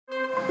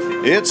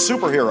It's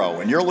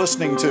Superhero, and you're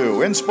listening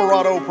to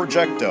Inspirato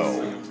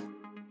Projecto.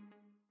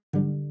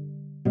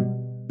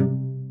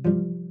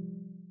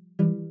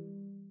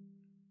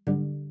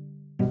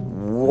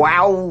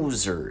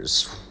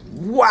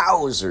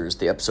 Wowzers,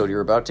 the episode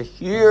you're about to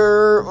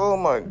hear. Oh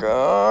my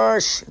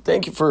gosh.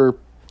 Thank you for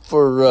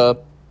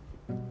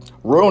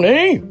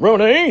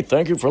Roni,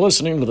 thank you for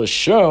listening to the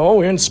show,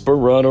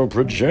 Inspirato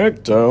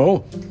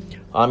Projecto.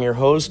 I'm your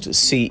host,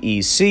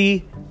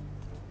 CEC,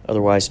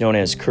 otherwise known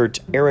as Kurt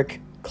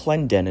Eric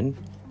Clendenin.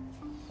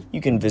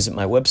 You can visit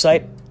my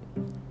website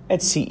at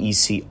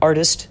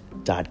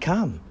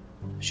cecartist.com,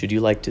 should you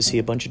like to see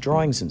a bunch of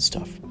drawings and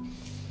stuff.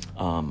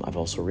 I've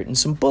also written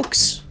some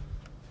books.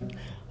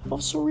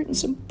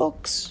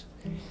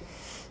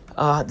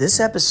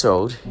 This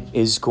episode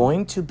is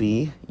going to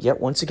be, yet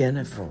once again,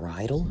 a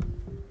varietal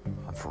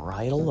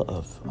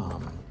of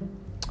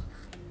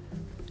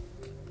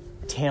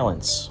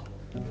talents,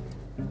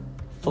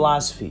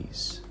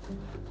 philosophies,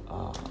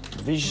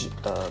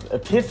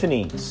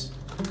 epiphanies,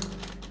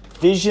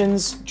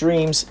 visions,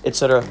 dreams,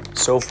 etc.,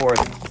 so forth.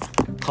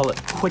 Call it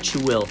what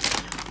you will.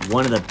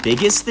 One of the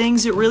biggest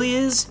things it really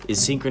is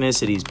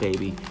synchronicities,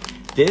 baby.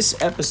 This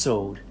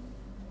episode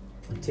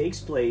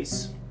takes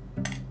place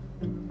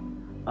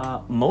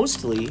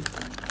mostly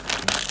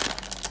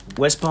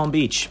West Palm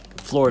Beach,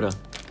 Florida.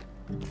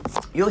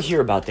 You'll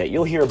hear about that.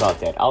 You'll hear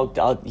about all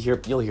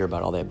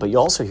that. But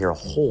you'll also hear a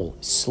whole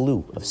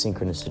slew of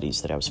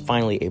synchronicities that I was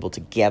finally able to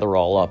gather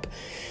all up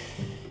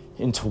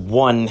into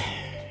one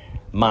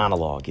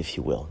monologue, if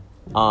you will.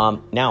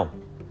 Now,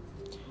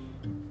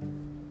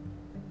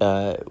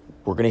 we're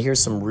going to hear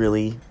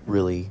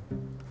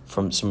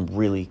from some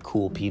really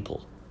cool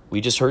people. We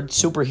just heard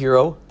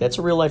Superhero. That's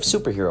a real-life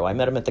superhero. I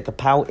met him at the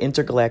Kapow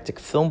Intergalactic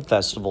Film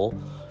Festival,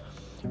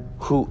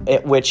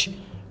 at which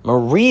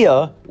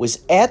Maria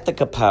was at the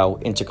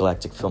Kapow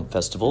Intergalactic Film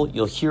Festival.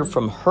 You'll hear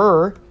from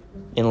her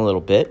in a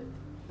little bit.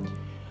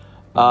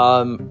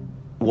 We'll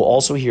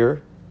also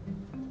hear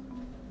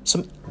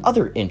some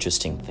other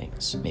interesting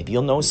things. Maybe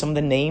you'll know some of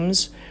the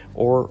names,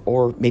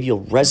 or maybe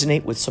you'll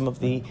resonate with some of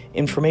the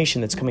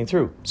information that's coming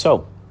through.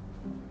 So,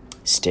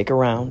 stick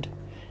around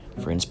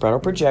for Inspirato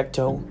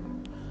Projecto,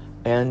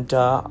 and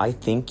I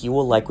think you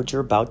will like what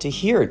you're about to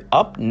hear.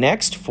 Up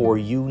next for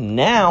you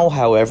now,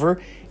 however,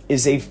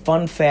 is a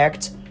fun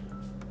fact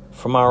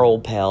from our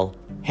old pal,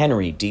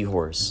 Henry D.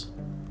 Horse.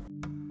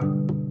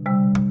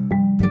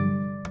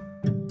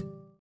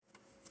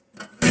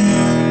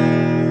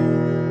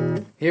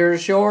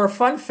 Here's your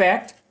fun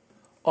fact.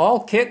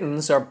 All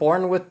kittens are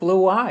born with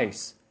blue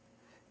eyes.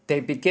 They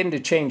begin to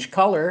change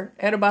color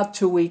at about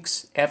 2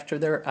 weeks after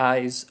their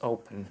eyes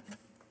open.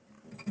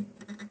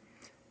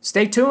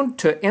 Stay tuned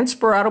to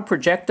Inspirato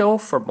Projecto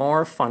for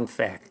more fun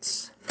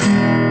facts.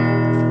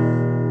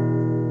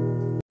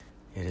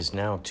 It is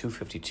now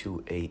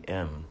 2:52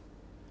 a.m.,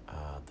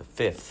 the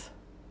 5th,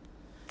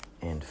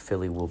 and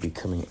Philly will be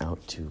coming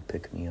out to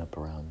pick me up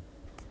around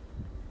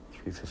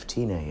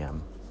 3:15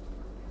 a.m.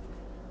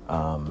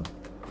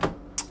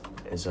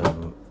 As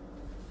I'm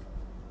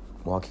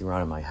walking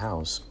around in my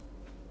house,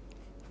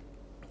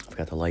 I've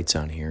got the lights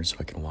on here so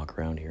I can walk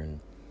around here,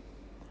 and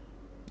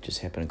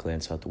just happened to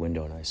glance out the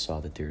window and I saw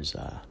that there's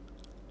a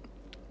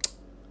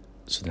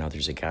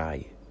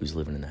guy who's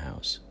living in the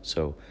house.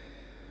 So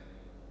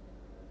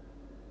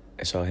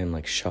I saw him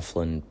like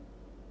shuffling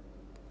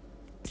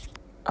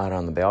out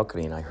on the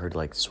balcony, and I heard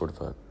like sort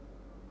of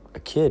a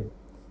kid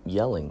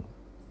yelling,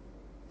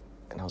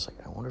 and I was like,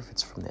 I wonder if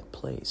it's from that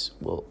place.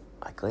 Well,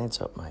 I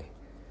glance out my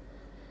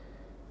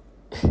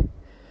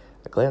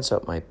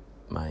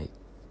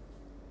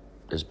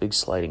there's a big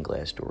sliding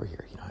glass door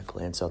here. I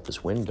glance out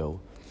this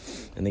window,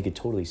 and they could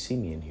totally see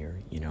me in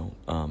here,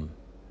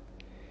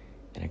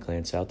 And I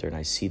glance out there, and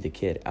I see the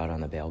kid out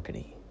on the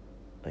balcony.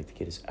 Like, the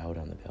kid is out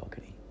on the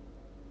balcony.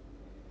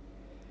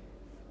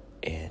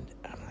 And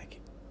I'm like,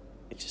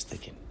 just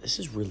thinking, this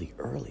is really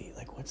early.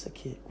 Like, what's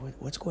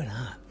what's going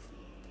on?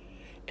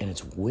 And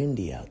it's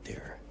windy out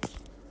there.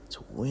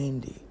 It's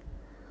windy.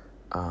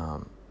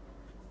 Now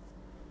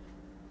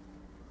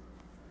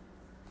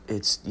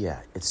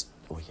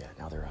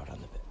they're out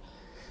on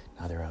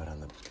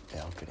the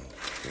balcony.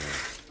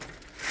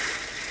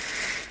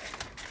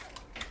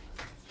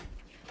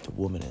 The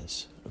woman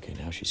is. Okay,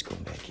 now she's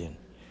going back in.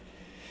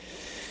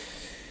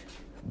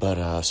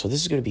 But, so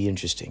this is going to be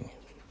interesting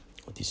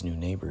with these new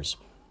neighbors.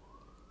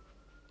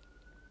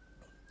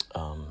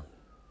 Wow,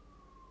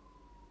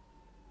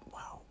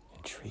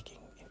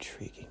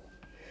 intriguing.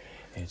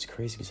 And it's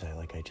crazy because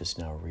I just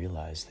now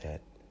realized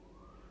that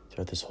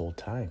throughout this whole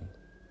time,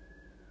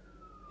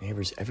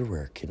 neighbors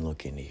everywhere can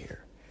look into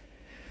here.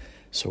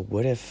 So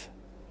what if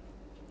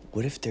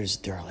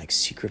there are like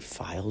secret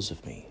files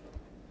of me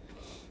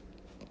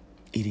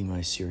eating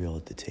my cereal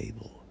at the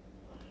table?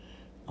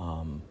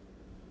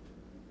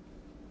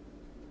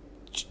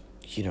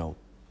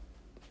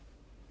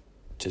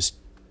 Just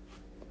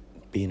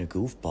being a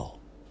goofball.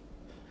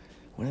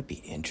 Wouldn't it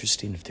be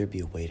interesting if there'd be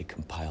a way to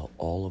compile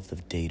all of the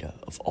data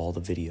of all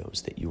the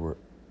videos that you were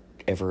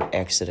ever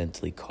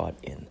accidentally caught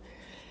in?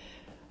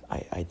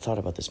 I thought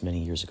about this many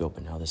years ago,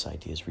 but now this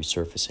idea is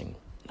resurfacing.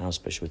 Now,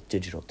 especially with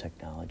digital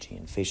technology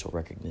and facial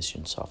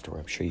recognition software,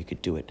 I'm sure you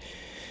could do it.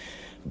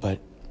 But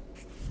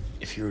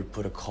if you were to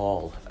put a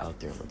call out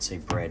there, let's say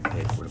Brad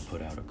Pitt were to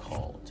put out a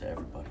call to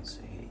everybody, say,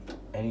 hey,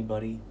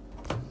 anybody,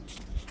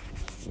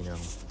 you know,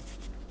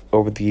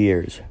 over the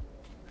years,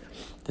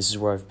 this is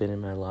where I've been in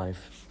my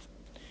life,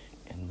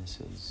 and this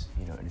is,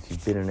 you know, and if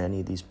you've been in any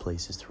of these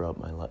places throughout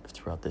my life,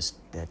 throughout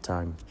that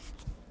time,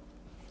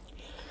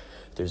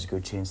 there's a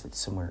good chance that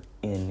somewhere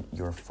in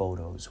your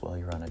photos while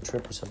you're on a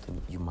trip or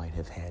something, you might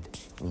have had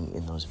me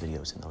in those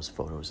videos and those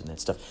photos and that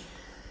stuff.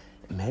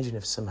 Imagine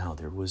if somehow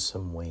there was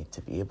some way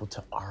to be able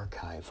to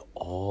archive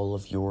all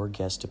of your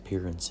guest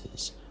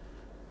appearances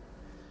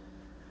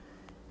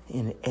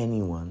in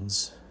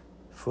anyone's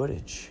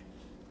footage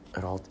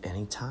at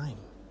any time.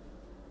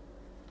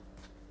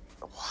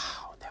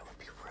 Wow, that would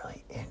be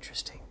really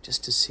interesting,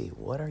 just to see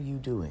what are you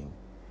doing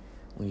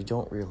when you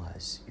don't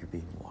realize you're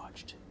being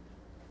watched.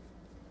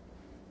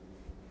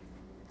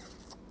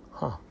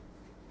 Huh.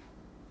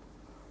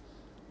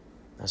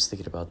 I was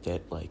thinking about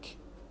that, like,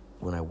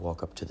 when I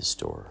walk up to the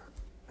store,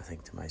 I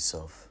think to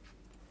myself,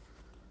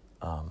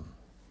 all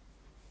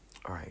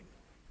right,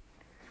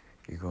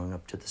 you're going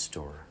up to the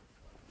store.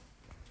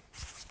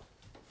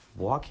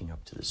 Walking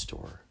up to the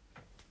store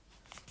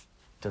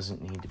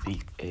doesn't need to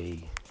be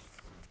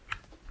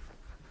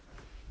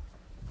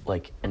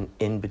an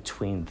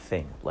in-between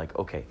thing. Like,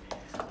 okay,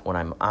 when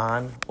I'm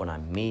on, when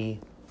I'm me,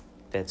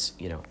 that's,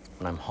 you know,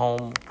 when I'm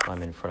home, when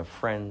I'm in front of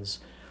friends,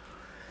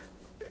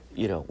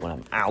 you know, when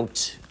I'm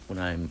out, when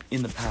I'm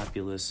in the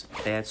populace,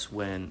 that's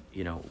when,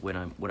 you know, when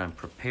I'm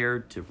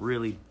prepared to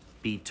really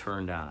be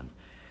turned on.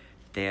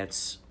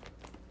 That's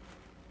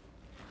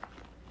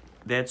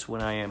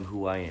when I am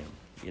who I am,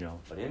 you know.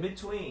 But in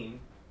between,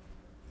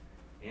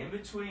 I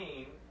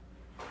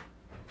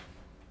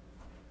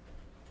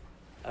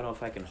don't know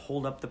if I can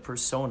hold up the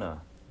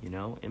persona, you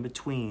know, in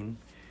between.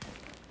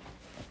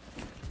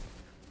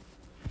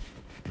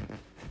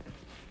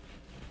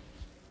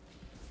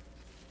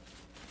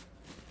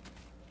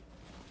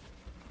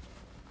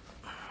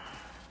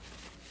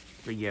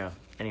 But yeah,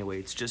 anyway,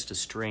 it's just a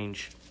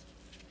strange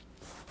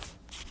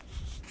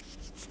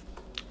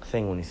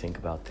thing when you think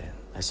about that.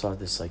 I saw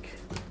this, like,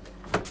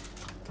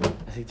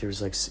 I think there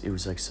was, like, it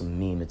was like some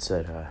meme. It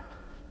said,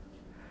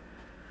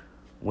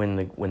 when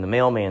the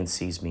mailman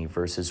sees me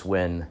versus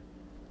when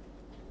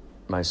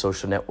my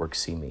social networks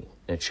see me.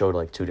 And it showed,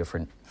 like, two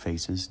different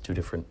faces, two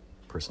different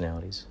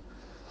personalities.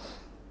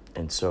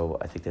 And so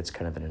I think that's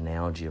kind of an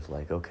analogy of,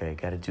 like, okay,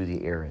 got to do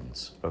the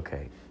errands.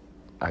 Okay,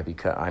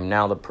 I'm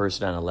now the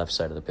person on the left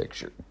side of the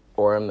picture,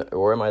 or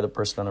am I the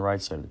person on the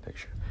right side of the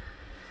picture?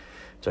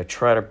 So I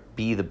try to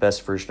be the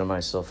best version of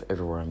myself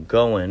everywhere I'm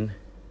going,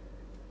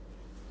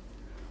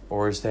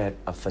 or is that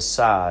a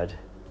facade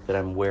that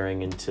I'm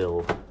wearing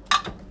until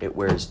it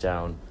wears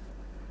down?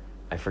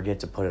 I forget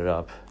to put it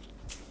up,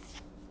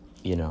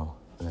 you know,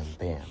 and then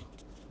bam,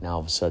 now all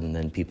of a sudden,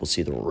 then people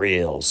see the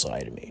real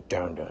side of me.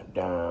 Dun dun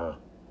dun.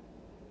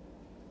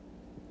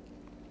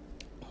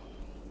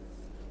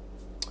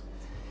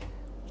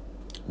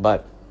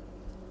 But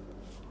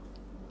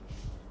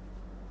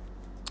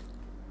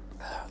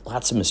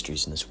lots of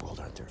mysteries in this world,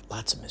 aren't there?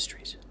 Lots of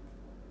mysteries.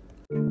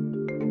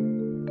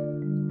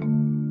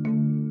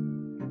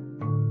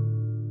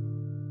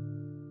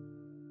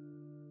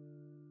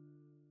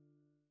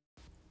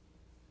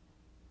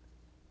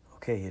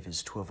 Okay, it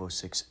is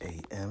 12:06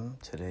 a.m.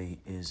 Today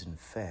is, in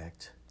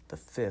fact, the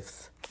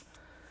 5th.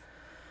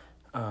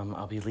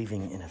 I'll be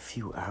leaving in a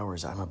few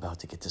hours. I'm about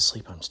to get to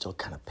sleep. I'm still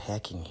kind of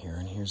packing here,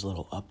 and here's a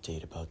little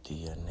update about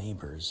the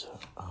neighbors.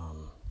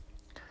 I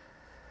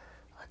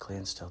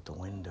glanced out the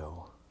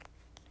window,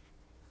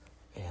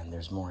 and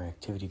there's more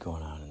activity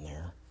going on in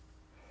there.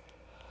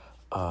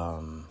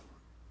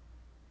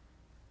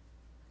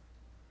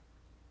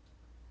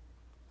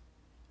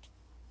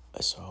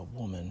 I saw a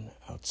woman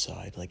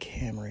outside, like,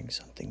 hammering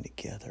something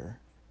together.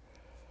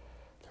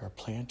 There are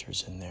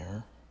planters in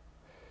there,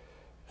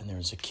 and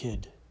there's a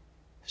kid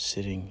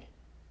sitting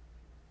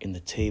in the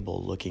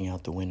table looking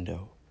out the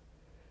window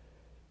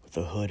with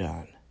a hood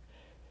on.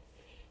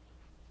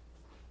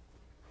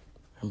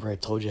 Remember I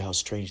told you how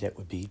strange that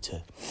would be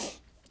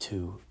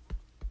to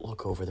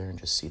look over there and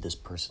just see this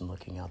person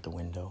looking out the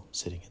window,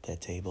 sitting at that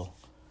table?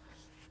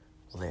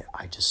 Well,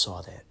 I just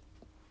saw that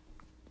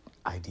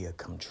idea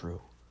come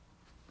true.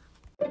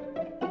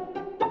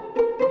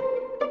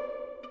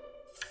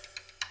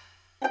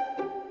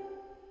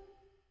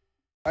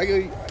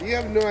 You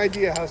have no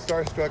idea how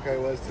starstruck I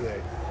was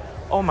today.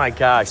 Oh my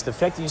gosh, the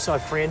fact that you saw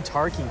Fran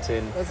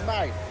Tarkington. That's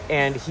mine.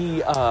 And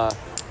he,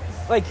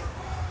 like,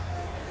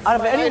 out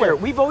of anywhere,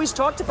 we've always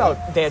talked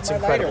about that's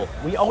incredible.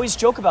 Lighter. We always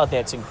joke about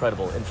that's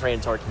incredible in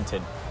Fran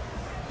Tarkington.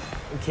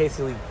 And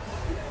Kathy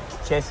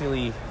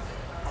Lee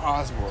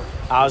Osborne.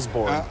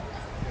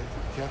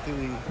 Kathy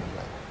Lee,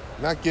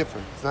 not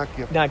Gifford. It's not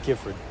Gifford. Not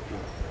Gifford. No.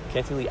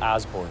 Kathy Lee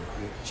Osborne.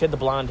 Yeah. She had the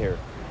blonde hair.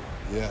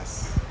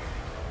 Yes.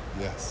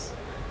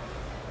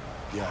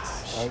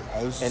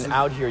 I was And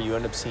out here, you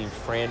end up seeing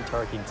Fran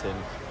Tarkington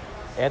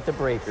at the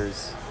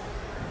Breakers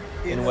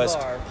in the West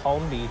bar.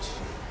 Palm Beach.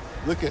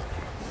 Look at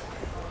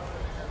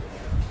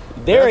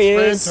There he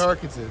that's is. Fran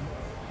Tarkenton.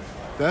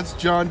 That's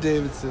John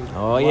Davidson.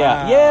 Oh,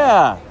 yeah.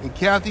 Yeah. And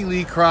Kathy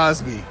Lee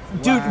Crosby.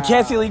 Dude, Wow.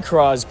 Kathy Lee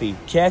Crosby.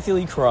 Kathy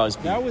Lee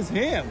Crosby. That was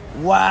him.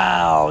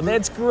 Wow,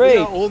 that's Look great.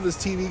 how old this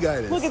TV guy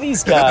is. Look at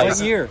these What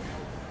guys. year?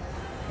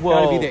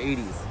 Whoa. Gotta be the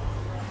 80s.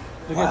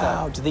 Look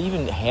Wow, at do they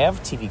even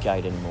have TV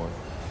Guide anymore?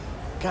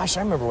 Gosh,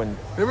 I remember when.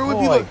 Remember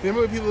when boy.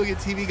 people look at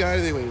TV Guide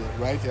and they would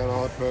write down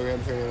all the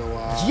programs they're gonna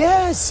watch?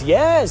 Yes,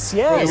 yes, that.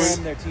 yes.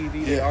 On their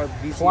TV, Yeah. our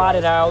VCRs.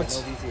 Plotted out. No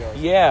VCRs.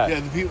 Yeah, Yeah,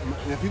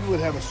 the people would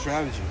have a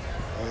strategy.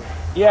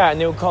 yeah,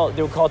 and they would call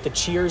it the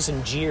cheers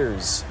and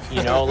jeers.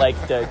 You know, like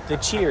the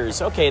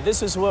cheers. Okay,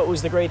 this is what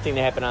was the great thing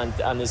that happened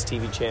on this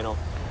TV channel,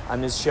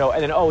 on this show,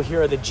 and then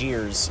here are the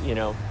jeers. You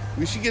know.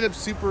 We should get up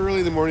super early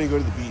in the morning and go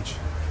to the beach.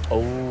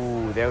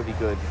 Oh, that would be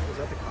good.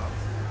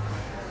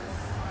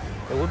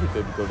 It would be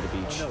good to go to the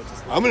beach.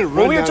 I'm gonna run.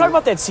 Well, we were down talking to-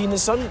 about that scene, the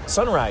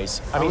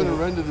sunrise. I'm gonna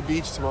run to the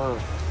beach tomorrow.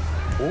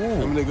 I'm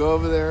Ooh, gonna go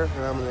over there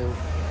and I'm gonna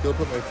go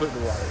put my foot in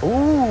the water.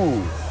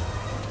 ooh,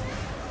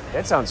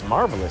 that sounds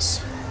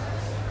marvelous.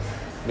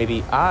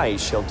 Maybe I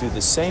shall do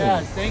the same.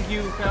 Chaz, thank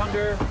you,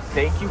 founder.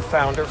 Thank you,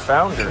 founder. You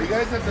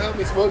guys have to help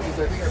me smoke because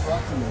I think I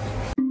brought too much.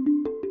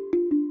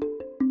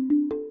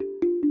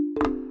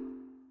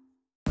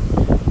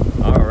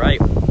 All right,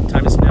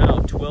 time is now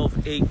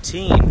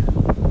 12:18.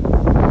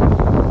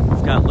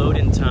 We've got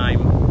load-in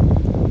time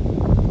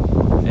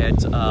at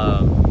 2.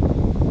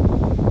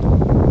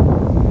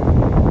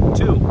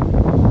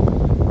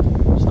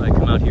 So I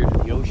come out here to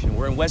the ocean.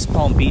 We're in West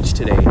Palm Beach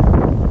today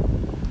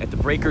at the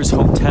Breakers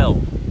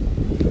Hotel.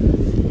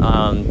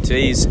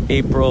 Today's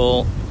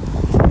April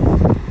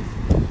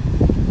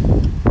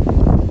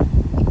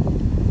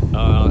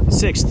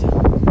 6th.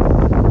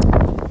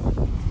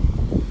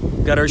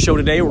 Got our show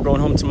today. We're going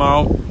home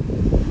tomorrow.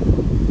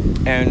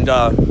 And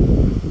the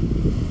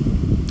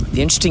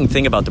interesting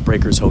thing about the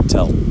Breakers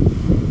Hotel,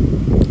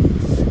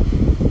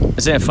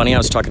 isn't it funny? I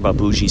was talking about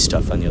bougie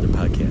stuff on the other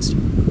podcast,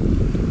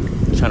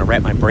 trying to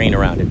wrap my brain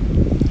around it.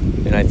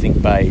 And I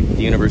think by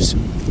the universe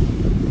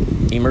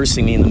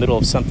immersing me in the middle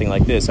of something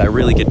like this, I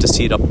really get to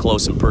see it up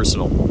close and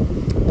personal.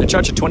 They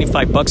charge you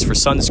 $25 for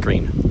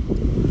sunscreen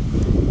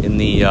in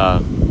the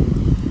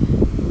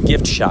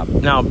gift shop.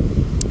 Now,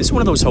 this is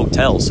one of those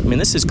hotels. I mean,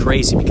 this is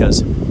crazy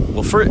because,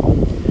 well,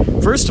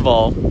 first of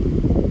all,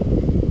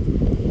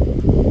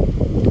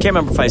 I can't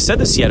remember if I said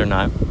this yet or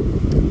not,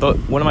 but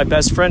one of my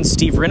best friends,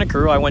 Steve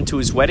Rineker, I went to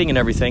his wedding and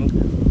everything.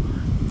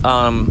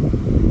 I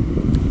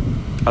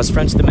was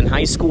friends with him in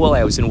high school.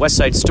 I was in West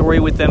Side Story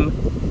with him.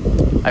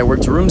 I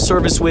worked room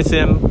service with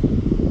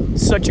him.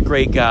 Such a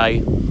great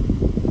guy.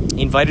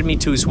 He invited me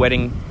to his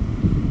wedding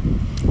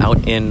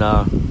out in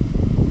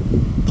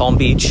Palm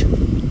Beach.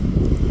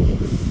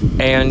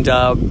 And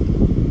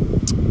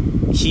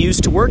he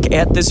used to work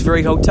at this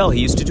very hotel.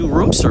 He used to do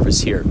room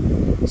service here.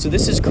 So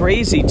this is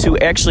crazy to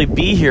actually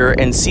be here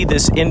and see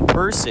this in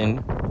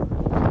person.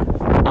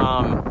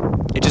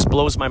 It just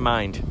blows my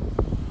mind.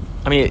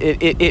 I mean,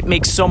 it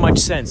makes so much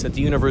sense that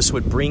the universe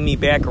would bring me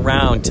back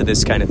around to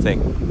this kind of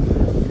thing.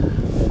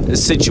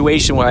 This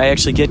situation where I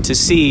actually get to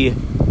see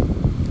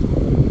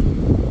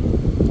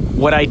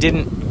what I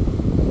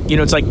didn't... You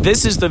know, it's like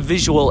this is the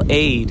visual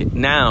aid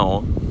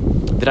now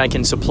that I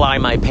can supply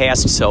my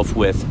past self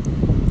with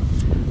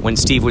when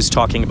Steve was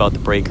talking about the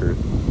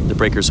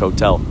Breakers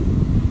Hotel.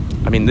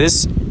 I mean, the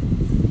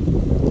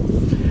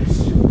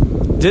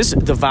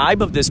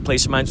vibe of this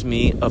place reminds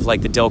me of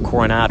like the Del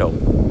Coronado.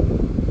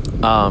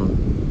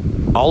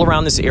 All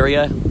around this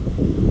area,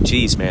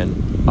 geez, man.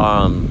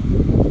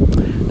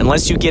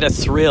 Unless you get a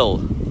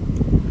thrill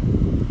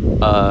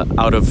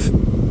out of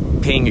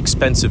paying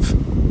expensive,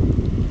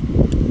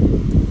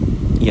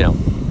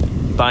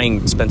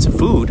 buying expensive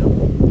food,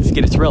 if you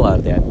get a thrill out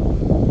of that,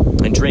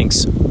 and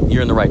drinks,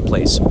 you're in the right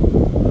place.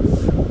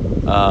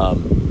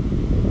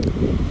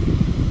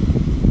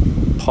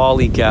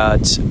 Paulie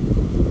got...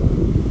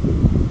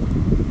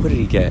 What did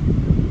he get?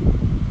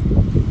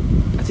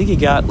 I think he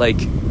got, like,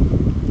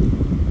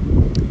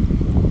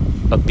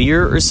 a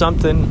beer or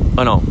something.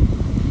 Oh, no.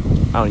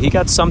 Oh, he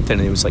got something,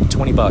 and it was like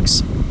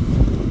 $20.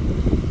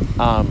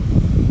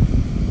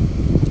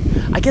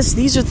 I guess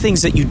these are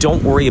things that you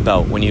don't worry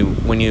about when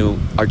you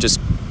are just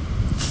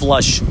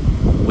flush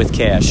with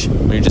cash.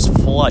 When you're just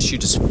flush, you're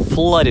just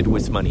flooded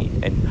with money,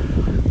 and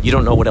you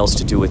don't know what else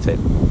to do with it.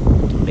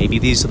 Maybe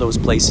these are those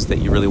places that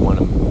you really want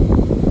to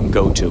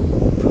go to.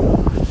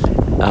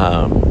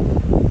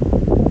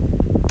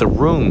 The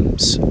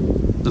rooms,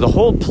 the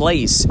whole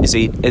place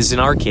is an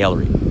art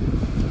gallery.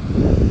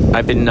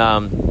 I've been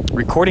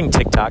recording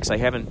TikToks. I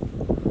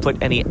haven't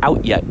put any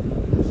out yet.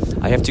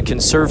 I have to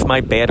conserve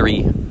my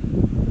battery.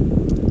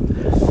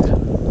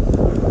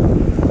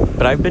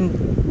 But I've been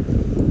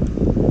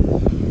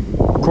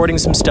recording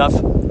some stuff.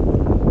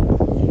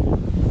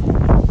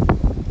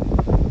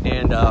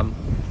 And I'm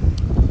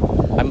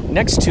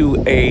next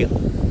to a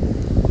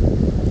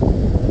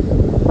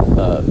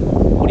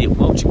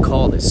what would you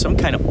call this? Some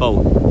kind of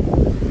boat.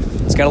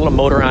 It's got a little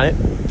motor on it.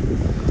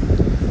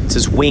 It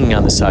says wing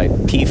on the side,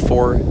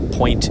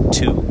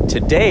 P4.2.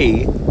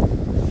 Today,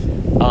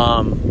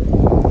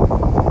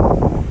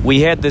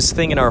 we had this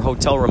thing in our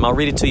hotel room. I'll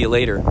read it to you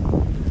later.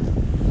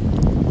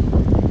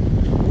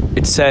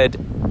 It said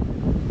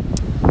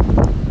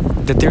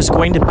that there's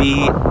going to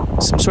be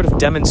some sort of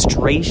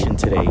demonstration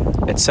today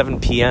at 7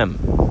 p.m.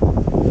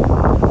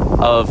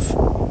 of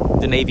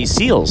the Navy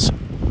SEALs.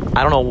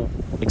 I don't know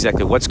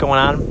exactly what's going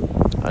on.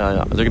 There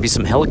are going to be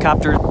some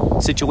helicopter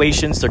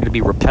situations. They're going to be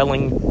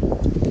rappelling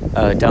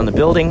down the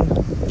building.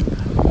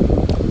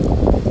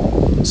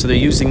 So they're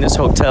using this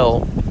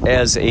hotel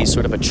as a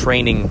sort of a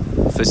training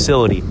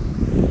facility.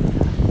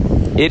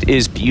 It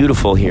is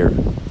beautiful here.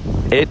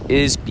 It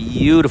is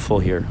beautiful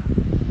here.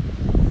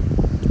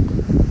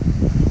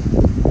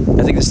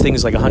 I think this thing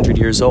is like 100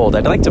 years old.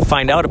 I'd like to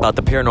find out about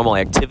the paranormal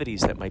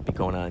activities that might be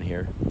going on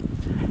here.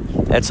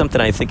 That's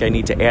something I think I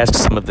need to ask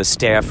some of the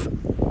staff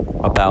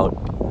about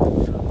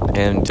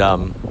and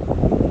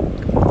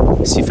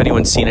see if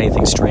anyone's seen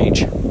anything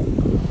strange.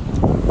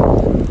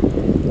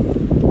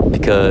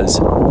 Because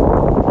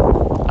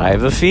I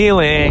have a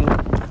feeling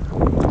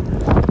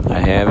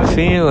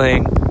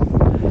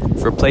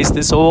for a place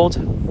this old,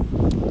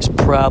 there's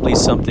probably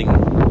something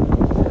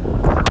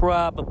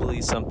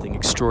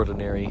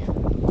extraordinary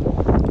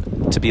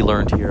to be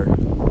learned here.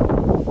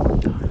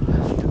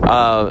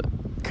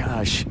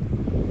 Gosh.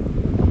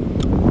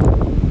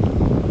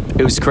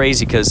 It was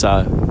crazy because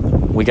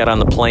we got on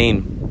the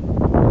plane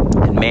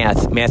and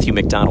Matthew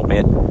McDonald,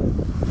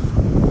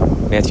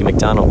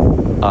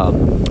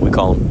 we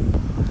call him,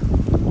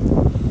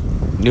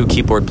 new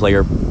keyboard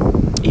player.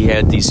 He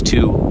had these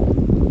two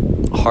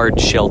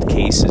hard-shelled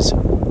cases,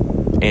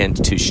 and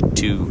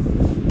to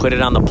put it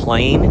on the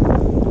plane,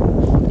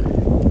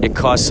 it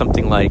cost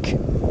something like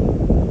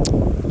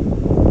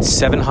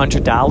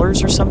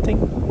 $700 or something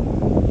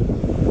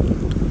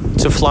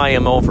to fly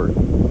him over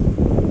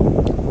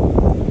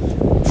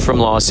from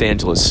Los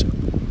Angeles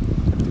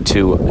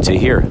to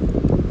here.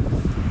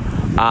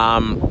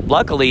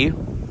 Luckily,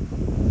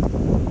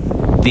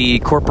 the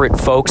corporate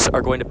folks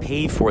are going to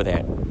pay for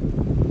that.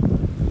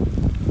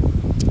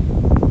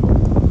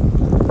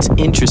 It's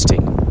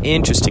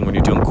interesting when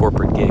you're doing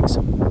corporate gigs.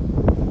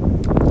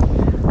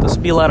 This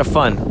will be a lot of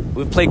fun.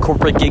 We've played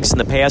corporate gigs in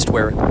the past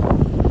where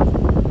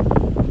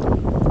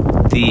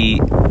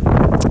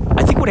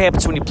I think what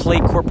happens when you play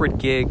corporate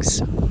gigs,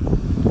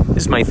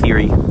 this is my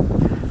theory.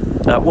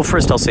 Well,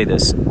 first I'll say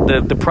this.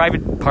 The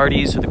private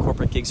parties or the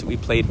corporate gigs that we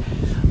played,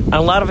 on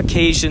a lot of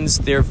occasions,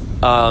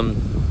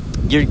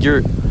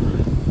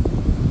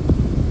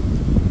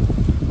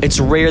 it's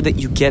rare that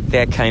you get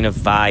that kind of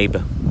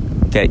vibe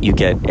that you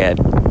get at,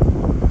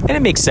 and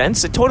it makes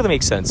sense. It totally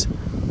makes sense.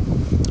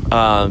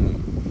 A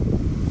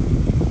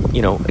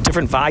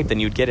different vibe than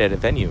you'd get at a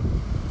venue.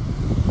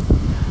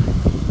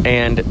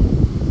 And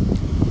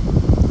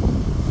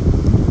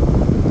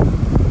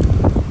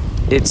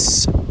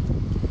it's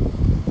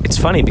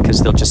funny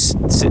because they'll just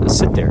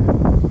sit there.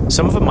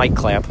 Some of them might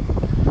clap.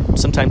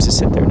 Sometimes they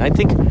sit there. And I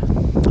think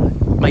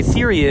my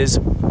theory is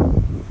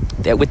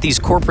that with these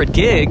corporate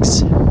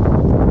gigs,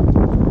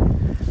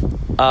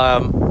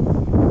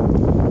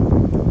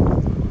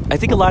 I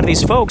think a lot of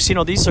these folks,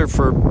 these are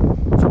for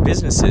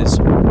businesses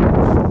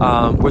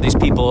where these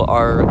people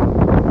are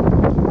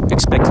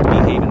expected to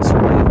behave in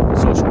certain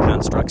social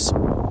constructs,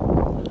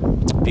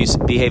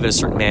 behave in a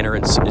certain manner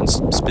in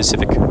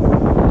specific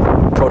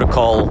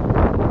protocol,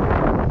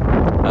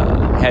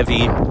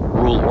 heavy,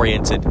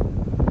 rule-oriented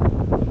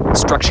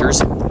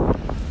structures.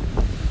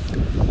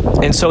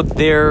 And so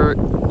they're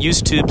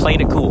used to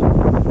playing it cool.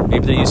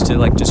 Maybe they're used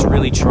to just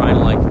really trying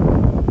to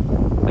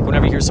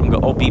whenever you hear someone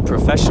go, "Oh, be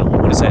professional,"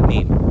 what does that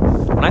mean?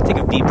 When I think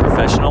of be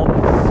professional,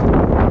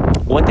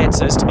 what that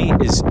says to me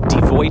is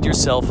devoid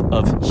yourself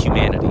of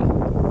humanity.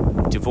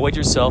 Devoid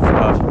yourself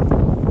of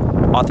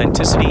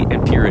authenticity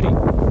and purity.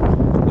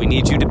 We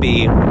need you to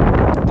be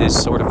this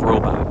sort of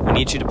robot. We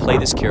need you to play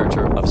this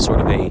character of sort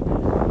of a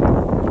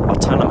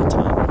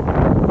automaton.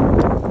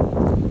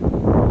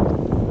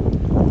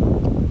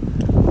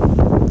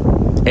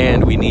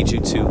 And we need you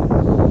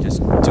to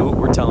just do what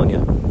we're telling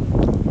you.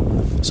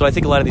 So I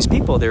think a lot of these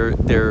people, they're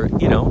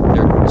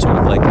sort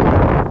of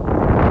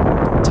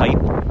tight,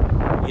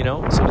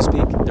 so to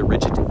speak. They're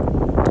rigid.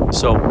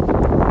 So,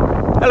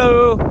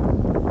 hello.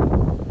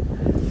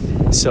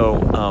 So,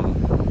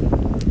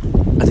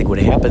 I think what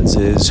happens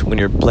is when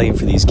you're playing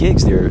for these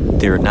gigs,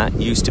 they're not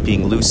used to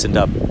being loosened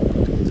up.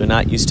 They're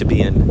not used to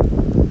being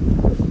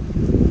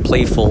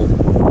playful,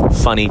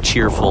 funny,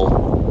 cheerful.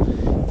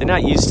 They're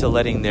not used to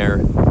letting their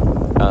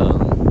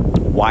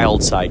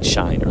wild side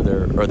shine,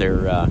 or their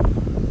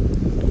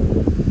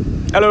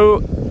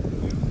hello.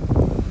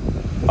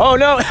 Oh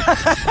no!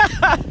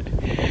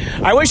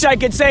 I wish I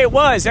could say it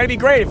was. That'd be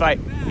great if I.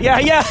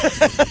 Yeah.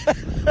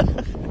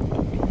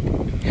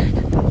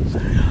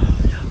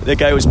 That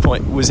guy was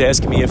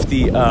asking me if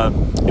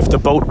the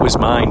boat was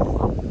mine.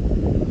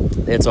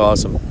 That's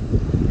awesome.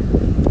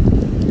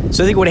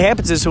 So I think what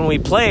happens is when we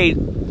play,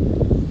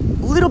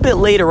 little bit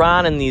later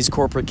on in these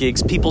corporate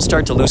gigs, people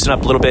start to loosen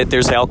up a little bit.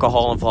 There's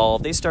alcohol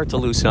involved. They start to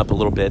loosen up a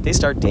little bit. They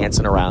start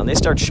dancing around. They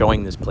start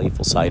showing this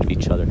playful side of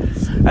each other.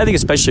 I think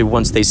especially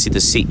once they see the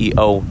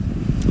CEO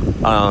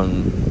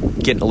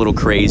getting a little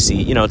crazy.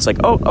 You know, it's like,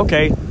 oh,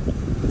 okay.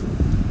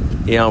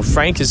 You know,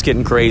 Frank is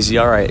getting crazy.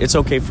 All right, it's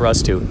okay for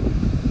us too.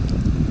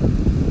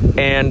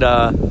 And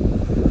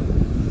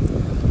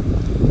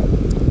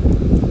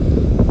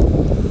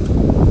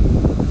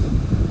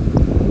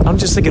I'm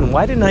just thinking,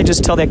 why didn't I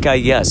just tell that guy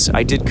yes?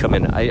 I did come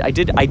in. I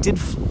did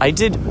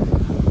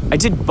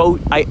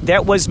boat.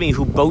 That was me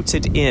who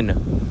boated in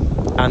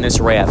on this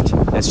raft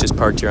that's just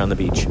parked here on the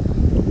beach.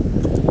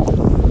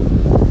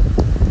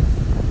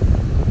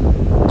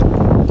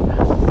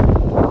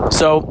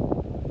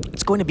 So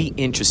it's going to be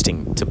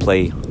interesting to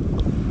play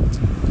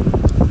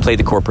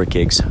the corporate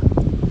gigs.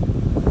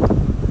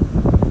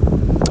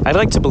 I'd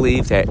like to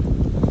believe that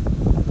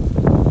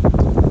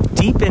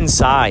deep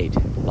inside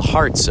the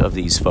hearts of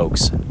these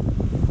folks,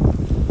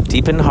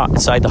 deep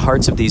inside the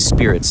hearts of these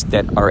spirits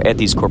that are at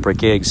these corporate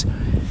gigs,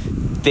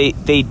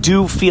 they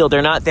do feel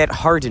they're not that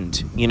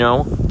hardened, you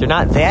know? They're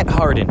not that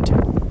hardened.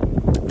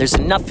 There's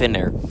enough in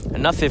there.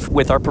 Enough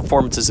with our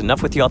performances,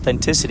 enough with the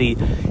authenticity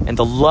and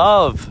the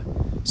love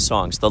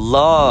songs, the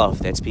love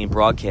that's being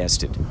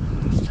broadcasted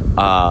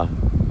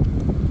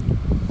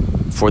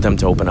for them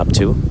to open up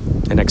to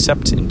and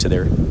accept into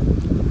their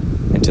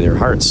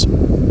hearts.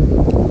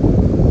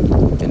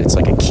 And it's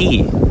like a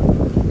key.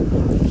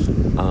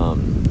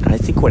 And I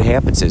think what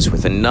happens is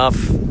with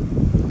enough,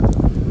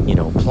 you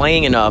know,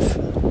 playing enough,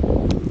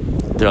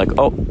 they're like,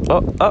 oh,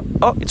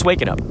 it's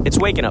waking up. It's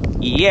waking up.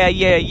 Yeah,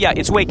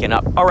 it's waking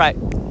up. All right,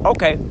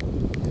 okay.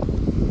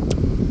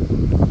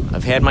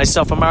 I've had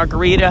myself a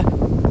margarita.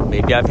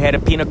 Maybe I've had a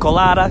pina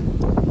colada.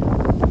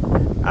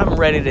 I'm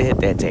ready to hit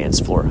that dance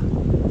floor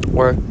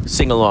or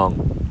sing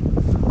along.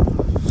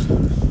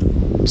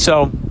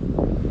 So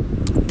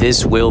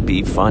this will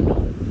be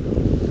fun.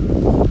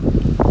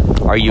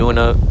 Are you in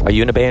a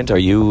band? Have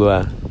you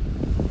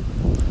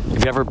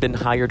ever been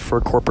hired for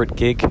a corporate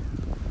gig?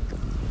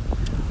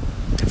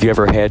 Have you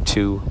ever had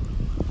to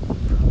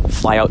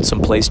fly out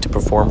someplace to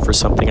perform for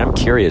something? I'm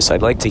curious.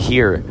 I'd like to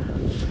hear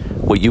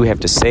what you have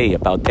to say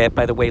about that.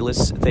 By the way,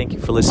 thank you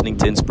for listening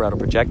to Inspirato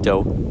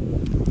Projecto.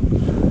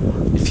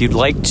 If you'd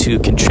like to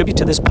contribute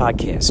to this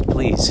podcast,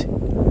 please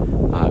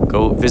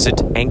go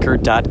visit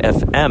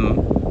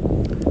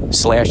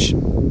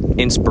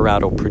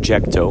anchor.fm/Inspirato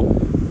Projecto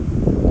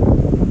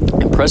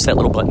and press that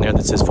little button there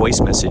that says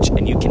voice message,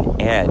 and you can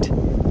add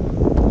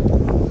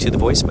to the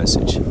voice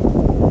message.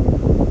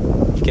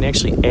 You can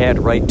actually add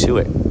right to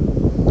it.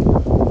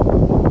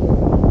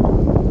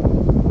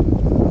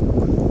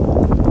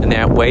 And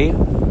that way,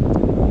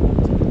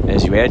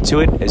 as you add to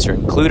it, as you're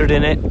included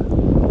in it,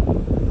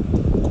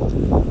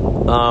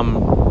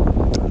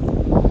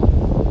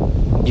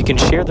 you can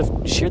share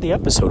the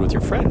episode with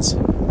your friends.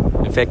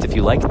 In fact, if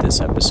you like this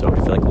episode,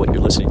 if you like what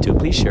you're listening to,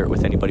 please share it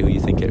with anybody who you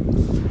think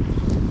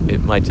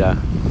it might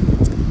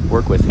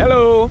work with.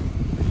 Hello!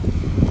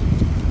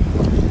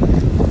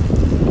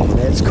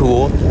 That's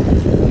cool.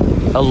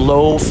 A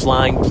low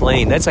flying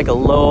plane. That's like a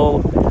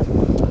low...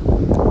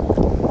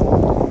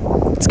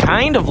 It's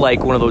kind of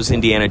like one of those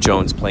Indiana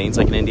Jones planes,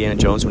 like in Indiana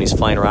Jones when he's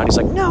flying around. He's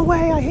like, no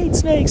way, I hate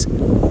snakes.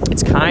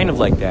 It's kind of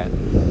like that.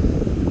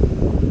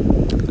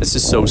 This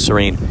is so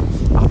serene.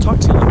 I'll talk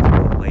to you a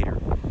little bit later.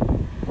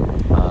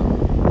 I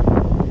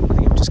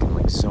think I'm just going to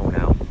like zone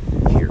out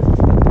here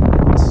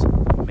in this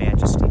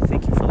majesty.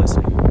 Thank you for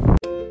listening.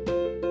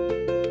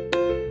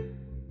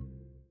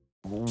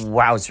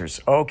 Wowzers.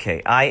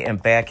 Okay, I am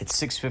back at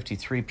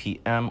 6:53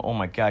 p.m. Oh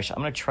my gosh, I'm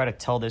going to try to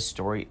tell this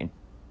story in...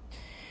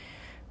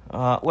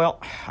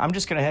 I'm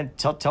just going to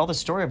tell the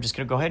story. I'm just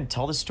going to go ahead and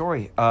tell the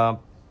story.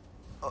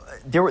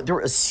 There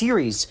were a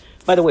series...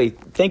 By the way,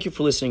 thank you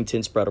for listening to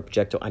Inspirato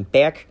Projecto. I'm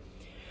back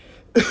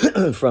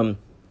from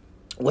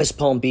West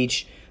Palm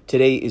Beach.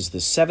 Today is the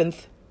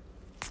 7th.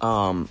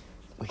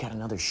 We got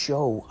another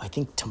show, I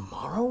think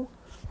tomorrow?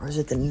 Or is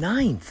it the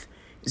 9th?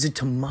 Is it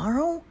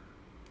tomorrow?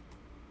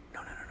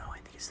 No. I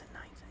think it's the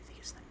 9th. I think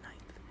it's the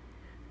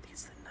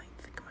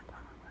 9th. Come on.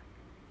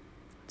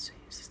 Let's see.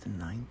 Is this the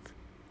 9th?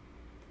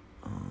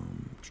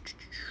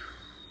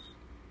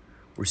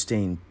 We're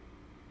staying...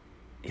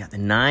 Yeah, the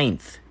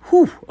 9th.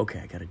 Whew. Okay,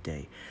 I got a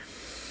day.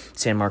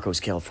 San Marcos,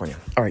 California.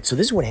 All right, so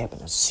this is what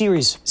happened. A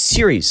series of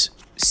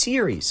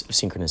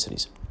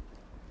synchronicities.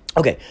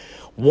 Okay,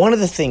 one of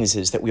the things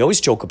is that we always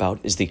joke about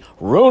is the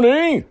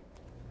Ronnie,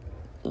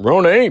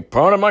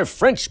 pardon my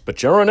French,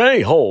 but you're an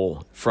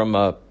a-hole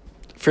from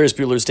Ferris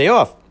Bueller's Day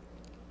Off.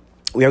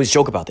 We always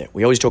joke about that.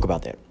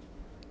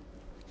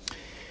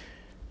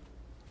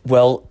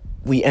 Well,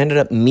 we ended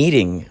up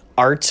meeting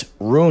Art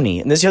Rooney.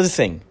 And this is the other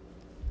thing.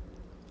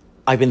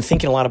 I've been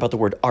thinking a lot about the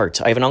word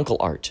art. I have an uncle,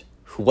 Art,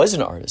 who was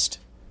an artist,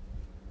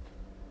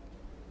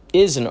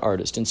 is an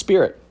artist in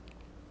spirit.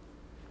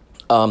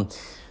 Uncle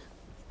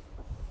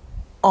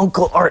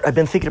Art, I've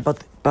been thinking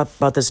about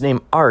this name,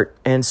 Art.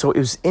 And so it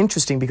was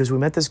interesting because we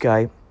met this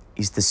guy.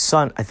 He's the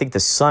son, I think the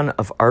son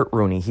of Art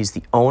Rooney. He's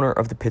the owner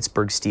of the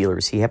Pittsburgh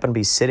Steelers. He happened to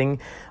be sitting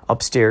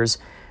upstairs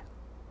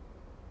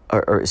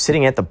or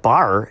sitting at the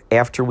bar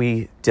after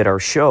we did our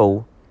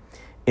show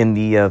in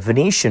the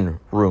Venetian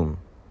room.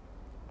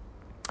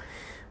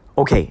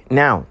 Okay,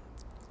 now,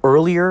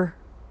 earlier,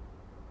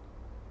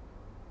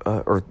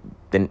 or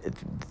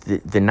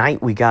the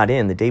night we got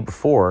in, the day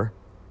before,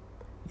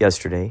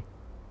 yesterday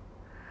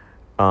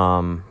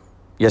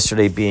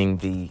being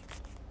the,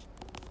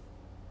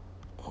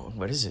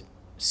 what is it,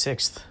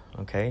 6th,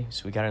 okay,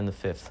 so we got in the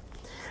 5th.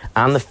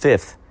 On the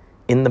 5th,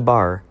 in the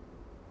bar,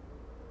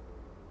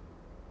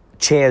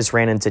 Chaz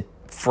ran into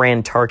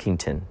Fran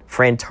Tarkington.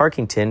 Fran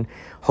Tarkington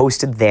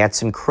hosted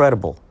That's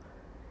Incredible.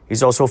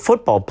 He's also a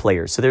football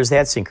player, so there's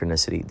that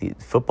synchronicity, the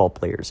football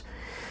players.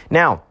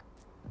 Now,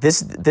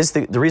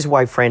 the reason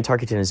why Fran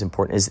Tarkington is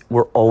important is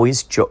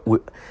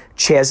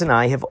Chaz and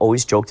I have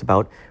always joked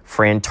about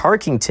Fran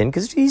Tarkington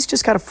because he's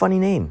just got a funny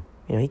name.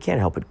 You know, he can't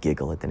help but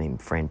giggle at the name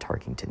Fran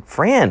Tarkington.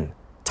 Fran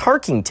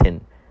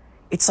Tarkington.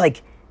 It's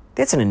like,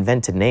 that's an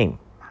invented name.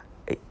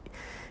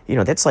 You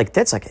know, that's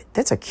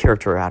a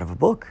character out of a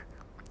book.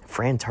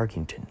 Fran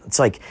Tarkington. It's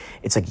like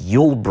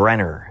Yul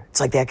Brynner.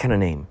 It's like that kind of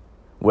name.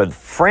 With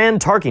Fran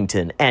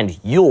Tarkington and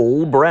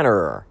Yul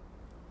Brynner.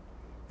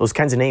 Those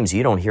kinds of names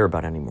you don't hear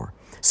about anymore.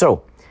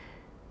 So,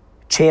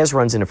 Chaz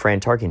runs into Fran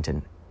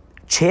Tarkington.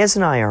 Chaz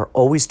and I are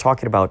always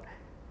talking about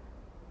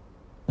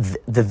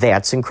the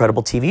That's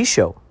Incredible TV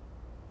show.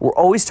 We're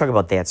always talking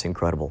about That's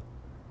Incredible.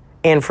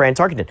 And Fran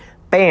Tarkington.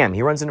 Bam!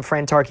 He runs into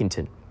Fran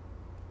Tarkington.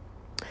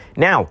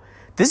 Now,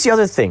 this is the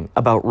other thing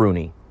about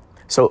Rooney.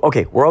 So,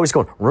 okay, we're always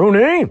going,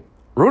 Rooney,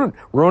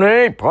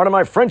 pardon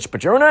my French,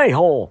 but you're an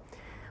a-hole.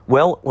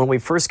 Well, when we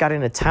first got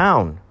into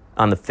town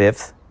on the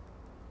 5th,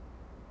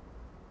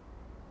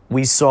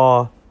 we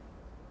saw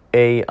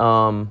the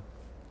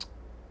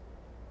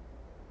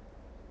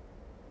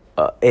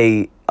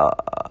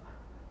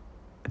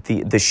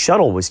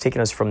shuttle was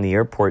taking us from the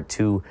airport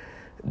to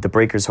the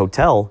Breakers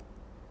Hotel,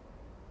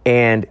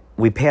 and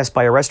we passed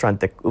by a restaurant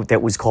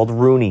that was called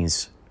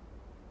Rooney's.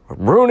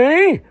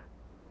 Rooney!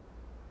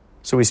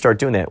 So we start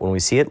doing that. When we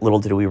see it, little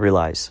did we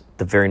realize,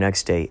 the very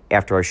next day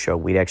after our show,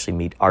 we'd actually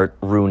meet Art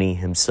Rooney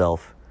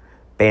himself.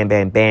 Bam,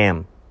 bam,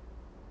 bam.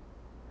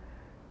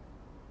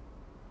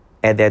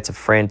 Add that to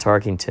Fran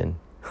Tarkington.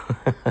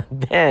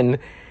 Then,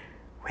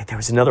 wait, there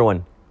was another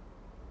one.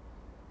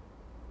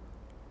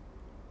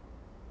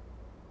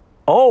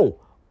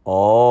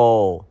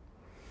 Oh.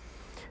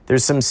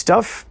 There's some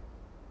stuff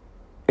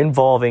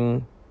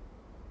involving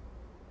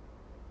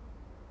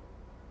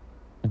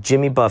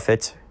Jimmy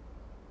Buffett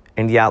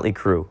and Yachtly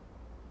Crew.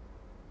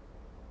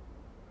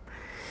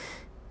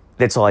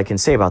 That's all I can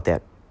say about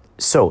that.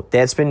 So,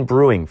 that's been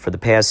brewing for the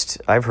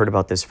past, I've heard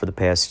about this for the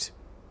past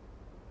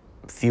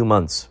few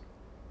months,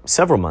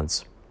 several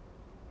months.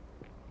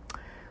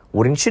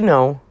 Wouldn't you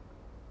know,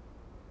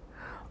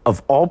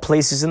 of all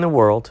places in the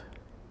world,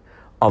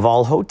 of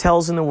all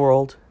hotels in the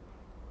world,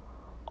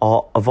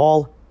 of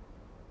all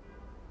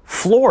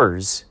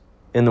floors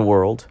in the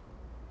world,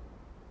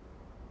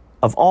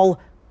 of all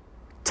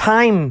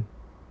time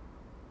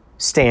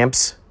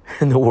stamps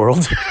in the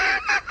world,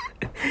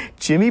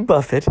 Jimmy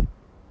Buffett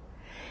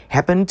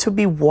happened to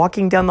be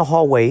walking down the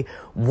hallway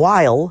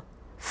while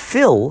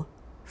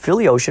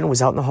Philly Ocean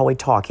was out in the hallway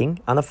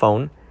talking on the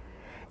phone,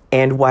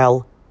 and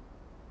while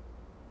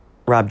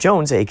Rob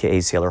Jones,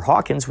 a.k.a. Sailor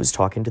Hawkins, was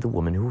talking to the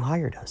woman who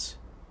hired us.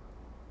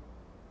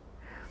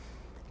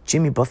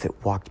 Jimmy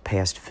Buffett walked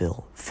past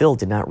Phil. Phil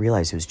did not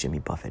realize it was Jimmy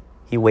Buffett.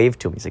 He waved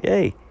to him. He's like,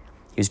 hey.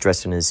 He was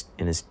dressed in his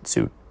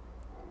suit.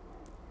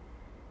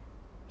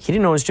 He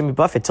didn't know it was Jimmy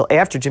Buffett till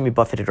after Jimmy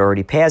Buffett had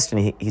already passed,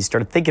 and he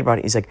started thinking about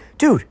it. He's like,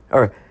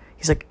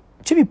 he's like,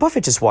 Jimmy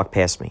Buffett just walked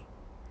past me.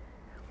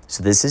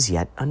 So this is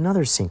yet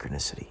another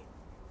synchronicity.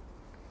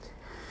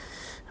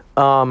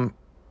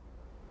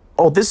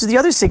 This is the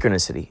other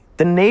synchronicity.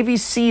 The Navy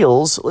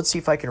SEALs, let's see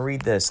if I can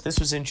read this. This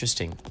was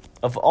interesting.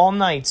 Of all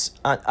nights,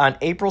 on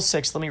April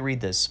 6th, let me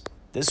read this.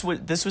 This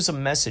was a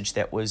message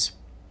that was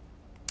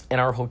in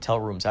our hotel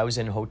rooms. I was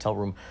in hotel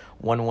room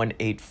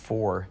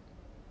 1184.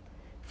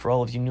 For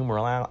all of you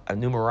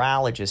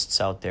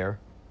numerologists out there,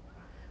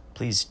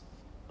 please,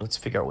 let's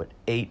figure out what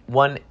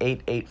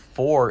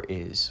 1884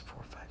 is.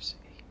 4, 5, 6,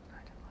 8, 9,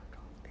 10, 11,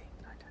 12, 8,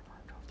 9, 10,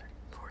 11, 12, 13,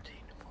 14,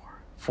 4.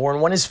 4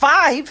 and 1 is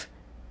 5.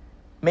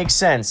 Makes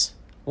sense.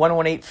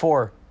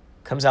 1184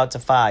 comes out to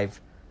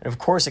 5. And of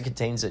course it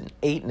contains an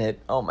 8 in it.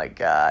 Oh my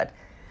God.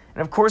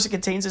 And of course it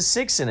contains a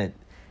 6 in it.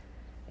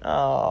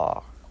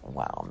 Oh,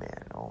 wow,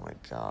 man. Oh my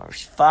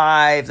gosh.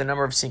 5, the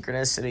number of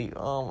synchronicity.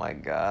 Oh my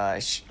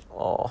gosh.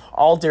 Oh,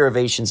 all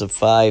derivations of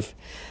 5.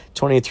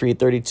 23,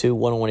 32,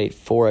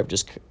 1184 I've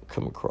just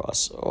come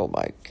across. Oh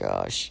my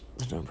gosh.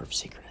 The number of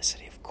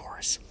synchronicity, of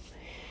course.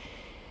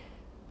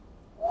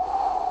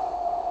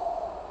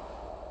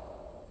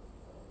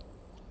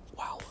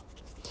 Wow.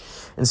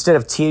 Instead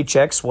of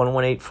THX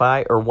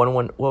 1185 or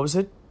 11, what was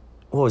it?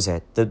 What was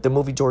that? The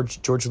movie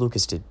George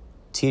Lucas did.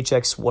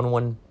 THX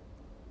 11.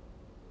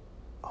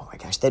 Oh my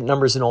gosh, that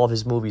number's in all of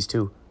his movies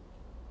too.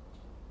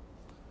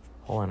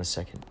 Hold on a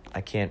second. I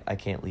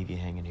can't leave you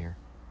hanging here.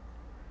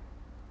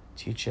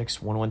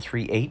 THX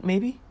 1138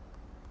 maybe?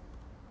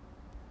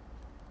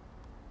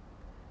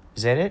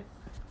 Is that it?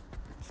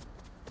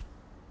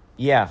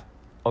 Yeah.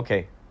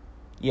 Okay.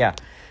 Yeah.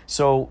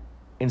 So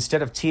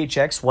instead of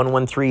THX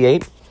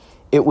 1138,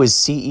 it was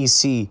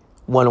CEC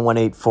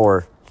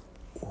 1184.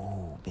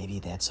 Ooh, maybe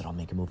that's it. I'll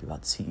make a movie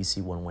about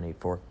CEC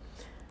 1184.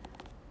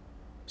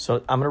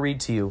 So I'm going to read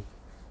to you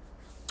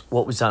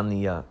what was on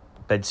the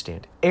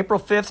bedstand. April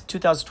 5th,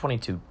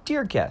 2022.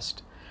 Dear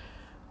guest,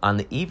 on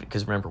the evening,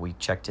 because remember we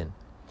checked in.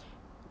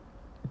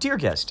 Dear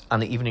guest, on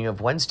the evening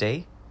of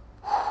Wednesday,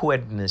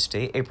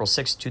 April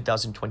 6th,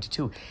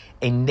 2022,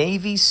 a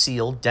Navy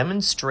SEAL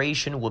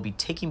demonstration will be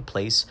taking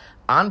place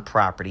on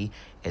property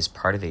as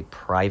part of a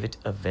private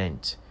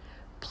event.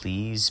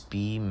 Please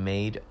be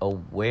made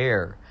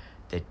aware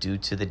that due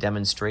to the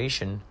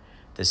demonstration,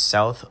 the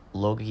South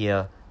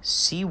Loggia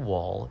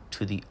seawall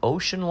to the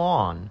ocean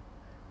lawn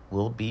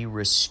will be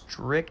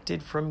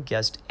restricted from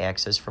guest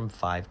access from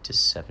 5 to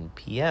 7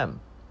 p.m.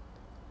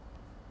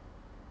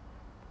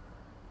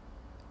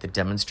 The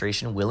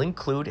demonstration will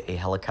include a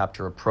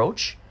helicopter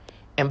approach,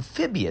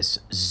 amphibious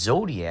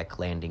Zodiac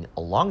landing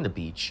along the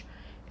beach,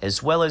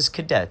 as well as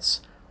cadets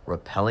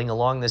rappelling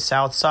along the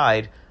south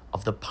side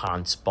of the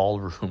Ponce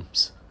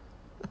ballrooms.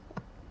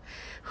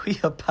 We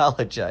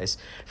apologize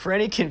for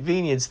any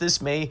inconvenience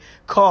this may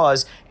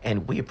cause,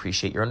 and we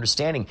appreciate your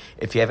understanding.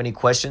 If you have any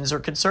questions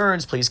or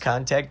concerns, please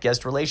contact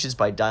Guest Relations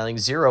by dialing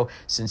 0.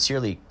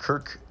 Sincerely,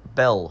 Kirk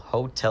Bell,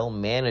 Hotel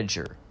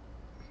Manager.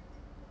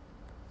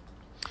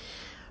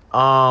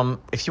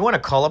 If you want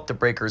to call up the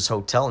Breakers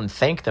Hotel and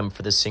thank them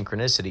for this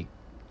synchronicity,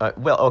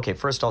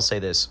 first I'll say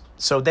this.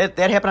 So that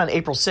happened on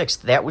April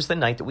 6th. That was the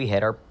night that we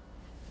had our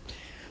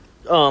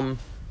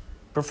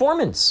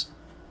performance.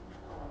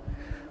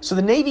 So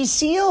the Navy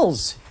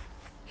SEALs,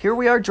 here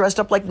we are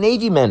dressed up like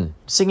Navy men,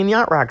 singing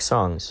yacht rock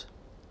songs.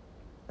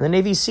 And the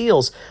Navy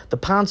SEALs, the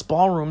Ponce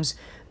ballrooms,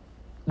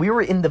 we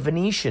were in the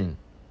Venetian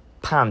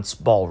Ponce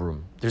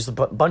ballroom. There's a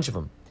bunch of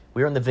them.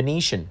 We were in the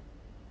Venetian.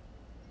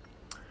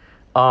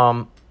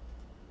 And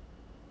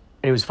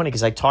it was funny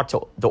because I talked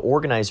to the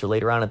organizer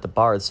later on at the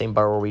bar, the same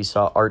bar where we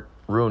saw Art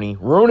Rooney.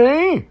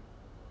 Rooney!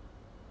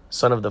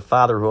 Son of the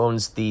father who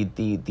owns the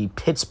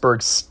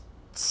Pittsburgh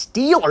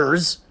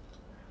Steelers.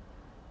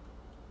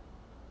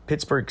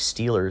 Pittsburgh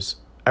Steelers.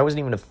 I wasn't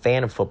even a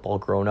fan of football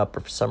growing up,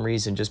 but for some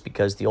reason, just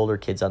because the older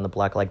kids on the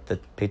block liked the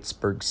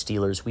Pittsburgh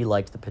Steelers, we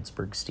liked the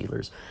Pittsburgh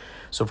Steelers.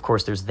 So, of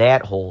course, there's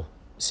that whole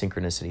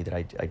synchronicity that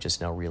I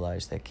just now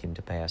realized that came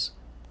to pass.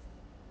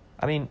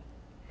 I mean,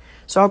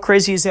 so how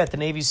crazy is that? The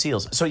Navy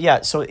SEALs. So,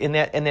 yeah, so in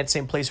that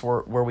same place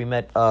where we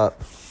met the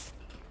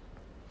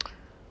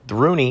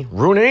Rooney,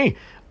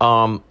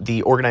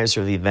 the organizer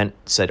of the event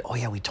said, oh,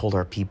 yeah, we told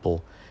our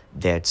people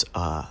that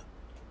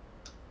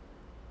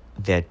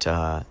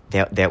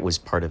that was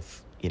part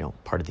of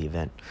the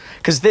event,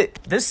 because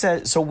this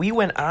says, so we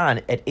went on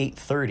at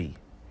 8:30.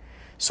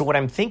 So what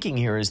I'm thinking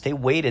here is they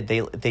waited.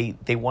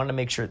 They wanted to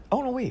make sure.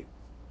 Oh no, wait.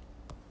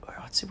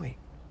 Let's see. Wait,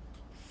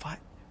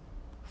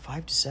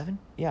 5 to 7.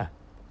 Yeah,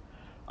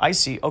 I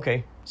see.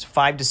 Okay, it's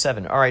 5 to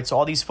 7. All right. So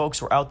all these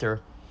folks were out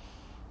there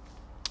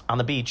on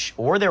the beach,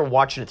 or they were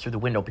watching it through the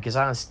window. Because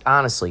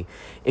honestly,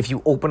 if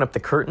you open up the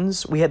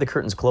curtains, we had the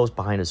curtains closed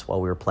behind us while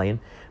we were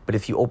playing. But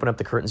if you open up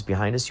the curtains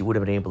behind us, you would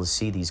have been able to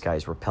see these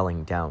guys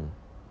rappelling down.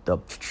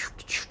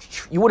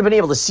 You would have been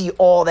able to see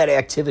all that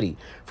activity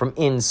from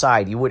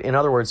inside. You would, in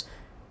other words,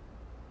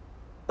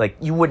 like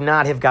you would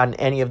not have gotten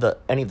any of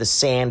the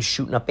sand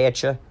shooting up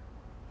at you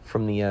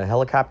from the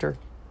helicopter.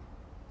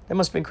 That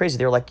must have been crazy.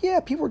 They were like, yeah,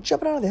 people were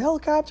jumping out of the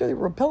helicopter. They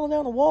were rappelling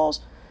down the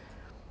walls,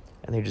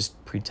 and they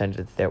just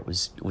pretended that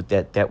was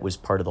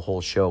part of the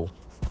whole show.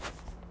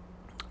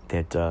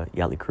 That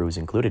Yachtly Cruise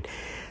included.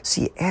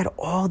 So you add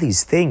all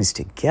these things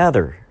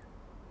together.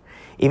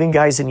 Even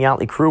guys in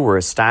Yachtly Crew were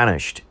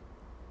astonished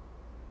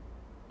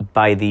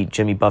by the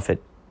Jimmy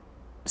Buffett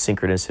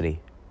synchronicity.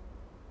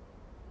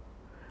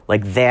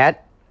 Like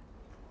that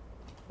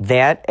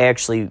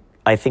actually,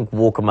 I think,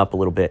 woke them up a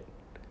little bit.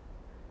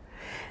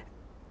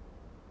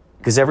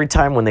 Because every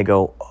time when they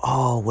go,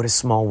 oh, what a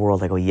small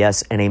world, I go,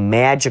 yes, and a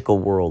magical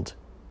world.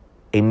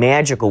 A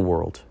magical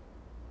world.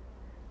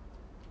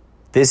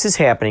 This is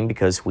happening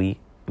because we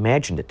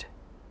imagined it.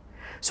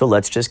 So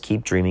let's just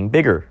keep dreaming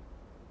bigger.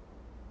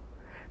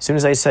 As soon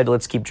as I said,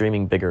 let's keep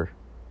dreaming bigger,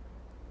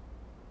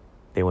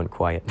 they went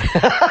quiet.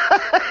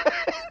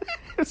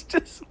 It's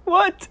just,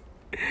 what?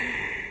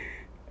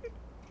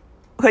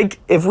 Like,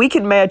 if we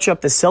can match up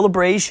the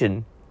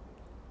celebration,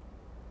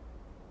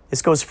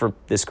 this goes for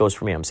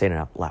me, I'm saying it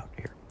out loud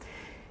here.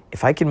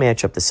 If I can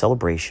match up the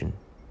celebration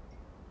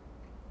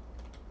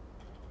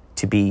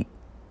to be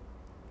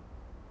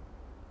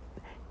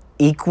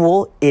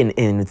equal in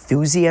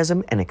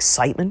enthusiasm and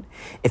excitement,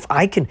 if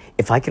I can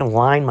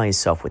align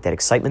myself with that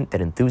excitement,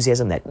 that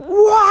enthusiasm, that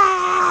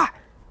wah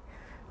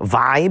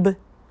vibe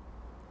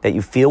that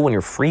you feel when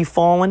you're free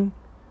falling,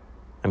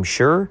 I'm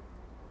sure.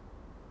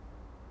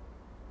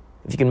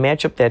 If you can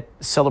match up that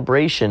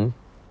celebration,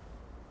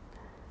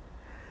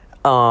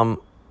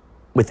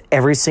 with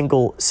every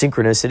single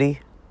synchronicity,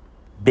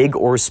 big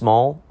or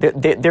small.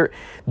 They're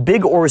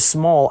big or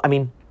small. I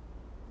mean,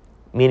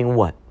 meaning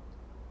what?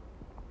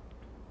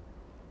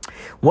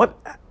 What?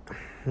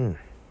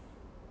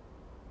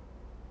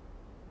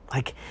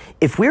 Like,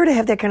 if we were to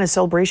have that kind of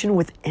celebration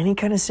with any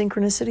kind of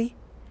synchronicity,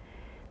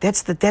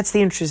 that's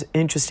the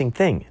interesting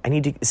thing. I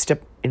need to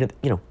step into,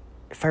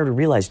 if I were to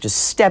realize, just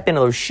step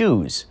into those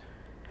shoes.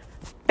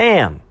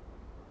 Bam.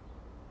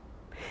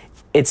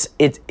 It's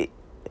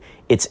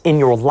in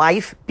your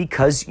life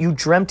because you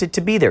dreamt it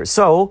to be there.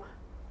 So,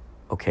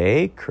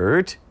 okay,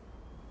 Kurt,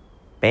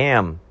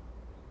 bam.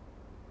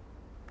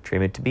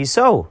 Dream it to be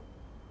so.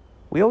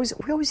 We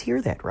always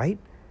hear that, right?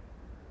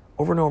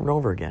 Over and over and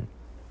over again.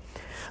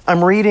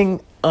 I'm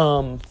reading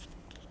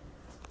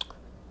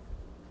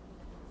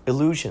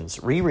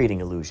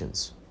rereading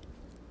Illusions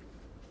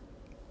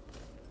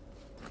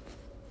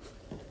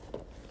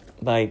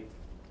by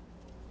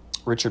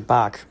Richard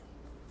Bach.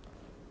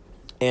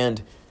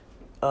 And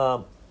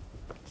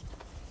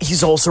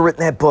he's also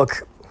written that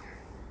book.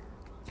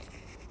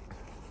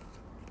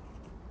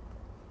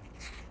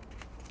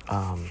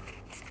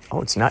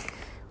 It's not.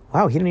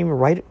 Wow, he didn't even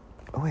write it.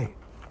 Oh, wait.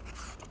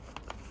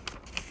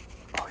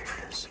 Oh, here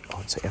it is.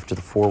 Oh, it's after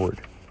the foreword.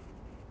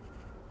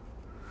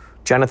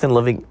 Jonathan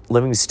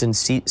Livingston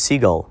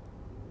Seagull.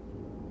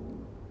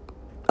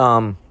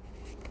 This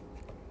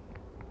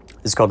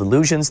is called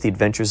Illusions, The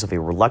Adventures of a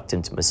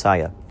Reluctant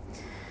Messiah.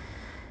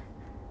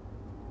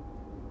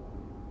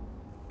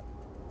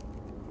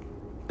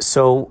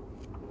 So,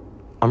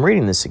 I'm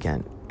reading this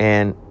again,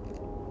 and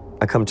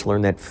I come to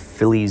learn that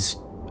Philly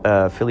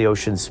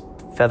Ocean's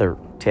feather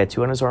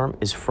tattoo on his arm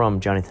is from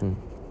Jonathan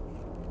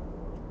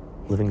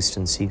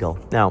Livingston Seagull.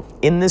 Now,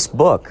 in this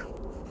book,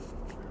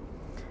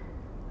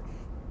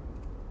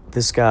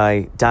 this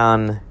guy,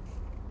 Don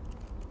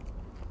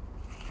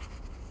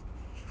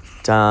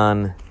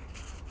Shimoda.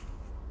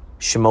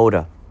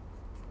 Shimoda.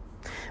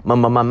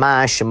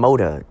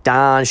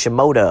 Don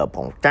Shimoda.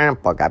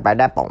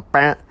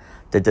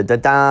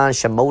 Don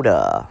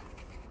Shimoda.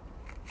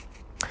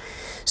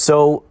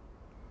 So,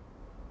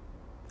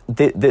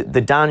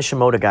 the Don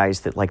Shimoda guy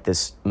is like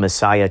this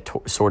Messiah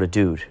sort of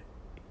dude.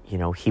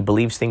 He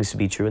believes things to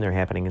be true and they're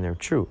happening and they're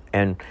true.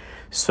 And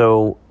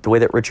so the way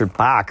that Richard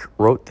Bach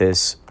wrote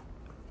this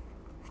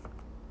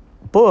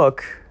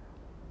book,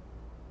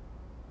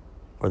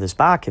 or this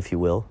Bach, if you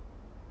will,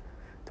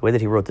 the way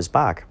that he wrote this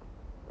Bach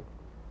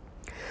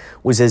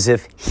was as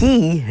if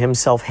he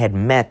himself had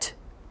met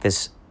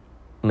this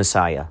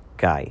Messiah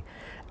guy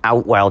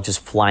out while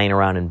just flying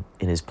around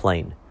in his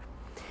plane.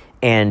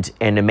 And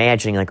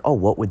imagining like, oh,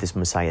 what would this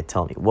Messiah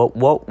tell me?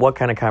 What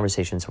kind of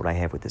conversations would I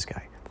have with this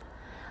guy?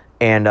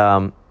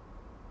 And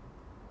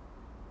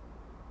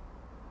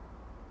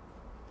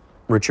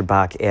Richard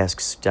Bach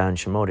asks Don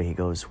Shimoda, he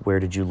goes, where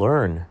did you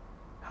learn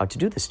how to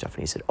do this stuff?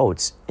 And he said, oh,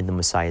 it's in the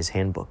Messiah's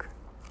Handbook.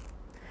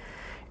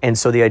 And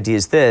so the idea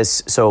is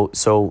this,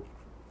 so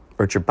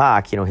Richard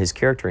Bach, his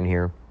character in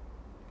here,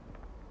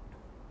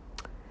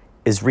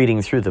 is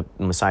reading through the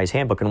Messiah's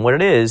Handbook. And what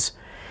it is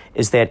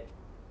that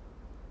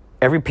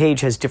every page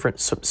has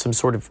some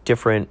sort of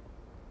different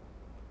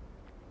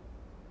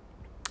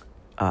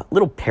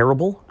little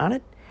parable on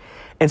it.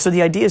 And so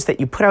the idea is that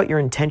you put out your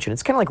intention.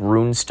 It's kind of like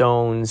rune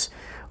stones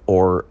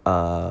or,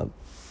 a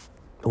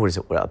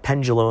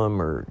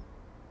pendulum or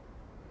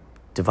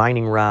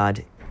divining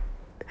rod.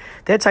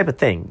 That type of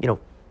thing.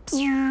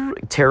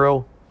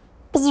 Tarot,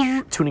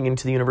 tuning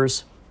into the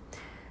universe.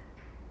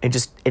 And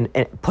just and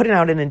putting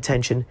out an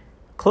intention,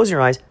 closing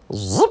your eyes,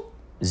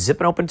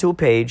 zipping open to a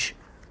page.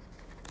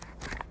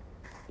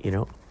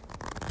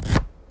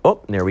 Oh,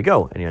 and there we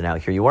go. And now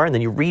here you are. And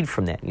then you read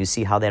from that. And you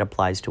see how that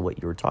applies to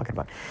what you were talking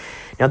about.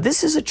 Now,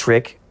 this is a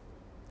trick.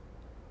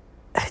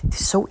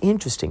 It's so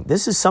interesting.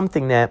 This is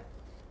something that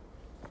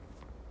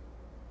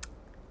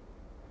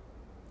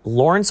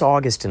Lawrence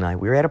August and I,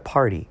 we were at a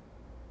party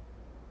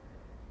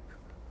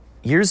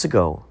years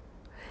ago.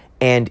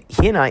 And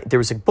he and I, there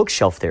was a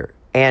bookshelf there.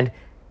 And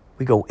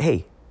we go,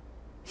 hey,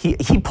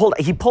 he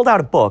pulled out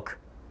a book.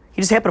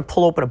 He just happened to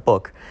pull open a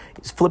book,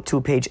 flip to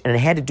a page, and it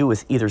had to do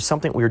with either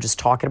something we were just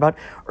talking about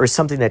or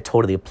something that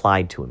totally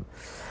applied to him.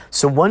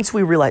 So once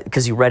we realized,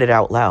 because he read it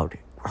out loud,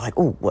 we're like,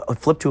 oh,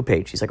 flip to a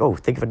page. He's like, oh,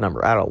 think of a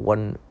number. I don't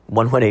know,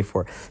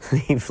 1184.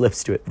 He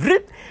flips to it.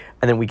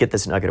 And then we get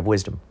this nugget of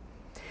wisdom.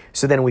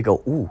 So then we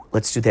go, ooh,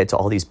 let's do that to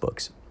all these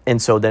books.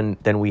 And so then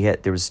he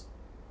had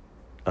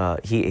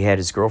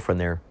his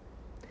girlfriend there.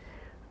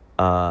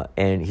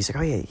 And he's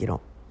like, oh, yeah,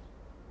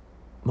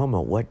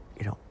 Momo, what,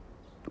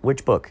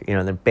 which book?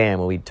 And then bam,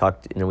 when we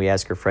talked, and then we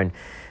asked her friend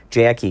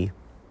Jackie,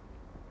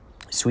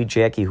 sweet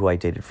Jackie, who I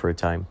dated for a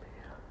time.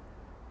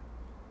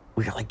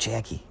 We got like,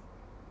 Jackie,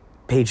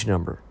 page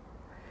number.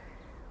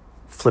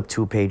 Flip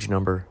to a page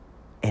number.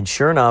 And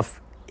sure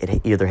enough,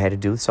 it either had to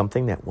do with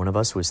something that one of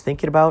us was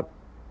thinking about,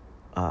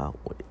 a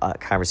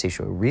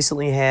conversation we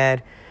recently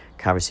had,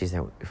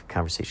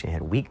 conversation I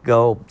had a week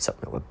ago,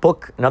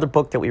 another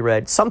book that we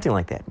read, something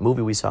like that,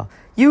 movie we saw.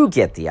 You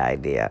get the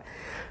idea.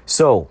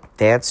 So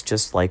that's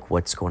just like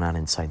what's going on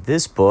inside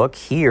this book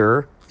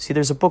here. See,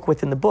 there's a book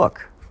within the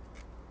book.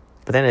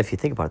 But then if you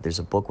think about it, there's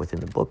a book within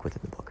the book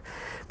within the book.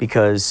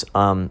 Because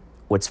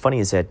what's funny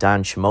is that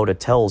Don Shimoda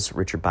tells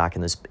Richard Bach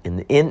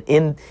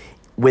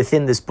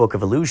within this book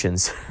of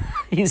illusions,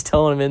 he's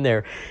telling him in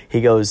there, he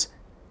goes,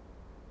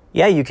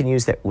 yeah, you can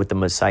use that with the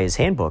Messiah's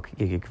Handbook.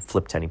 You can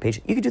flip to any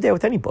page. You can do that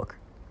with any book.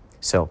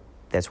 So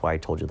that's why I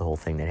told you the whole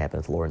thing that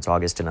happened with Lawrence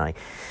August and I.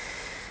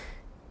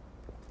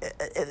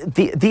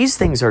 These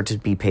things are to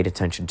be paid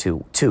attention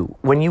to too.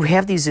 When you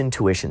have these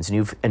intuitions and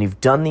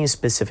you've done these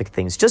specific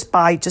things just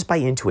by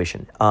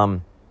intuition,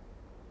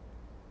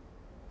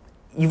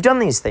 you've done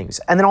these things,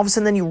 and then all of a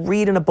sudden, then you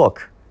read in a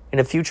book in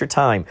a future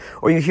time,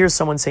 or you hear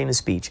someone saying a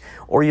speech,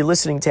 or you're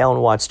listening to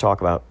Alan Watts talk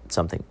about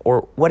something,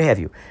 or what have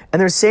you, and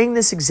they're saying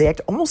this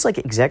almost like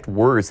exact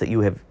words that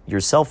you have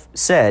yourself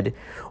said,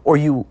 or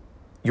you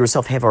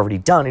yourself have already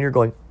done, and you're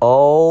going,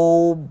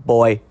 oh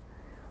boy,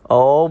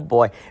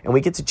 and we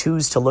get to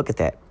choose to look at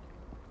that.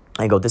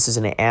 I go, this is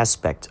an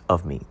aspect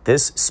of me.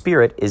 This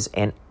spirit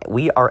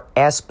we are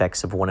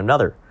aspects of one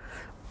another.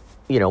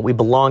 We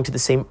belong to the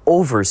same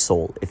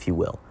oversoul, if you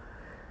will.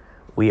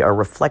 We are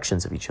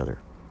reflections of each other.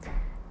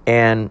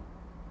 And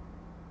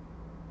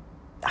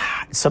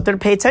it's something to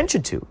pay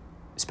attention to,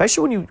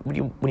 especially when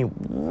you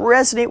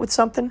resonate with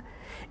something.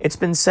 It's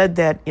been said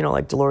that,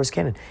 like Dolores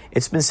Cannon,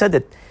 it's been said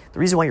that the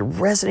reason why you're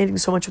resonating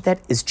so much with that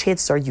is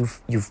chances are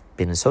you've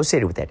been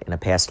associated with that in a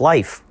past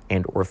life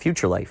and or a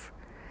future life.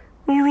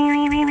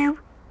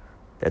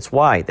 That's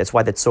why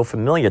that's so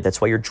familiar. That's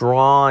why you're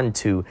drawn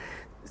to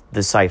the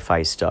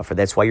sci-fi stuff, or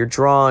that's why you're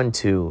drawn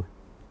to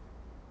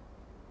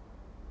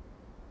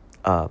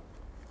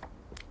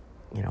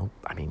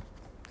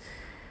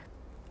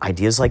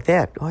ideas like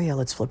that. Oh yeah,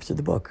 let's flip through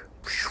the book.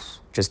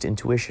 Just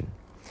intuition.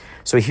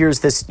 So here's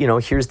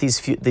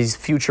these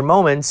future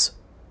moments.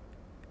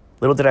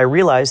 Little did I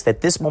realize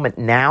that this moment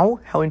now,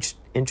 how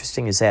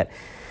interesting is that?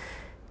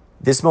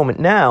 This moment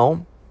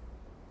now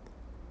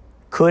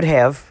could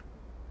have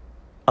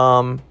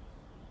been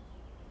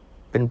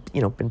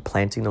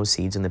planting those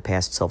seeds in the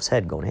past self's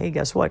head, going, hey,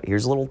 guess what?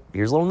 Here's a little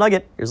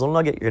nugget. You're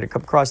going to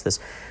come across this.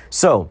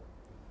 So,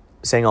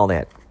 saying all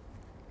that,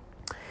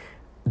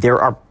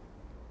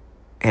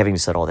 having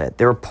said all that,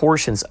 there are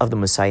portions of the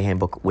Messiah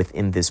Handbook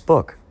within this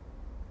book.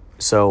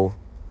 So,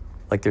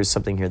 like there's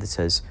something here that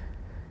says,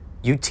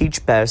 you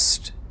teach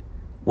best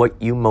what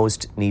you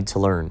most need to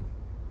learn.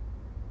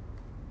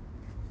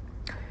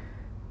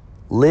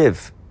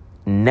 Live,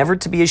 never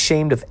to be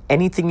ashamed of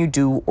anything you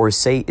do or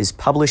say is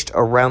published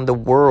around the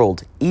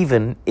world,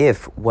 even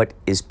if what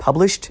is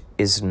published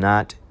is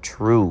not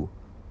true.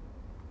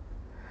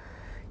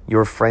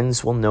 Your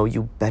friends will know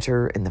you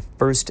better in the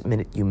first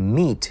minute you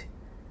meet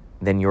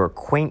than your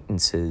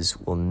acquaintances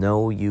will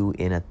know you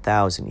in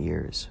 1,000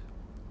 years.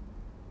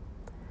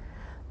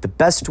 The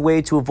best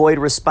way to avoid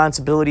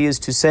responsibility is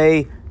to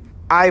say,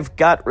 I've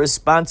got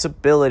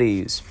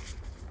responsibilities.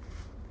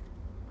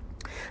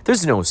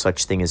 There's no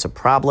such thing as a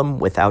problem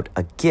without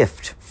a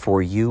gift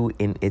for you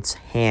in its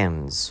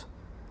hands.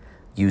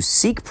 You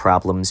seek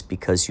problems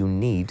because you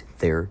need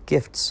their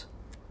gifts.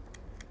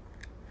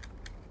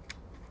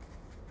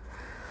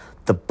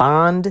 The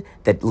bond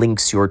that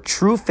links your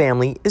true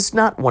family is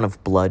not one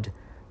of blood,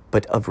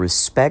 but of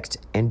respect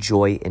and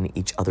joy in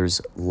each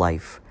other's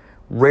life.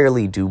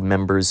 Rarely do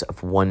members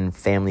of one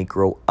family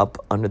grow up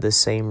under the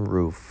same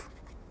roof.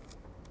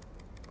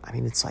 I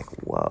mean, it's like,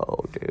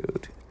 whoa,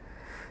 dude.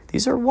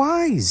 These are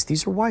wise.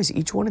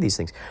 Each one of these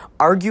things.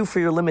 Argue for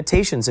your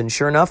limitations, and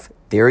sure enough,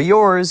 they're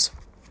yours.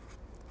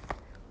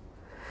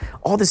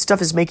 All this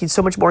stuff is making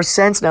so much more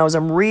sense now as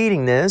I'm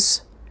reading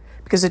this,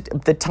 because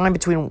the time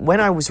between when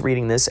I was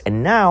reading this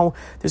and now,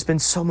 there's been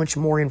so much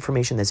more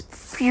information that's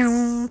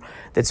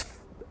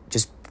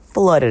just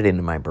flooded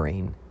into my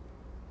brain.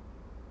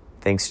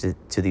 Thanks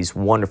to these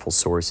wonderful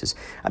sources.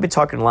 I've been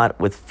talking a lot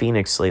with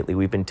Phoenix lately.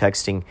 We've been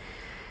texting.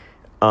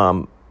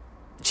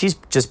 She's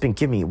just been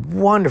giving me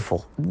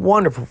wonderful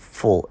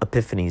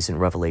epiphanies and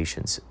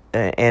revelations.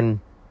 And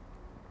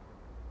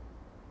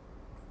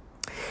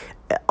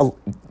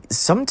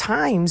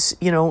sometimes,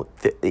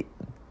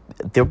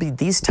 there'll be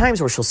these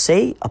times where she'll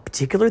say a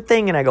particular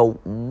thing and I go,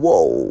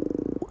 whoa,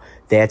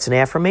 that's an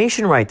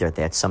affirmation right there.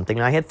 That's something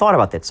I had thought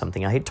about. That's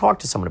something I had talked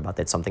to someone about.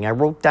 That's something I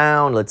wrote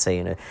down, let's say,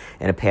 in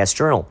a past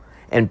journal.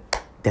 And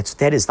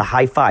that is the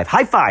high five.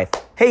 High five.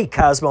 Hey,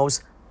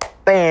 Cosmos.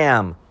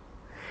 Bam.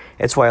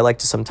 That's why I like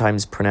to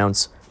sometimes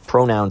pronounce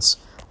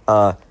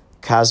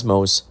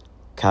cosmos,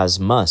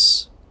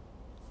 cosmos,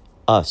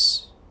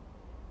 us.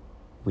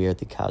 We are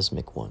the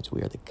cosmic ones.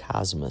 We are the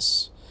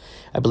cosmos.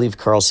 I believe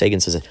Carl Sagan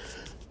says it.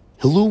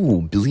 Hello,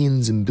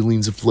 billions and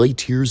billions of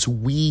light years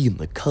away in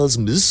the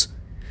cosmos,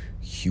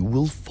 you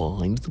will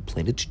find the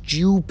planet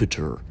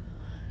Jupiter.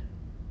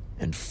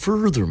 And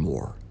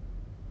furthermore,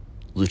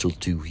 little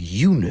do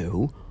you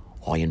know,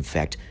 I in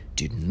fact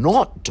did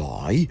not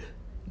die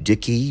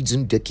decades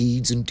and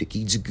decades and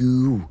decades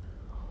ago.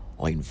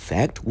 I, in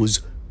fact,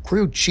 was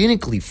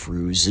cryogenically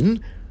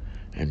frozen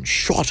and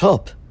shot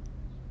up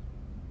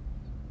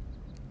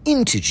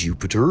into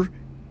Jupiter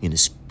in a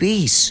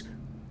space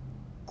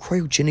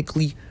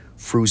cryogenically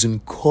frozen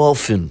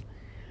coffin.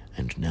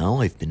 And now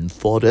I've been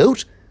thawed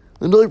out,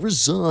 and I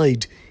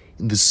reside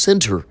in the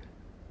center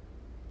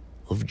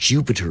of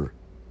Jupiter.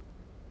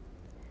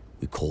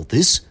 We call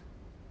this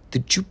the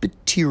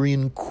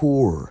Jupiterian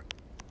core.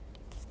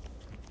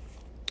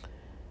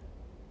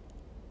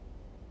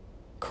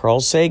 Carl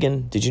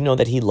Sagan, did you know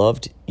that he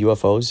loved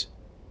UFOs?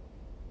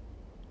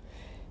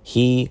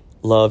 He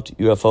loved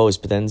UFOs,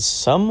 but then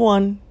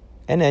someone,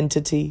 an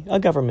entity, a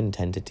government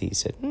entity,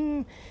 said,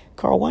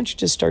 Carl, why don't you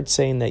just start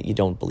saying that you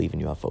don't believe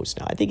in UFOs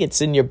now? I think it's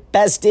in your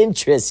best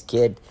interest,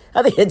 kid.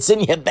 I think it's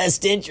in your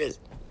best interest.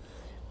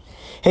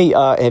 Hey,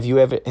 have you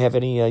ever have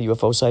any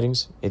UFO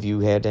sightings? Have you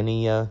had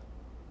any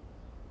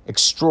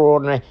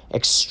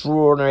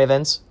extraordinary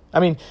events? I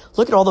mean,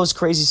 look at all those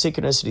crazy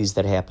synchronicities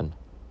that happen.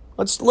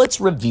 Let's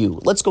review.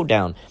 Let's go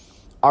down.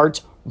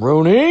 Art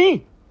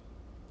Rooney.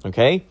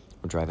 Okay,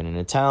 we're driving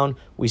into town.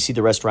 We see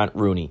the restaurant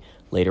Rooney.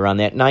 Later on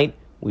that night,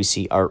 we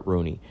see Art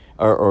Rooney,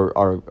 or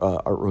Art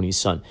Rooney's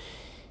son.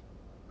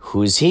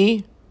 Who is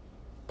he?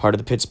 Part of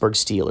the Pittsburgh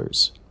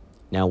Steelers.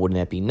 Now, wouldn't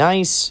that be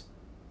nice?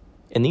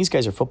 And these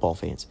guys are football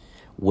fans.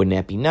 Wouldn't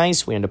that be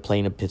nice? We end up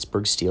playing a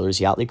Pittsburgh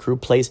Steelers Yachtly Crew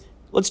plays.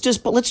 Let's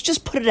just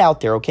put it out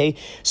there, okay?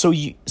 So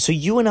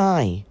you and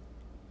I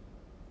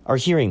are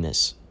hearing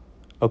this,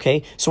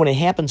 okay? So when it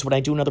happens, when I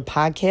do another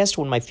podcast,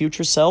 when my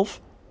future self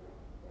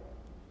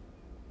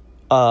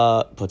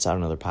puts out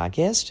another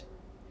podcast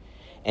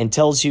and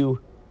tells you,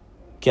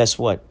 guess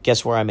what?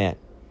 Guess where I'm at?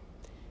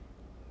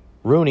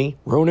 Rooney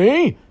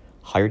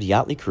hired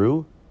Yachtly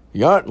Crew.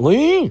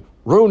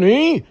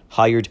 Rooney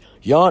hired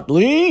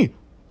Yachtly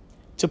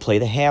to play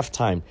the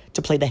halftime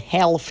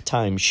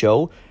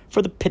show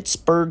for the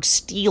Pittsburgh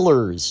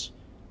Steelers.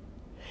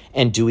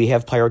 And do we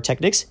have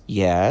pyrotechnics?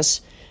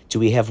 Yes. Do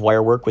we have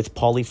wire work with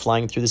Paulie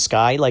flying through the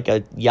sky like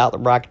a yacht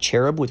rock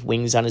cherub with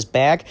wings on his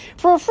back?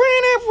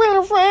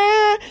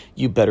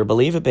 You better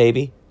believe it,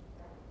 baby.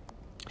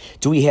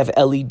 Do we have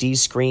LED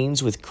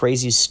screens with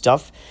crazy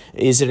stuff?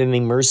 Is it an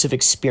immersive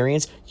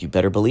experience? You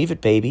better believe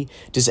it, baby.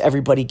 Does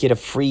everybody get a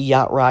free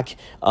Yacht Rock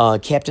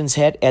captain's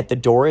hat at the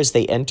door as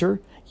they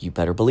enter? You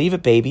better believe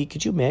it, baby.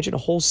 Could you imagine a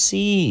whole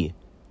sea?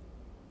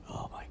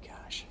 Oh, my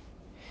gosh.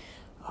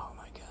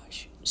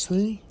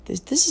 See?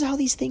 This is how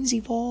these things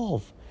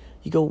evolve.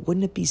 You go,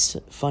 wouldn't it be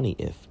funny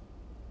if?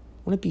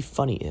 Wouldn't it be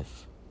funny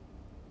if?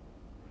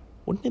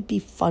 Wouldn't it be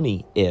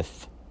funny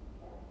if?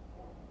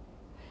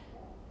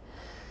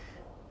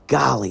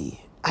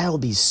 Golly, I'll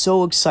be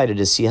so excited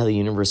to see how the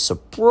universe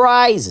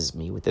surprises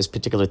me with this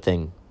particular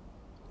thing.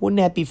 Wouldn't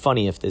that be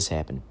funny if this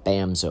happened?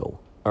 Bamzo.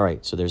 All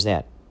right, so there's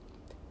that.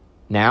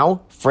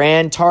 Now,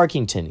 Fran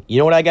Tarkington. You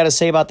know what I got to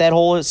say about that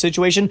whole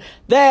situation?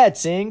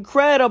 That's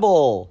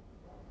incredible.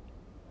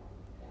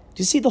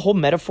 Do you see the whole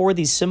metaphor,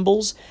 these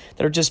symbols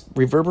that are just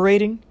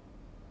reverberating?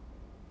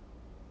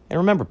 And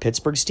remember,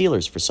 Pittsburgh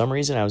Steelers. For some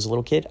reason, I was a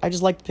little kid. I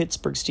just liked the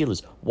Pittsburgh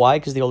Steelers. Why?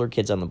 Because the older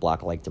kids on the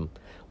block liked them.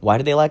 Why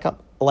did they like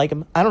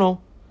them? I don't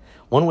know.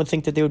 One would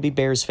think that they would be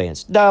Bears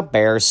fans. The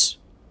Bears.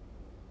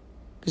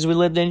 Because we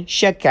lived in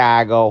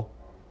Chicago.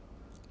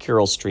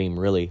 Carol Stream,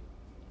 really.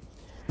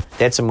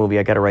 That's a movie.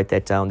 I got to write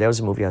that down. That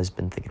was a movie I've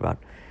been thinking about.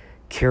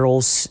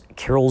 Carol's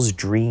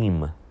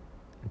Dream.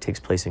 It takes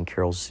place in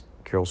Carol's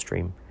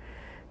Dream.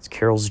 It's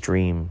Carol's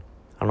Dream.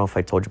 I don't know if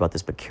I told you about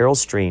this, but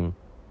Carol's Dream.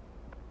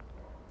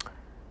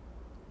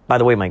 By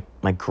the way,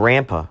 my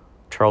grandpa,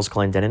 Charles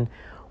Clendenin,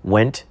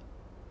 went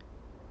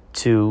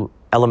to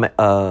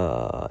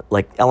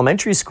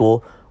elementary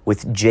school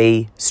with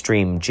Jay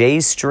Stream. Jay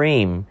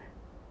Stream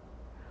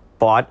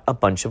bought a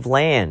bunch of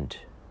land.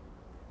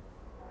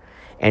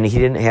 And he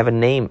didn't have a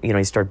name. You know,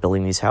 he started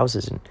building these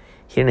houses, and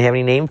he didn't have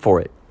any name for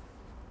it,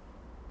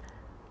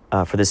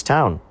 for this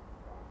town.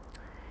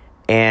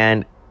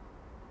 And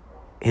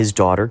his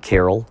daughter,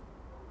 Carol,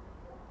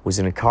 was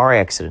in a car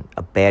accident,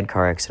 a bad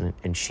car accident,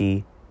 and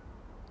she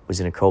was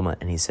in a coma.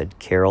 And he said,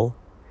 Carol,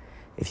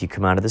 if you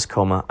come out of this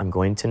coma, I'm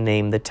going to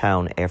name the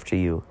town after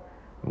you.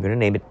 I'm going to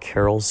name it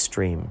Carol's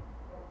Stream.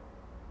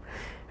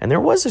 And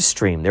there was a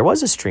stream.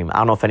 I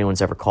don't know if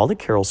anyone's ever called it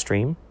Carol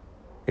Stream.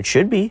 It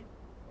should be.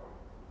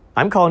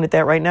 I'm calling it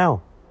that right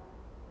now.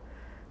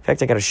 In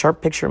fact, I got a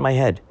sharp picture in my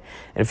head.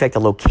 And in fact, the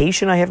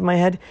location I have in my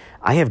head,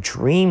 I have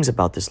dreams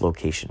about this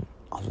location.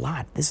 A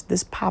lot.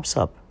 This pops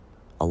up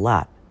a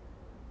lot.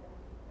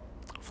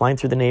 Flying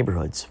through the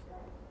neighborhoods.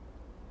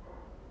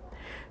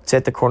 It's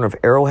at the corner of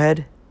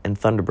Arrowhead and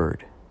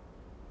Thunderbird.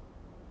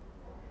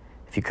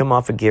 If you come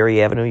off of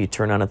Gary Avenue, you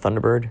turn on a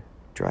Thunderbird,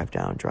 drive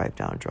down.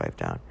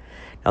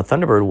 Now,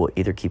 Thunderbird will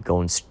either keep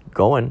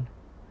going,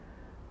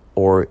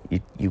 or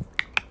you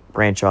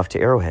branch off to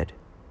Arrowhead.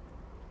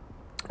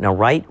 Now,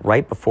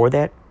 right before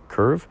that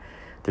curve,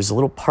 there's a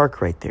little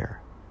park right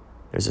there.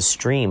 There's a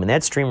stream, and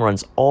that stream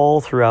runs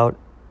all throughout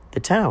the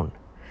town.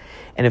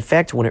 And in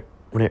fact, when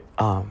it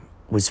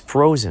was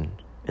frozen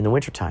in the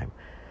wintertime,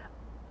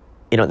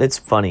 you know, it's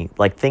funny,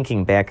 like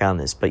thinking back on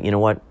this, but you know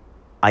what?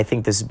 I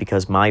think this is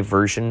because my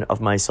version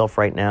of myself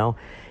right now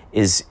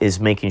is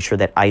making sure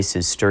that ice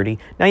is sturdy.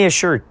 Now, yeah,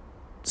 sure,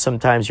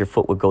 sometimes your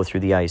foot would go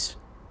through the ice.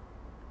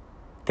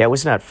 That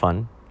was not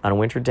fun on a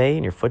winter day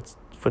and your foot's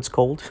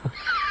cold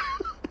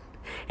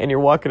and you're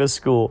walking to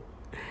school.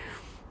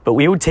 But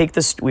we would take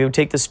the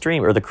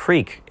stream, or the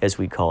creek, as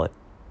we call it.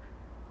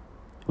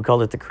 We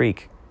called it the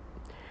creek.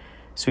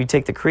 So we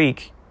take the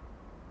creek,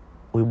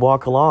 we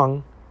walk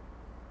along,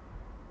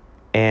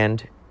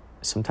 and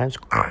sometimes,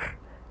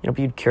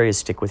 you'd carry a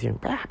stick with you,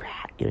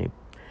 you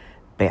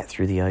bat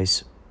through the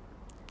ice.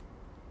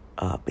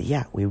 But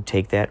yeah, we would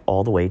take that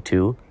all the way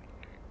to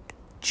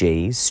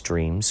Jay's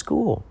Stream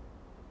School.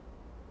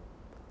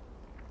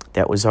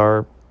 That was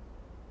our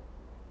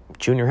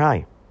junior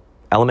high.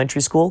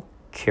 Elementary school,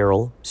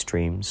 Carroll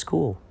Stream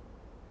School.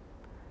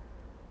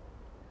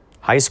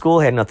 High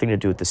school had nothing to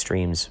do with the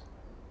streams.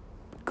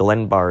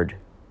 Glenbard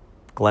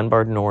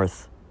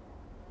North.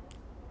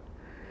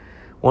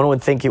 One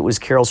would think it was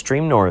Carroll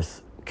Stream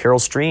North. Carroll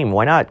Stream,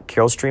 why not?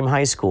 Carroll Stream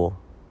High School.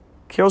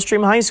 Carroll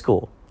Stream High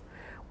School.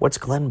 What's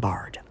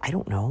Glenbard? I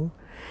don't know.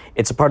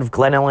 It's a part of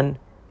Glen Ellen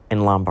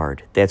and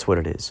Lombard. That's what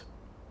it is.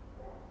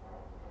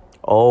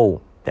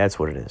 Oh, that's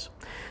what it is.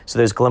 So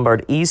there's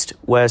Glenbard East,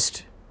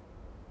 West,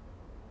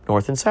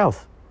 North, and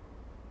South.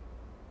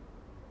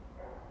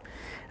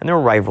 And there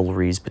were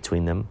rivalries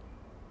between them.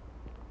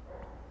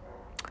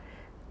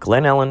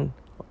 Glen Ellen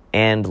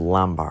and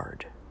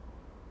Lombard.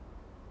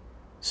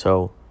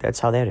 So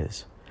that's how that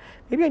is.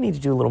 Maybe I need to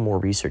do a little more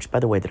research. By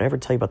the way, did I ever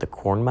tell you about the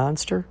corn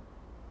monster?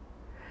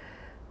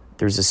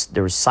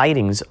 There were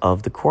sightings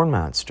of the corn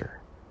monster.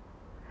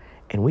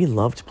 And we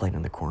loved playing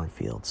in the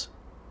cornfields.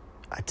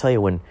 I tell you,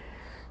 when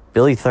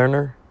Billy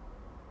Thurner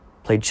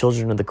played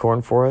Children of the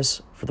Corn for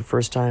us for the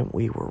first time,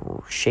 we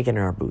were shaking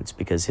in our boots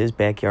because his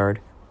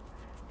backyard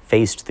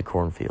faced the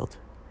cornfield.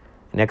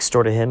 Next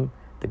door to him,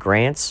 the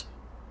Grants,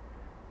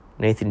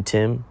 Nathan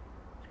Tim,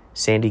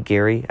 Sandy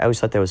Gary. I always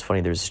thought that was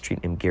funny. There's a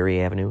street named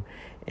Gary Avenue,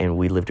 and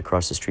we lived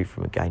across the street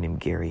from a guy named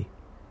Gary.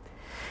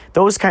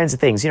 Those kinds of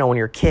things, when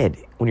you're a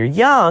kid, when you're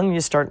young, you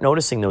start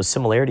noticing those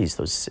similarities,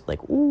 those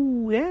like,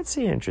 ooh, that's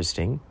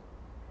interesting.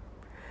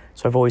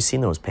 So I've always seen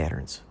those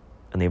patterns,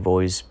 and they've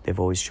always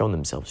shown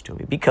themselves to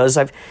me because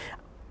I've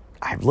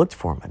looked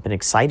for them. I've been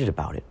excited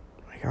about it.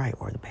 Like, all right,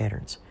 what are the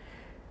patterns?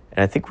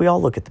 And I think we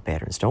all look at the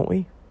patterns, don't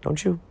we?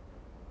 Don't you?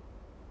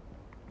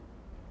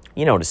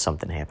 You notice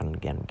something happening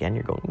again.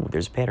 You're going, ooh,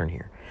 there's a pattern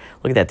here.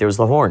 Look at that. There was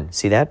the horn.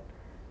 See that?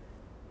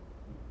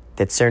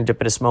 That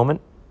serendipitous moment?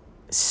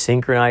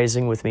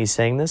 Synchronizing with me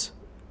saying this?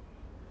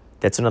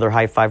 That's another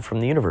high five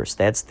from the universe.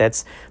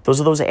 Those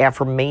are those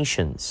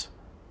affirmations.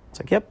 It's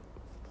like, yep.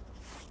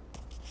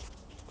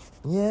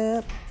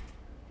 Yep.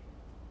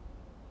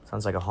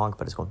 Sounds like a honk,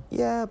 but it's going,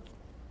 yep.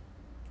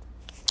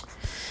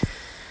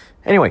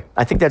 Anyway,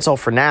 I think that's all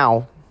for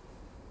now.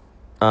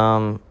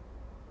 I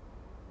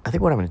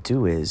think what I'm going to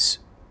do is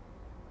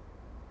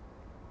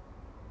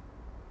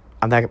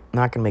I'm not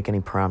going to make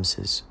any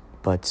promises,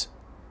 but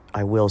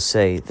I will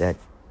say that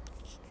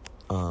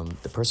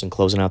the person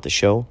closing out the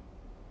show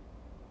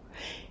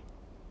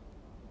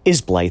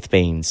is Blythe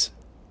Baines.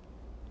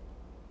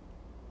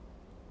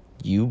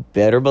 You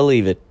better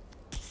believe it.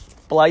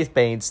 Blythe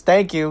Baines,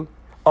 thank you.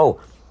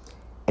 Oh,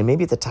 and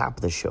maybe at the top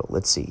of the show,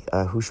 let's see,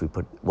 who should we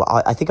put?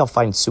 Well, I think I'll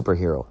find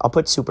Superhero. I'll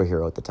put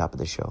Superhero at the top of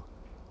the show.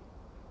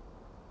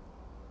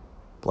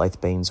 Blythe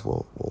Baines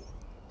will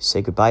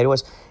say goodbye to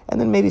us. And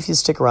then maybe if you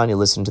stick around, you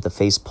listen to the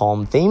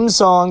Facepalm theme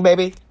song,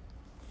 baby.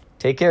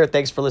 Take care.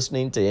 Thanks for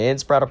listening to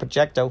Inspirato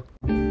Projecto.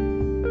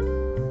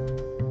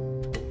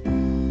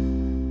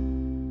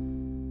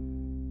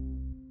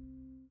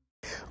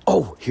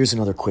 Oh, here's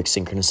another quick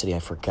synchronicity I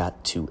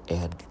forgot to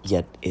add,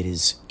 yet it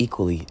is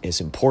equally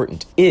as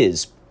important,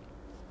 is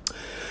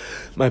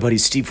my buddy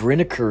Steve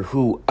Rineker,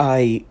 who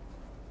I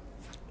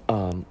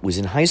was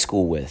in high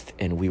school with,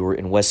 and we were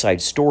in West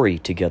Side Story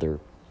together.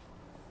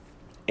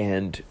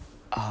 And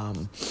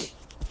I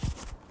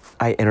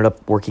ended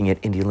up working at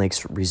Indian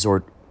Lakes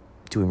Resort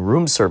doing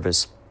room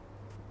service,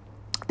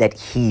 that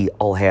he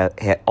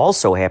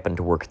also happened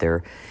to work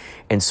there,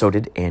 and so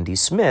did Andy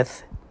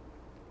Smith,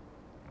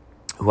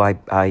 who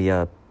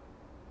I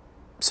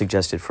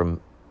suggested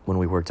from when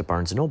we worked at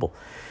Barnes & Noble.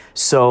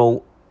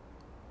 So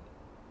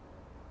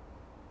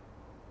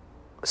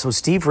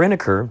Steve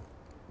Rineker,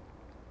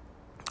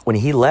 when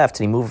he left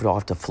and he moved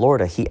off to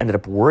Florida, he ended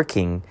up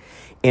working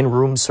in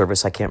room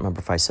service. I can't remember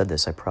if I said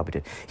this. I probably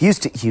did. He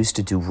used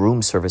to do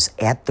room service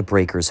at the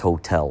Breakers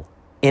Hotel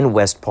in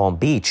West Palm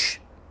Beach.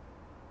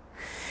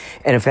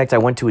 And in fact, I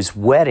went to his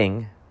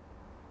wedding,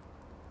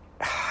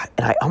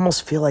 and I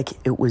almost feel like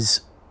it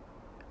was,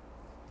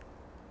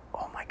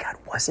 oh my God,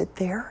 was it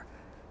there?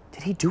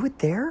 Did he do it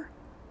there?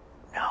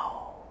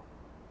 No.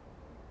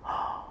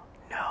 Oh,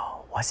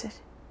 no. Was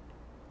it?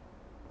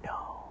 No.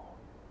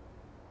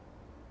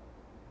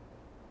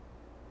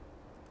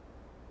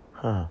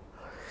 Huh.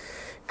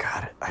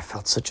 God, I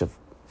felt such a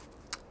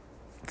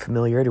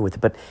familiarity with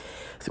it. But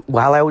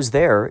while I was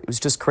there, it was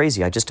just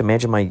crazy. I just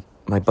imagined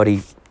my my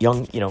buddy,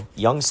 young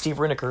Steve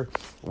Rineker,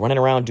 running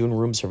around doing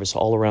room service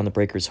all around the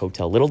Breakers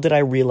Hotel. Little did I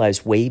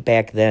realize way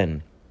back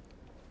then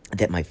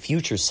that my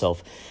future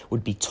self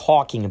would be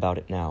talking about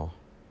it now.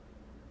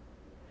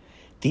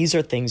 These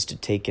are things to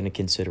take into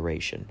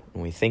consideration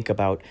when we think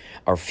about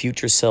our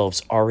future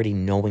selves already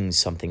knowing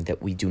something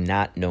that we do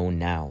not know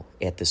now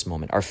at this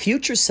moment. Our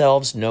future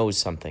selves know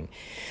something.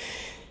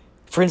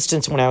 For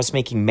instance, when I was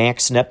making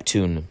Max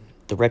Neptune,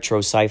 the retro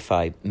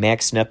sci-fi,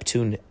 Max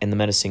Neptune and the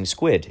Menacing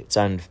Squid, it's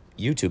on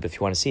YouTube if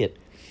you want to see it.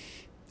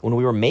 When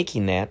we were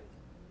making that,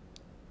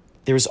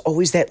 there was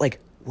always that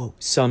like, whoa,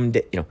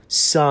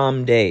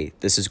 someday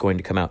this is going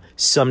to come out.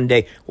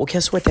 Someday. Well,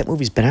 guess what? That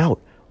movie's been out.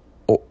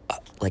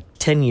 Like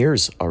 10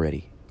 years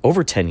already,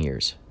 over 10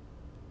 years.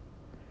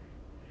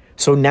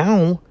 So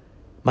now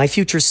my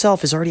future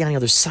self is already on the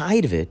other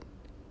side of it.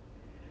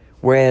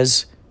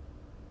 Whereas,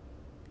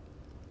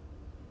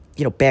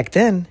 back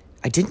then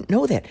I didn't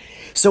know that.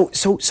 So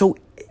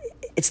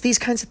it's these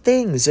kinds of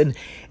things. And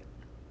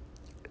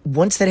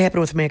once that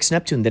happened with Max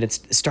Neptune, then it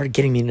started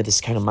getting me into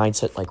this kind of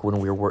mindset, like when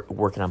we were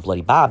working on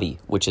Bloody Bobby,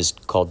 which is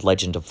called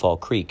Legend of Fall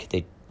Creek.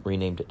 They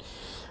renamed it.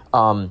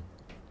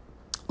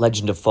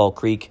 Legend of Fall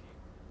Creek,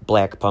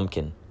 Black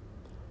Pumpkin.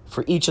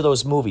 For each of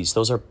those movies,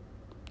 those are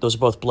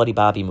both Bloody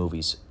Bobby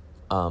movies,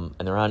 and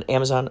they're on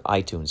Amazon,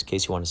 iTunes, in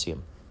case you want to see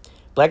them.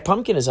 Black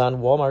Pumpkin is on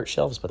Walmart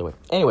shelves, by the way.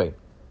 Anyway,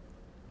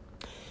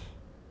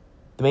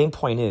 the main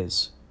point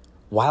is,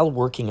 while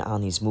working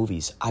on these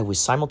movies, I was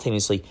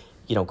simultaneously,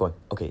 going,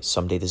 okay,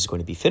 someday this is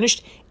going to be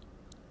finished,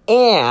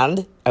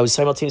 and I was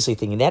simultaneously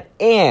thinking that,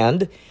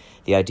 and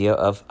the idea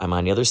of, I'm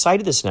on the other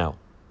side of this now.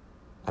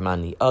 I'm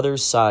on the other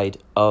side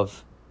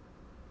of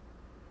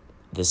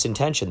this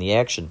intention, the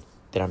action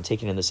that I'm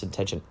taking in this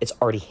intention. It's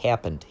already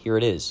happened. Here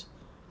it is.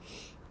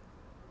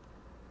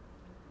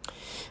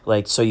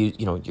 Like, so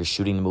you're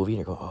shooting the movie and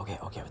you go, okay,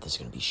 but this is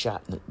going to be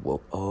shot. And then,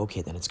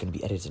 okay, then it's going to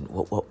be edited.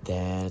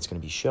 Then it's going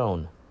to be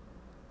shown.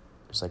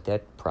 It's like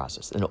that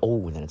process. And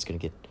then it's going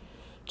to get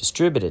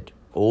distributed.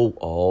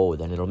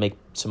 Then it'll make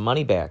some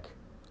money back.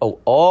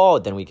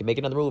 Then we can make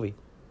another movie.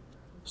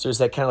 So there's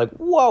that kind of like,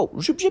 whoa,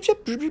 zip, zip,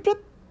 zip, zip,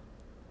 zip.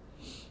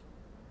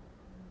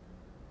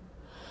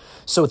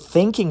 So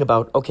thinking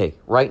about, okay,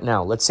 right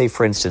now, let's say,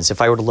 for instance, if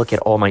I were to look at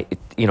all my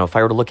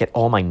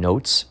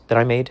notes that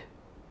I made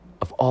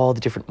of all the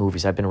different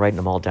movies, I've been writing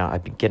them all down.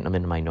 I've been getting them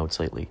into my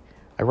notes lately.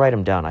 I write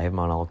them down. I have them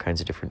on all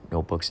kinds of different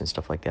notebooks and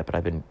stuff like that, but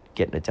I've been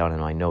getting it down in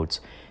my notes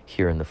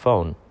here in the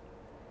phone.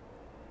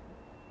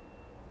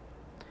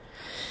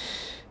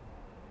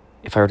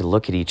 If I were to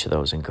look at each of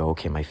those and go,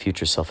 okay, my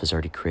future self has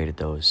already created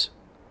those.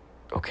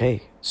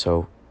 Okay,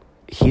 so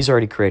he's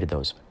already created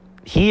those.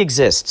 He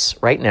exists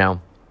right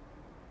now.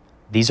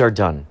 These are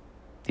done.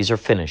 These are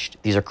finished.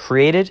 These are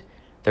created.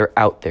 They're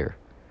out there.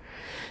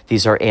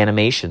 These are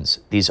animations.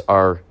 These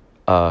are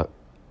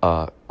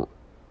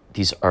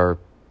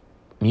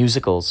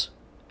musicals.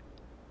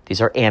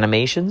 These are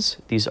animations.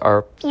 These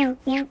are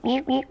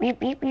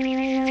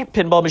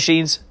pinball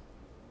machines.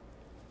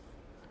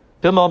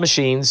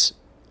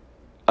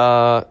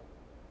 Now,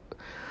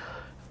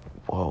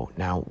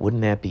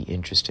 wouldn't that be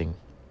interesting?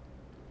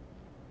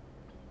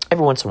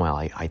 Every once in a while,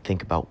 I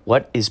think about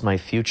what is my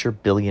future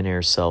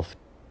billionaire self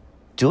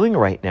doing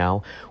right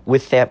now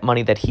with that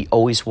money that he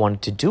always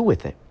wanted to do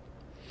with it.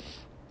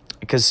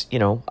 Because,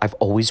 I've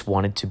always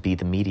wanted to be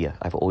the media.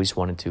 I've always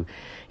wanted to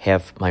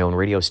have my own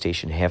radio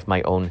station, have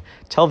my own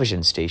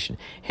television station,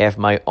 have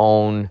my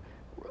own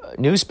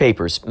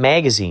newspapers,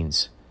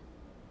 magazines,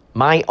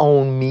 my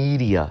own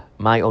media,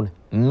 my own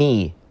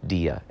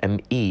me-dia,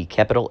 M-E,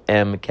 capital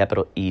M,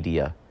 capital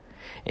E-dia.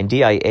 And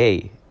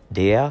D-I-A,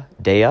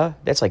 Dea,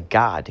 that's like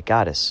God,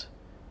 goddess.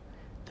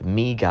 The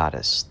me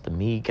goddess, the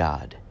me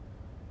God.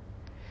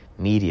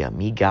 Media,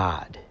 me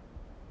God.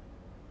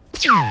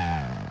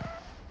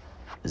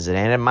 Is it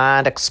any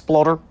mind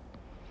exploder?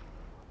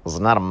 Is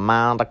it not a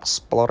mind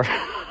exploder?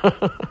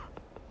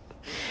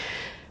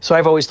 So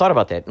I've always thought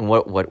about that. And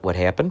what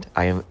happened?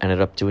 I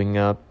ended up doing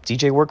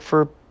DJ work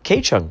for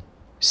K-Chung.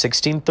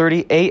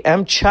 16:30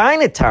 a.m.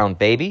 Chinatown,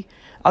 baby.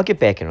 I'll get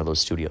back into those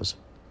studios.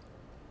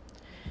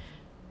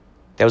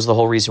 That was the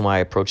whole reason why I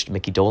approached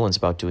Mickey Dolenz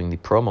about doing the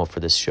promo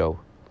for this show.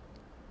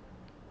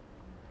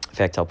 In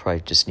fact, I'll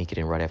probably just sneak it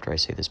in right after I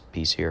say this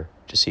piece here,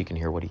 just so you can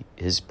hear what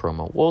his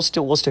promo. We'll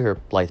still hear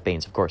Blythe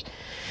Baines, of course.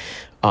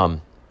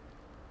 But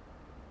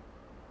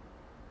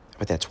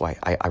that's why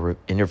I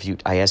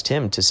asked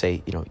him to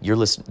say, you're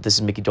listening. This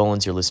is Mickey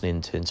Dolenz. You're listening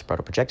to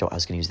Inspirato Projecto. I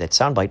was going to use that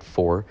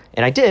soundbite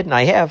and I did, and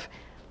I have.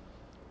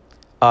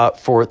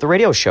 For the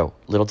radio show.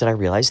 Little did I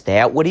realize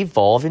that would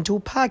evolve into a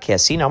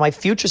podcast. See, now my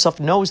future self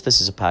knows this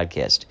is a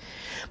podcast.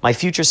 My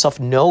future self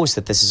knows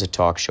that this is a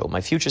talk show.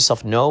 My future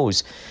self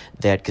knows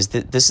that, because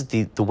this is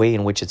the way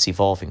in which it's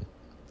evolving,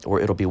 or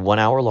it'll be 1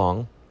 hour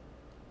long.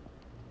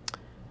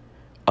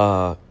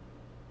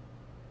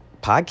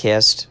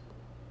 Podcast,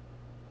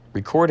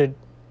 recorded,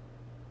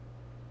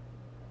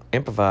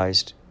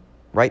 improvised,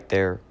 right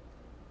there,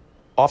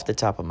 off the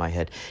top of my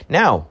head.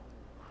 Now,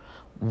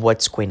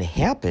 what's going to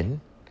happen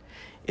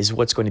is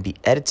what's going to be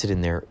edited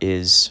in there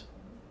is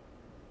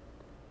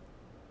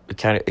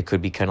it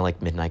could be kind of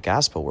like Midnight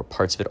Gospel, where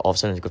parts of it all of a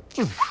sudden it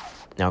goes,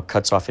 now it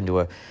cuts off into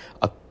a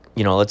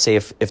let's say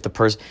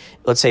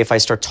if I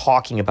start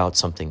talking about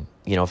something,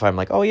 if I'm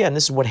like, oh yeah, and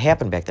this is what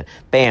happened back then,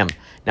 bam,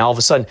 now all of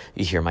a sudden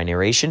you hear my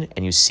narration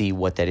and you see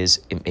what that is,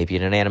 maybe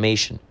in an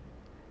animation,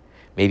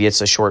 maybe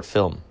it's a short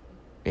film,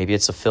 maybe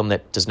it's a film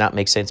that does not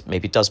make sense,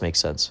 maybe it does make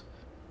sense.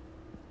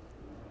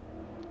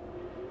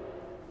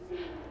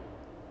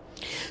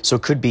 So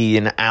it could be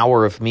an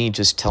hour of me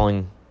just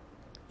telling,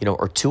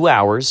 or 2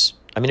 hours.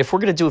 I mean, if we're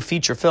going to do a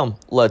feature film,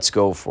 let's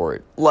go for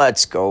it.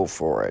 Let's go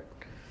for it.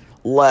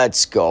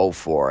 Let's go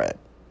for it.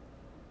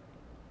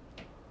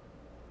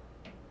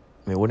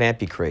 I mean, wouldn't that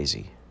be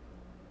crazy?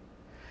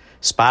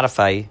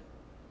 Spotify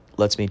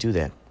lets me do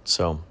that.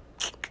 So,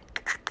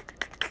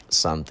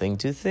 something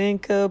to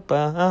think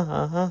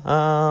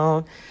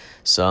about.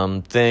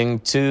 Something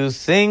to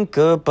think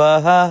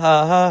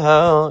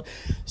about.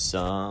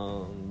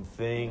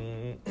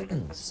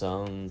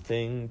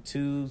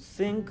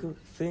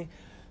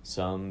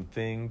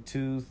 Something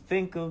to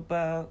think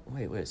about.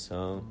 Wait,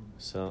 something,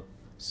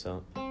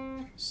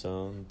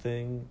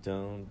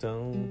 don't,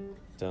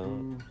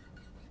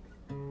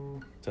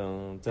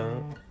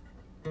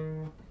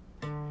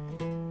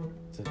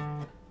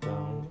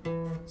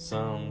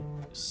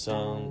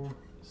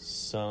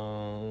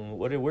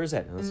 where's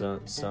that?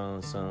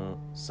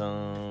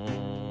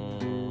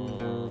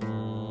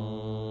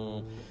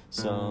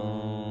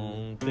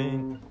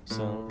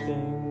 Something to think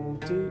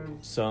about,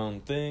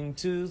 something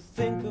to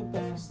think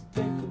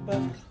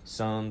about,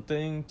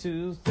 something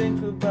to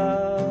think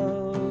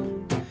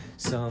about,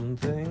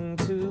 something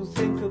to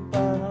think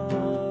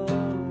about,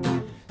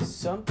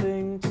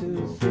 something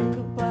to think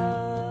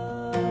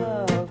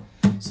about,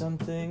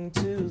 something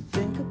to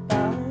think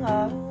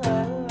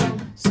about,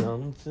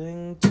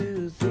 something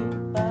to think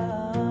about,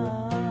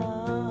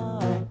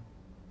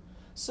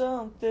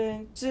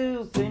 something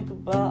to think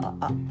about,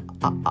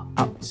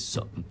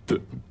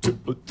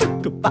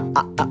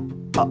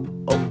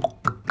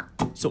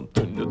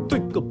 something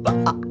to think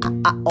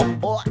about,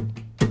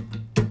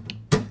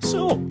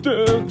 something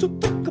to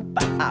think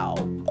about.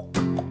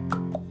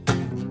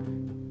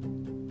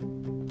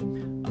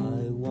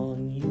 I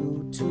want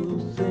you to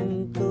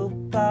think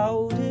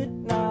about it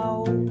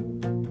now.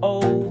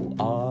 Oh,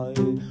 I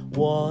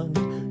want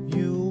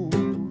you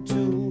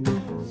to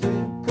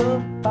think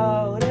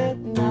about it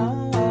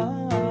now.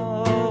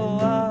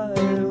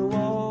 I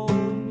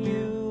want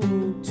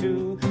you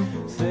to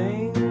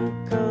think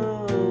about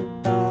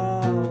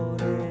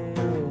it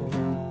now.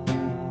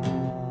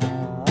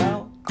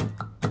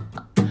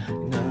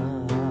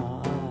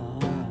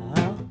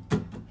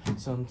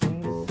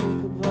 Something to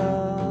think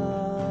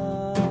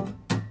about.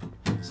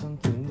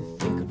 Something to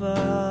think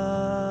about.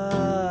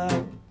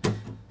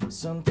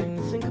 Something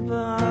to think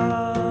about.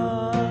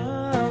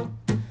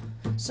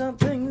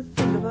 Something to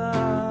think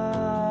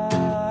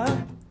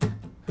about.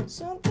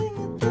 Something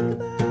to think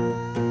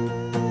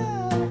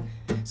about.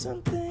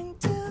 Something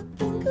to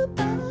think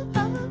about.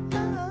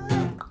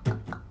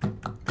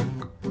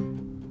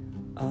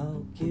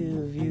 I'll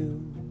give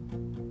you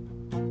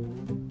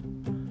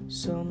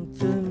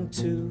something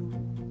to.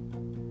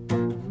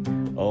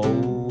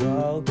 Oh,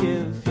 I'll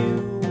give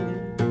you.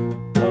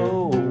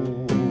 Oh,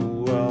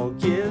 I'll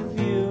give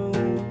you.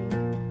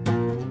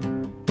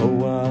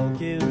 Oh, I'll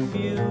give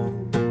you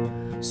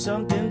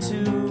something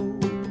to.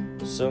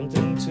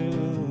 Something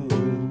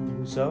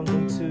to.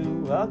 Something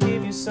to. I'll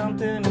give you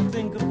something to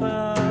think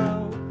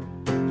about.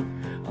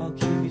 I'll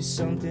give you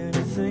something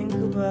to think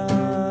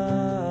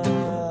about.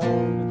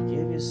 I'll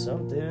give you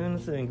something to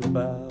think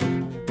about.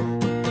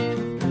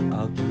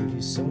 I'll give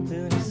you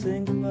something to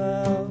think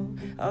about.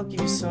 I'll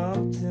give you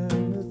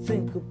something to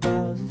think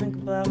about. Think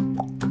about.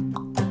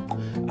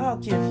 I'll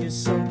give you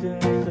something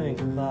to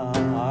think about.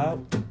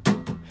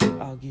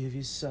 I'll give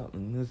you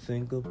something to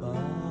think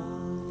about.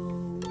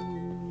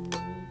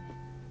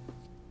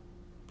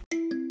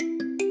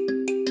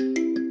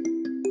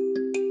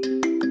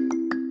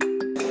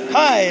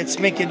 Hi, it's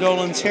Mickey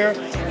Dolenz here.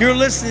 You're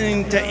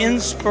listening to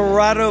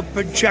Inspirato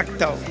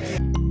Projecto.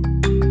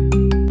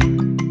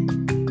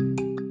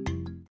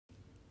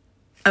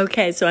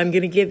 Okay, so I'm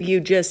going to give you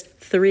just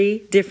 3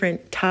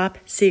 different top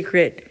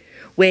secret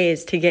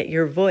ways to get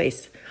your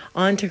voice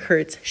onto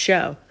Kurt's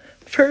show.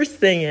 First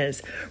thing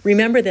is,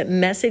 remember that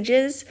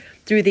messages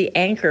through the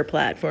Anchor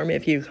platform,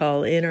 if you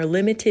call in, are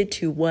limited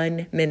to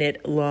 1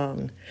 minute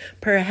long.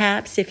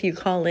 Perhaps if you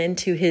call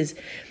into his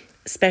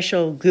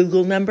special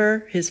Google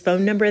number, his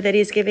phone number that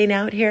he's giving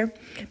out here,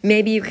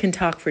 maybe you can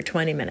talk for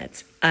 20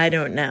 minutes. I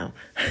don't know.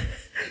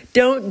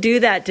 Don't do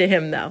that to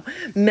him, though.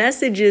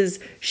 Messages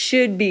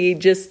should be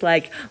just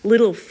like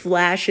little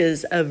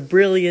flashes of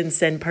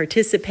brilliance and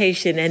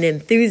participation and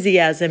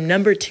enthusiasm.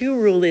 Number 2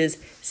 rule is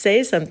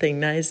say something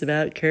nice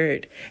about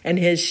Kurt and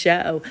his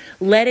show.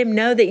 Let him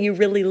know that you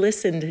really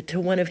listened to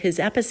one of his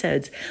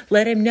episodes.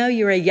 Let him know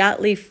you're a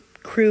Yachtly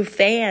Crew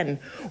fan,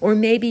 or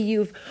maybe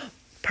you've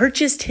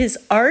purchased his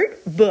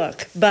art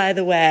book, by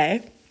the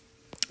way.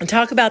 And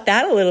talk about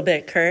that a little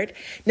bit, Kurt.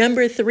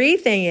 Number 3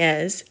 thing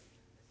is,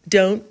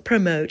 don't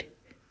promote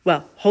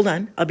Well, hold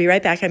on. I'll be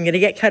right back. I'm going to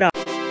get cut off.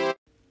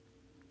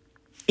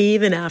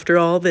 Even after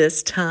all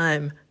this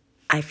time,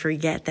 I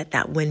forget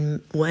that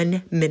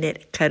 1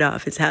 minute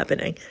cutoff is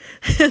happening.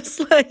 It's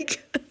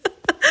like,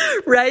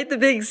 right? The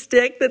big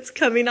stick that's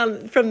coming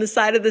on from the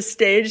side of the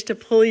stage to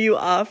pull you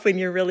off when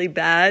you're really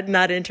bad,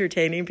 not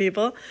entertaining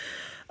people.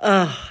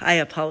 Oh, I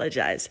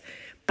apologize.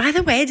 By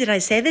the way, did I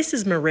say this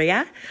is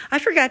Maria? I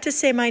forgot to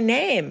say my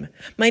name.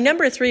 My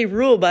number 3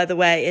 rule, by the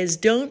way, is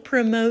don't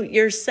promote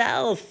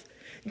yourself.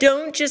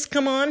 Don't just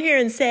come on here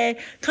and say,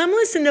 come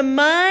listen to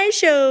my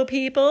show,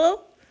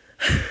 people.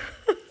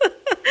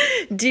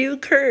 Do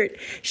Kurt.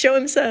 Show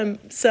him some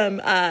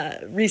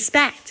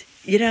respect,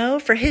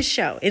 for his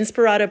show.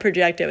 Inspirato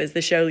Projecto is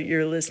the show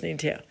you're listening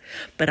to.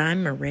 But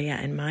I'm Maria,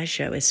 and my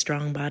show is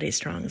Strong Body,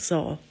 Strong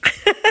Soul.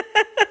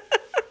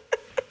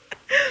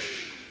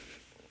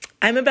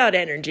 I'm about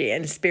energy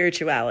and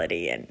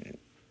spirituality and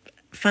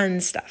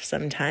fun stuff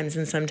sometimes,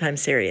 and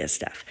sometimes serious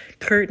stuff.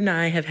 Kurt and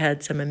I have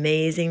had some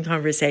amazing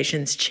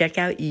conversations. Check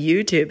out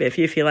YouTube if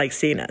you feel like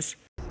seeing us.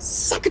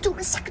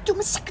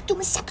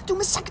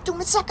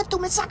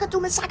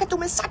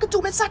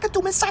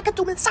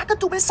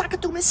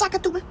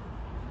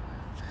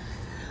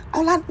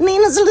 All I need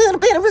is a little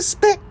bit of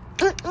respect.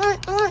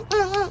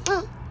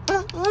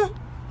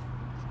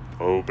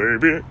 Oh,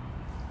 baby.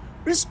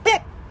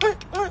 Respect.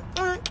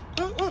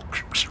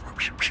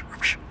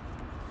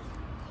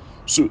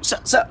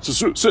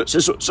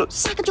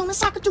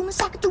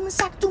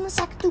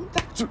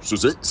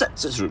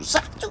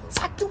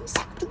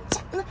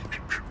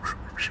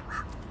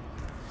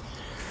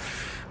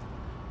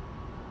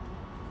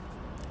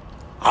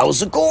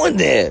 How's it going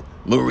there?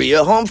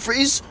 Maria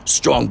Humphreys,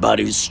 Strong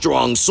Body,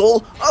 Strong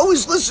Soul. I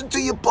always listen to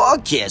your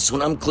podcast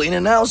when I'm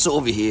cleaning house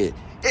over here.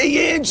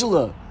 Hey,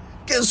 Angela,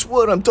 guess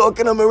what? I'm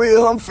talking to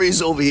Maria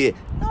Humphreys over here.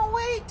 No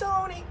way,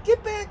 Tony.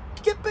 Get back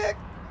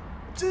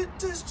to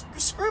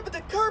scrubbing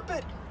the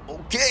carpet.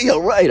 Okay,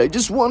 all right. I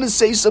just want to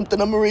say something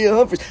to Maria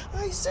Humphreys.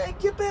 I said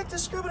get back to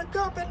scrubbing the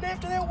carpet, and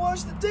after that,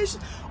 wash the dishes.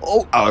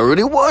 Oh, I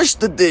already washed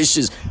the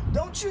dishes.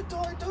 Don't you,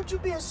 Tony? Don't you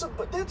be that's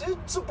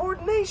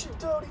insubordination,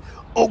 Tony.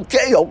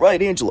 Okay, all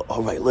right, Angela.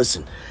 All right,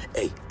 listen.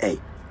 Hey,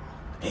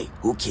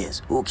 who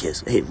cares?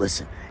 Hey,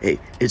 listen. Hey,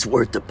 it's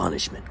worth the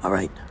punishment, all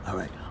right?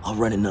 I'll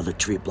run another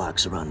 3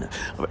 blocks around there.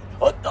 All right.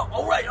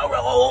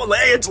 Oh,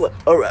 Angela.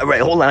 All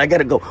right, hold on. I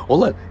gotta go.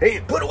 Hold on.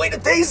 Hey, put away the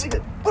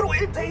taser.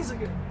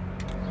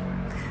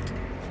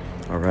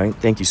 All right,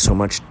 thank you so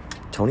much,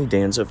 Tony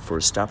Danza,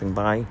 for stopping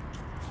by.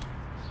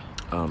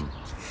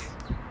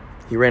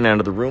 He ran out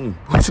of the room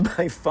with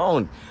my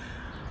phone.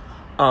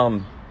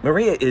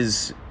 Maria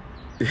is,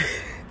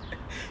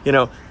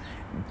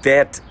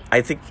 that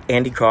I think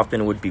Andy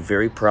Kaufman would be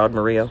very proud,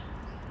 Maria,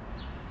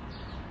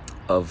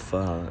 of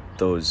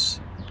those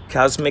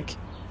cosmic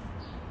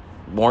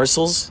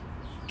morsels,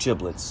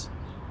 giblets.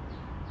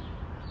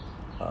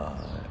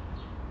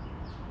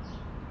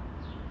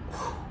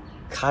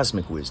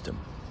 Cosmic wisdom.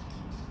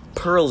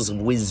 Pearls of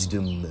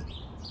wisdom.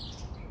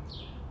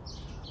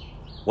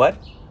 What?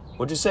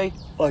 What'd you say?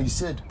 I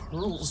said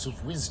pearls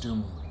of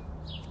wisdom.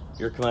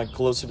 Here, come on,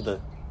 closer to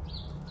the...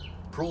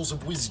 Pearls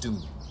of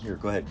wisdom. Here,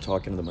 go ahead,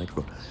 talk into the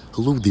microphone.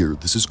 Hello there,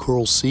 this is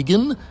Carl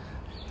Sagan,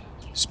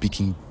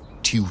 speaking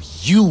to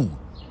you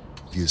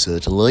via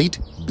satellite,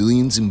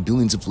 billions and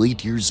billions of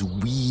light years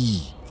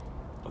away.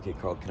 Okay,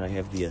 Carl, can I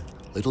have the...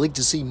 I'd like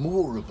to say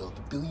more about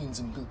the billions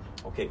and billions...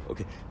 Okay.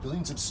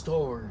 Billions of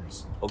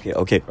stars. Okay,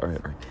 all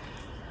right.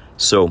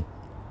 So,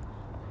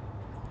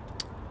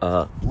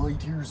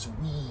 light years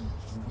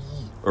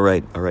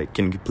away. All right.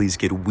 Can you please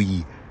get a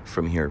wee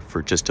from here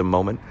for just a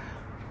moment?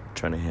 I'm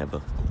trying to have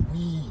a...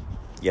 Wee.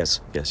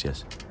 Yes. I'm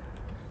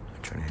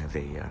trying to have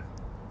a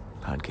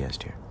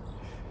podcast here.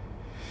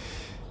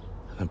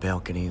 On the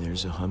balcony,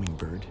 there's a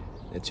hummingbird.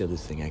 That's the other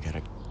thing. I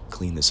gotta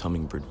clean this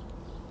hummingbird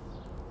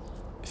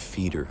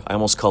feeder. I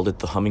almost called it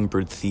the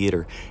Hummingbird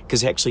Theater,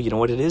 because actually, you know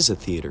what? It is a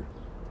theater.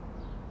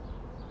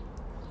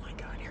 Oh my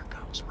God, here it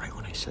comes. Right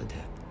when I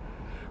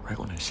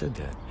said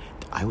that,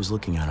 I was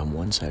looking out on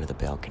one side of the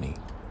balcony.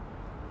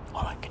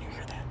 Hold on, can you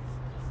hear that?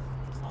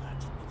 Hold on.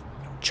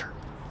 Don't chirp.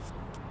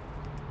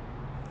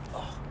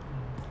 Oh,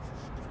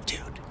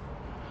 dude.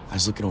 I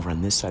was looking over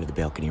on this side of the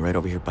balcony, right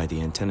over here by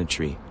the antenna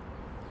tree.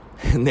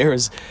 And there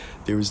was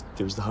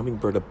the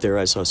hummingbird up there.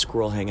 I saw a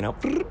squirrel hanging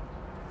out.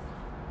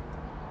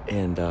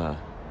 And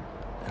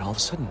all of a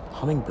sudden,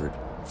 hummingbird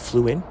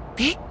flew in,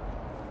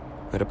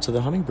 right up to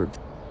the hummingbird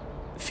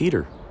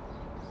feeder.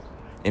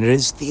 And it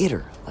is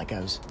theater, like I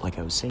was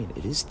saying,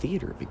 it is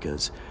theater,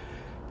 because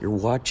you're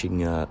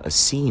watching a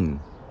scene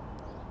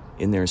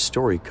in their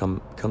story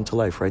come to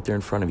life right there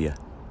in front of you.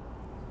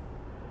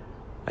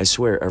 I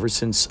swear, ever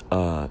since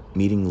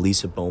meeting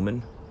Lisa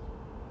Bowman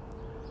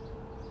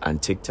on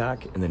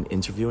TikTok and then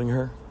interviewing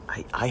her,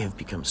 I have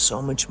become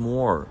so much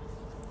more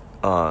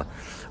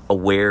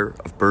aware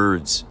of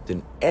birds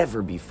than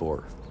ever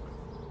before.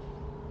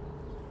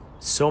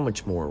 So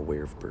much more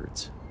aware of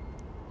birds.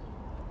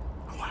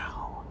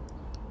 Wow.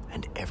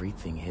 And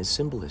everything has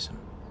symbolism.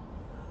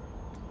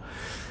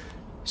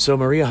 So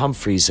Maria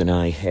Humphreys and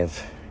I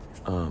have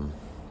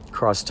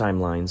crossed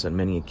timelines on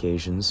many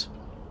occasions,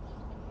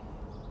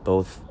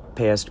 both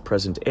past,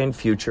 present, and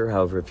future.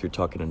 However, if you're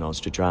talking to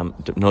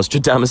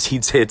Nostradamus,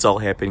 he'd say it's all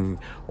happening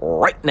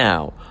right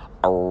now,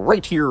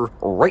 right here,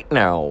 right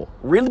now.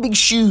 Really big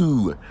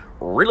shoe,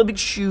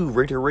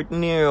 right here, right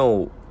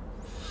now.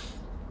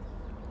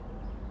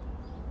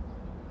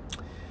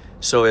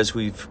 So as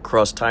we've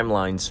crossed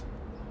timelines,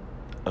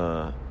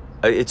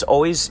 it's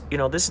always,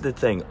 this is the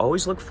thing.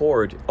 Always look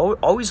forward.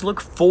 Always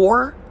look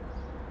for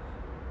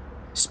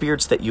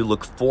spirits that you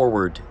look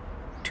forward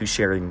to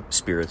sharing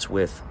spirits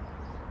with.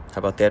 How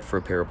about that for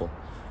a parable?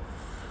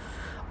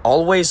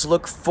 Always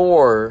look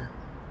for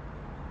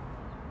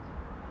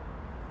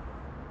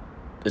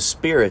the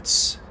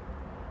spirits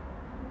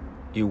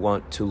you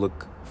want to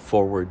look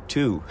forward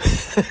to.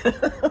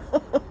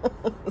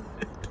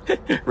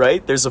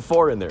 Right? There's a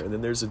 4 in there, and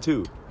then there's a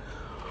 2.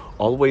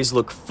 Always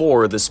look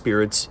for the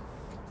spirits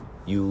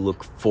you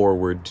look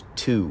forward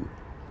to.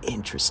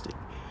 Interesting.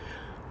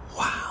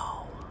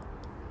 Wow.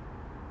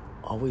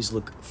 Always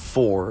look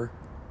for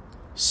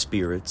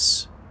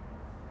spirits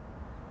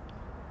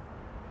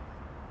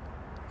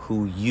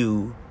who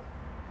you,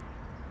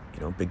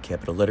 big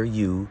capital letter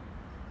U,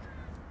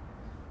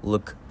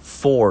 look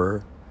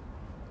forward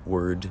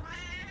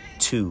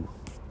to.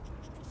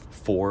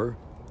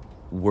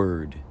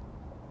 Forward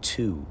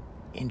to.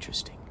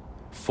 Interesting.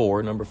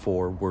 4, number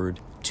 4, word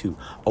 2.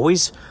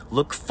 Always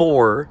look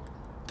for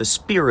the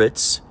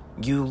spirits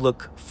you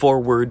look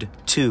forward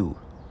to.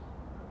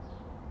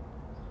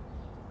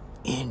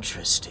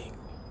 Interesting.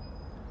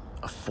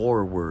 A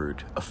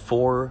forward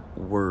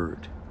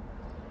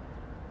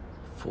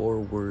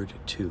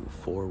to.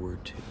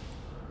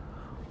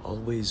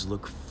 Always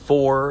look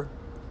for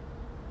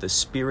the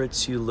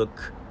spirits you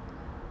look.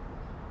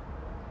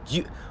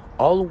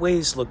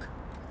 Always look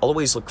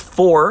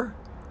for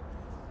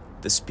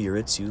the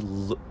spirits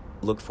you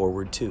look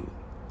forward to.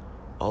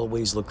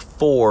 Always look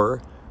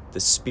for the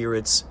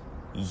spirits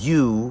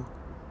you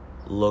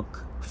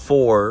look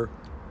forward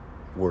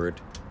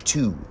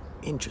to.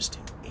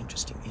 Interesting.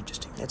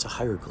 That's a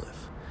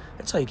hieroglyph.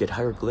 That's how you get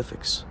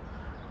hieroglyphics.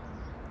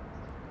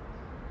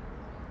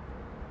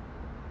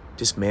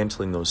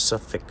 Dismantling those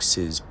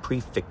suffixes,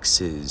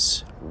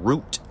 prefixes,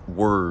 root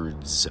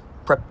words,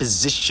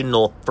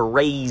 prepositional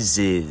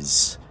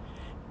phrases,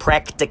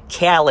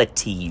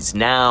 practicalities,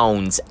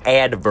 nouns,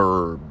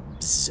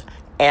 adverbs,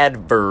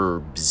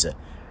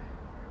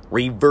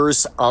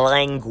 reverse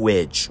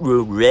language,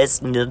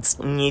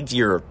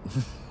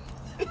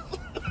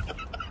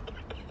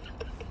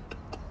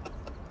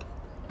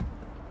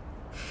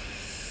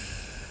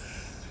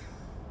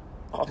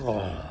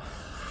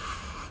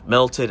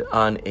 melted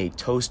on a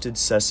toasted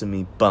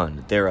sesame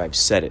bun. There, I've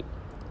said it.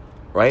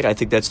 Right? I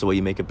think that's the way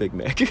you make a Big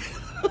Mac.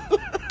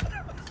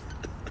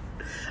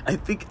 I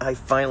think I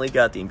finally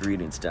got the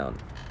ingredients down.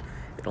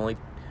 It only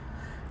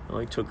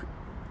took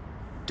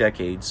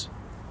decades.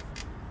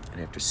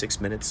 And after 6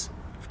 minutes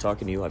of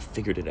talking to you, I've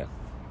figured it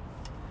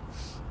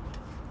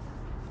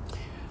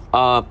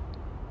out.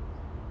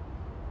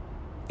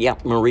 Yeah,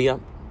 Maria.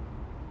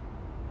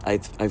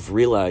 I've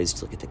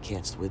realized, look at the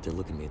cats, the way they're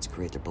looking at me, it's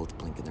great. They're both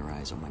blinking their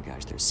eyes. Oh my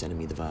gosh, they're sending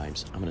me the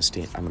vibes. I'm gonna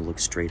look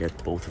straight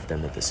at both of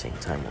them at the same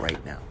time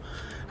right now.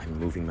 I'm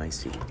moving my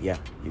seat. Yeah,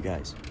 you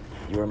guys,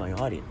 you are my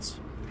audience.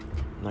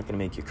 I'm not gonna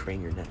make you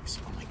crane your necks.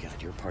 Oh my god,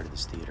 you're a part of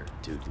this theater.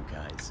 Dude, you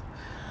guys.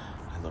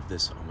 I love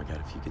this. Oh my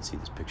god, if you could see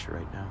this picture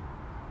right now.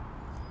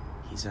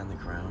 He's on the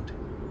ground.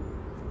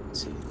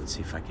 Let's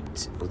see if I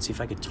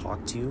can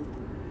talk to you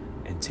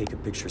and take a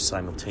picture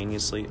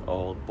simultaneously.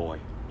 Oh boy.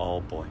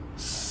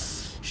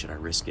 Should I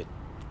risk it?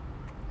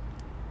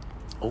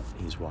 Oh,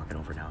 he's walking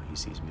over now. He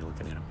sees me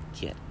looking at him.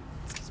 Kid.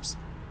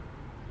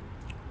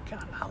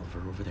 Got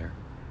Oliver over there.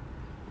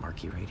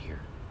 Marky right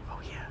here.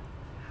 Oh, yeah.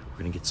 We're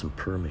going to get some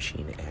purr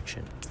machine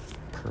action.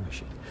 Purr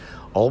machine.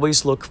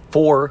 Always look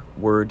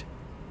forward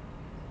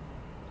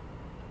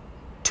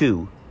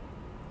to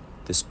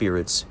the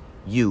spirits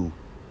you.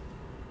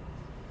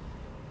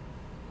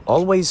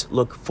 Always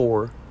look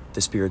for the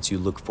spirits you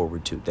look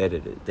forward to.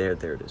 There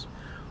it is.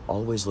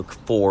 Always look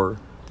for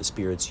the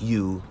spirits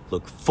you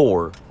look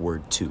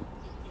forward to.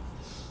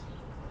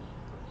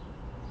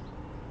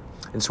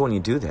 And so when you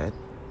do that,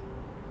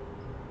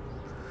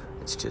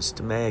 it's just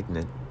a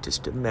magnet.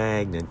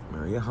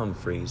 Maria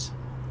Humphreys.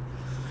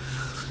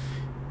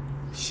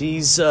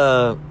 She's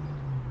okay,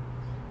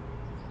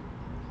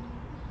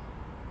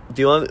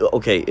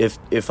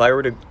 if I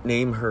were to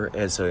name her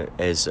as an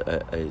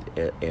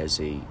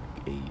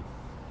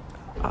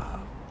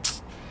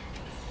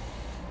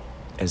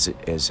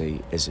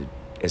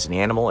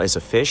animal, as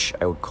a fish,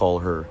 I would call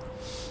her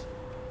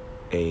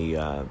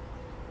a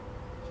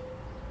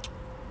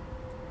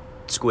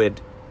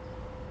squid.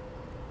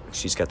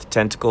 She's got the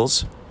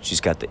tentacles.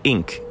 She's got the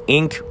ink.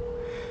 Ink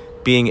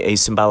being a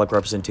symbolic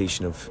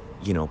representation of,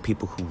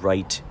 people who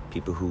write,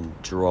 people who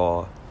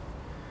draw,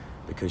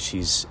 because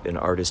she's an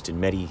artist in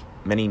many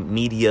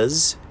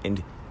medias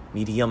and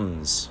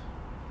mediums.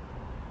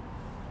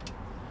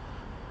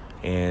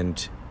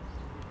 And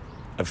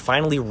I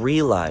finally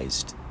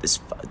realized, this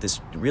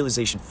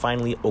realization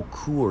finally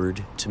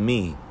occurred to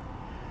me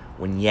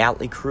when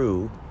Yatley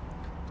Crew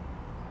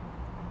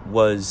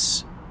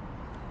was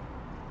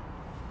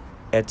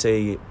at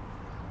a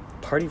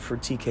party for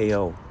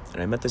TKO,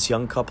 and I met this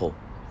young couple.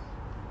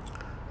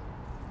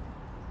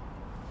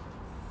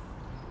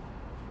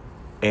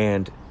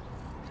 And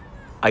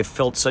I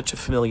felt such a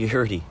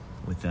familiarity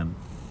with them.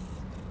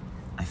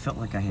 I felt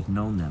like I had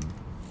known them.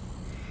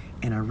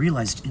 And I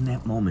realized in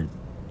that moment,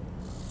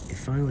 it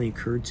finally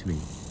occurred to me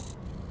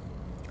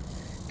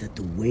that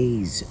the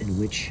ways in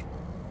which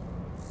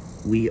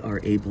we are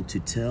able to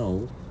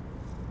tell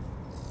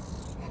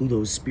who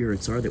those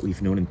spirits are that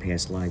we've known in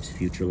past lives,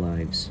 future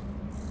lives,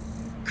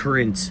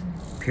 current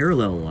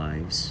parallel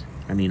lives,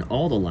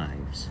 all the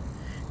lives,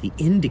 the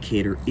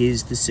indicator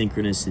is the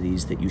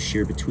synchronicities that you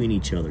share between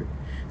each other,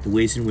 the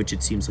ways in which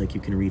it seems like you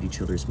can read each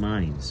other's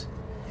minds.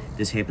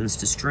 This happens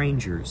to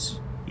strangers.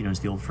 As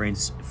the old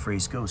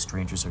phrase goes,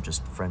 strangers are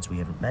just friends we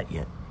haven't met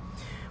yet.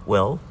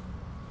 Well,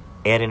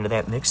 add into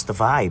that mix the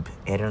vibe,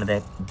 add into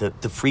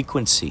that the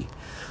frequency.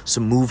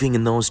 So moving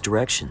in those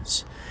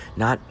directions,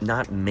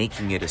 not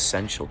making it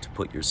essential to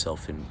put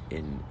yourself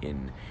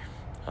in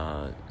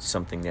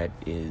something that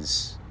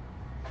is,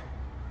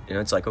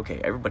 it's like,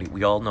 okay, everybody,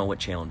 we all know what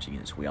challenging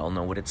is. We all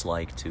know what it's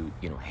like to,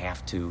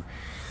 have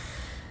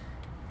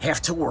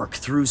to work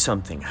through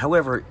something.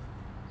 However,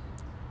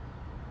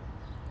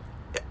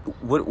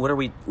 what are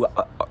we,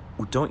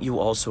 don't you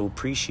also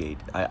appreciate,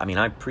 I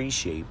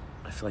appreciate,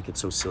 I feel like it's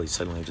so silly.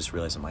 Suddenly I just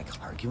realized I'm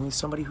arguing with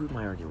somebody. Who am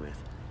I arguing with?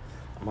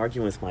 I'm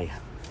arguing with my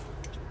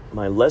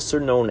lesser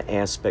known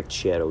aspect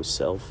shadow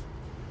self.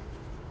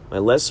 My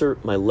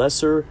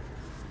lesser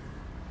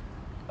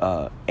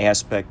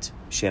aspect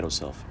shadow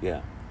self.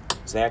 Yeah.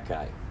 It's that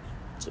guy.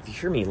 So if you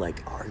hear me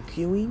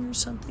arguing or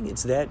something,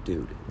 it's that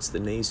dude. It's the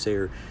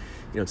naysayer.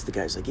 It's the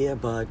guy who's like, yeah,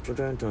 but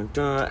dun, dun,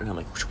 dun, and I'm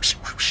like, whoosh, whoosh,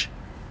 whoosh.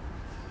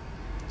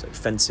 It's like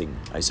fencing,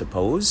 I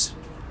suppose.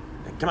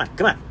 Come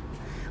on.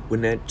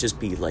 Wouldn't that just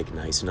be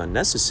nice and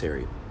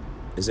unnecessary?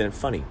 Isn't it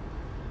funny?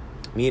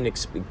 Me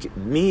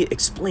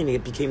explaining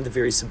it became the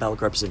very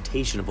symbolic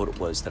representation of what it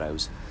was that I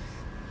was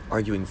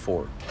arguing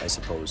for, I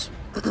suppose.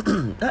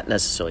 Not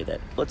necessarily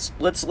that. Let's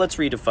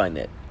redefine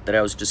that. That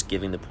I was just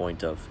giving the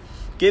point of,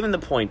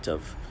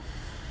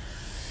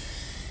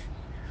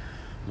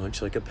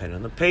 much like a pen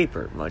on the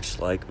paper, much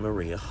like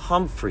Maria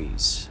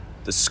Humphreys,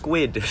 the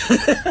squid,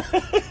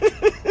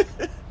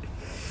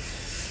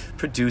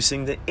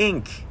 producing the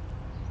ink,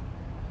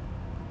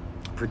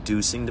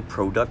 producing the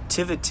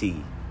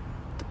productivity,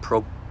 the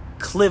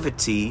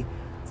proclivity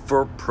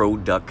for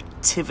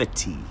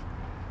productivity,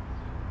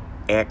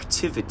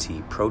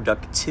 activity,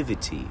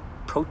 productivity,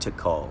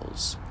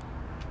 protocols.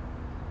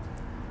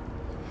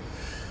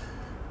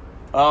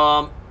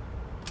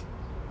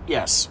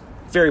 Yes,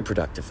 very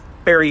productive.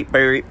 Very.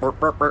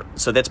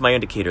 So that's my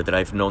indicator that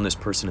I've known this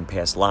person in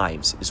past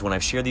lives, is when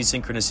I've shared these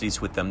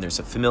synchronicities with them, there's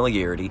a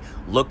familiarity.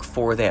 Look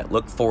for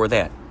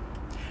that.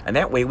 And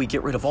that way we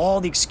get rid of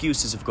all the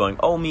excuses of going,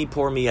 oh, me,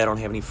 poor me, I don't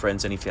have any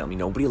friends, any family.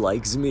 Nobody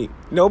likes me.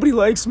 Nobody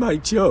likes my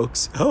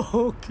jokes.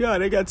 Oh,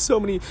 God, I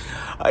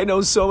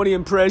know so many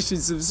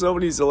impressions of so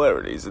many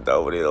celebrities and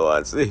nobody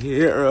wants to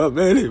hear them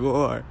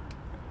anymore.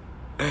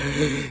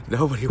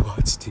 Nobody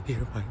wants to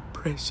hear my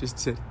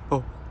impressions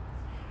anymore.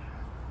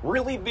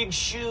 Really big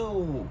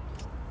shoe.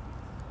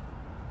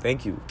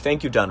 Thank you,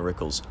 Don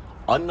Rickles.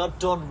 I'm not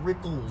Don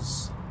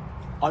Rickles.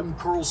 I'm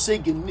Carl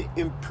Sagan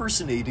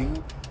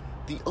impersonating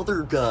the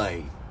other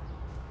guy,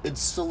 Ed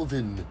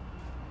Sullivan.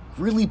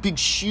 Really big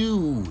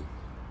shoe.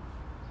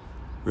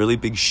 Really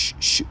big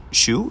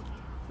shoe?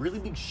 Really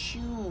big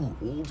shoe.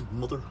 Old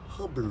Mother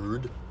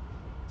Hubbard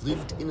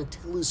lived in a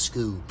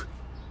telescope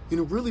in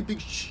a really big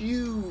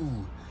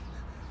shoe.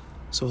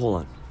 So hold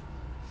on.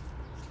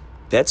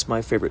 That's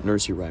my favorite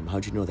nursery rhyme.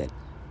 How'd you know that?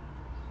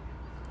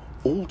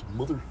 Old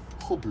Mother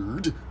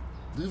Hubbard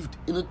lived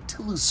in a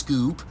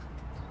telescope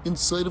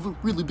inside of a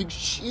really big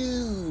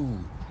shoe.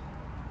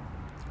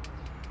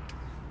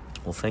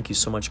 Well, thank you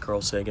so much,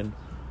 Carl Sagan,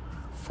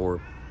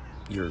 for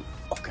your...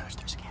 Oh, gosh,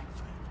 there's a cat.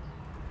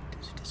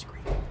 There's a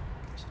disagreement.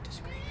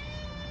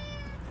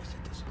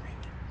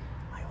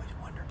 I always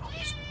wonder about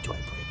this. Do I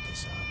break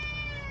this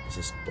up? Is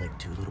this like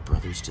two little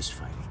brothers just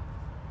fighting?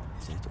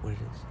 Is that what it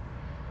is?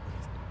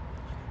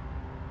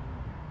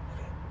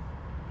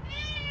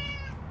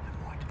 I'm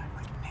going to my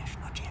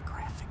National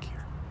Geographic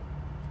here.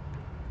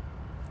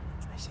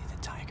 I see the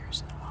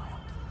tigers in the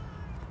wild.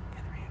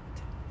 And they're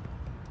habitat.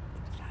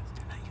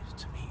 They're not used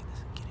to me. This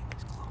is getting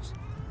this close.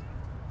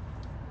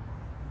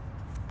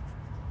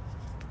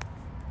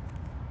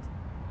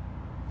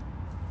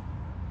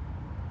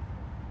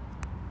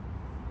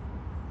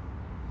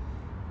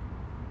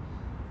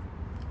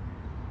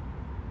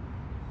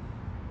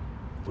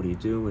 What are you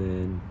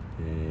doing?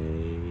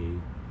 Hey.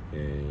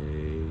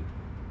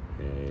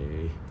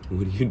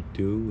 What are you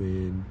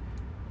doing?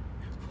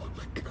 Oh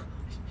my gosh.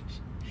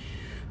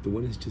 The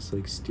one is just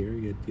like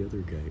staring at the other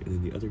guy, and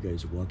then the other guy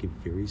is walking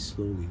very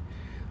slowly,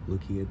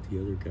 looking at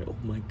the other guy. Oh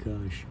my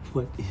gosh.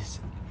 What is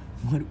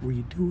What were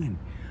you doing?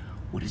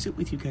 What is it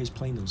with you guys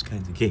playing those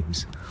kinds of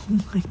games? Oh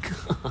my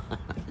God.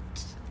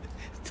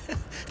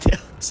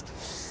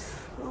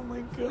 Oh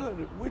my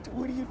God. What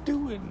are you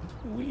doing?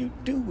 What are you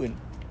doing?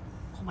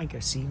 Oh my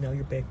God. See, now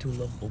you're back to a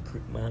lovable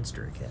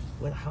monster again.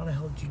 How the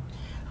hell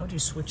how'd you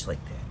switch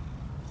like that?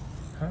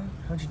 Huh?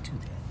 How'd you do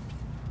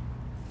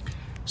that?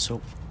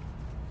 So,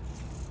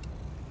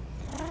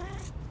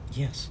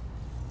 yes.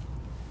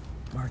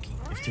 Marky,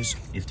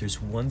 if there's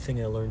one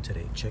thing I learned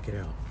today, check it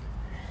out.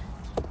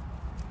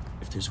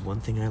 If there's one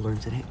thing I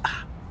learned today,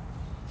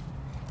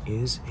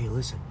 hey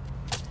listen,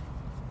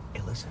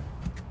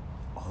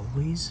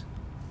 always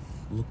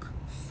look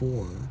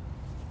for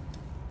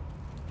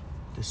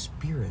the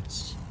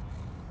spirits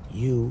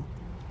you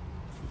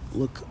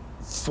look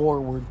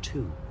forward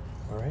to.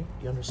 All right,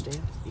 you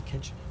understand? Are you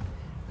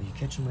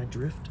catching my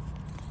drift?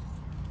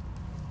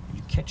 Are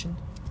you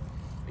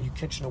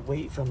catching a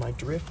wave on my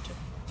drift?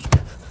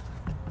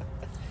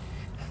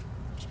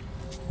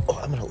 Oh,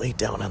 I'm gonna lay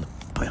down on the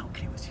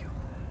balcony with you.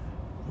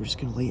 We're just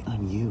gonna lay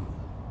on you,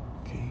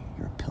 okay?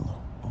 You're a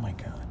pillow. Oh my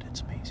God,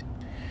 that's amazing.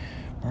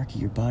 Marky,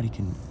 your body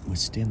can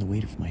withstand the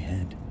weight of my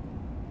head.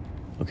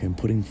 Okay, I'm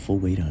putting full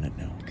weight on it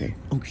now, okay?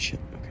 Oh shit,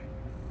 okay.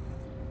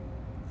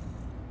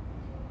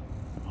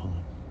 Hold on.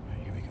 All right,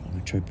 here we go. I'm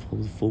gonna try to pull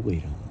the full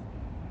weight on.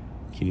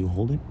 Can you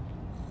hold it?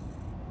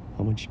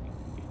 How much?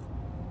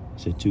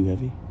 Is it too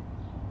heavy?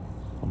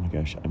 Oh my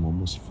gosh, I'm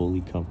almost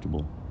fully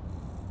comfortable.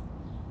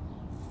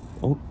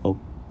 Oh. All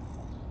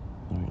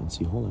right, let's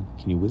see. Hold on.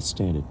 Can you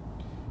withstand it?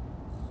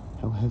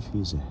 How heavy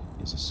is a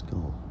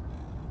skull?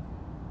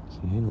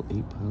 Can you handle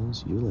 8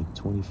 pounds? You're like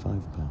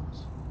 25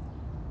 pounds.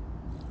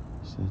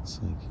 So that's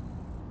a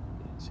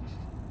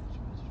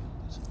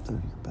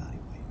third of your body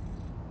weight.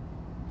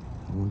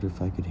 I wonder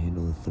if I could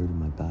handle a third of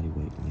my body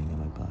weight laying on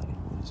my body.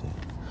 What is that?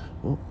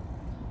 Well,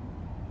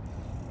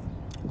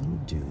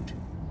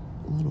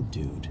 little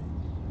dude.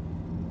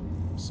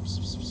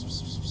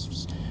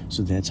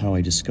 So that's how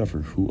I discover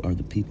who are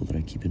the people that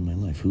I keep in my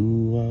life.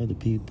 Who are the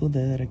people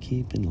that I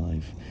keep in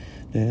life?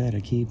 That I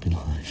keep in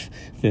life.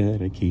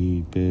 That I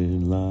keep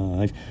in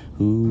life.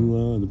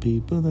 Who are the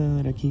people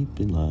that I keep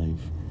in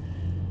life?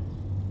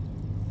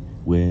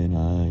 When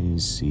I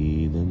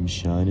see them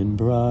shining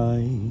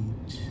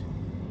bright,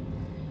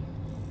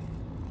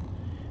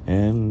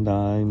 and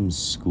I'm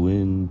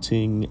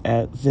squinting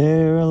at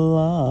their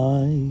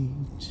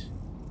light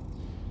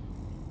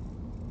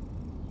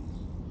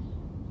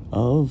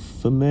of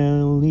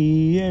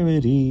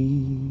familiarity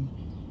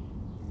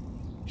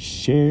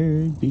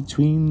shared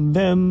between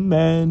them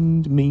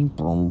and me.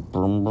 Look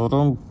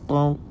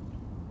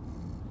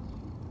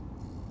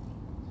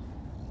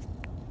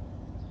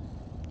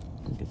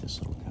at this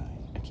little guy.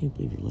 I can't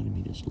believe you're letting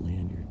me just lay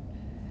on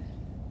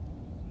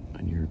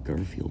your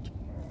Garfield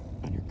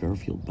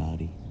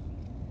body.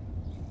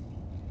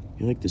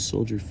 You're like the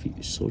soldier's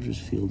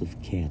field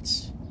of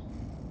cats.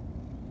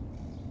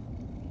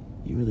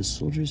 You are the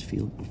soldier's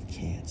field of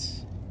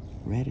cats.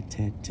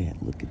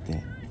 Rat-a-tat-tat. Look at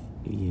that.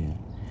 Yeah.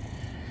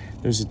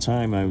 There's a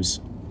time I was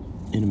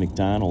in a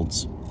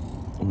McDonald's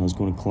when I was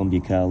going to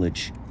Columbia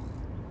College.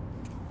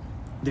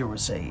 There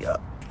was a,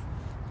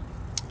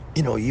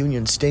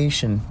 Union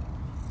Station.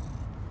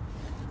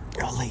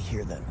 I'll lay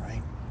here then,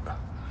 right?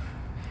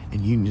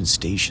 In Union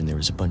Station, there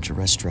was a bunch of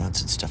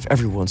restaurants and stuff.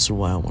 Every once in a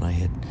while, when I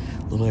had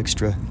a little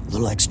extra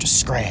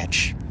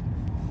scratch,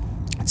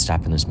 I'd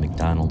stop in this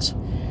McDonald's,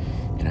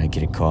 and I'd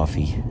get a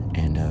coffee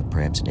and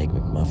perhaps an Egg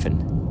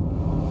McMuffin.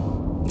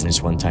 And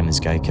this one time, this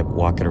guy kept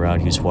walking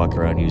around. He was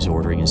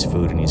ordering his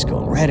food, and he's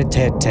going,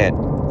 rat-a-tat-tat.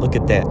 Look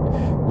at that.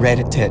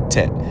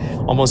 Rat-a-tat-tat.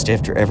 Almost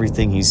after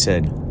everything he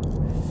said,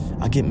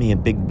 I'll get me a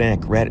Big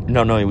Mac. It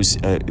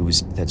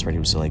was that's right. It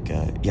was like,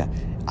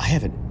 I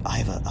have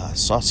a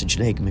sausage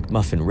and egg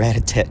McMuffin.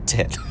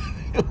 Rat-a-tat-tat.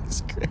 It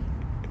was great.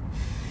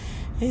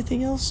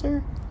 Anything else,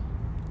 sir?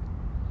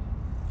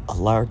 A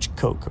large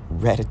Coke.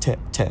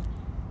 Rat-a-tat-tat.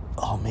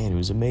 Oh, man, it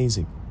was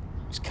amazing.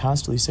 He was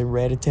constantly saying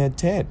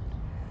rat-a-tat-tat.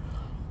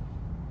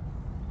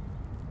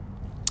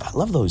 I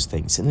love those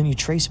things. And then you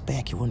trace it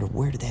back. You wonder,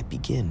 where did that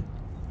begin?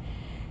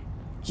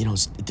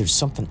 There's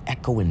something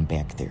echoing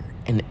back there.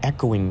 An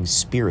echoing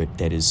spirit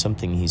that is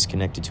something he's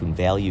connected to and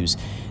values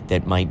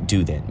that might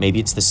do that. Maybe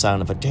it's the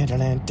sound of a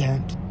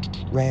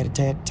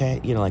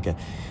rat-a-tat-tat,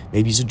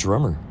 maybe he's a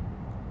drummer.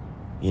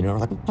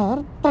 Like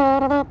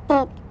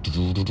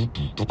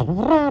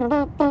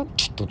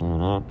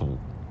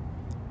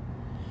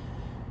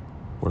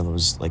one of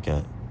those, like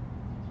a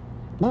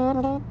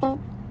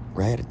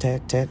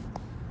rat-a-tat-tat.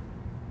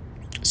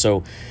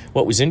 So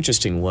what was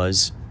interesting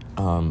was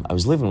I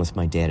was living with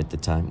my dad at the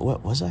time.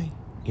 What was I?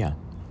 Yeah.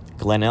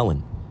 Glen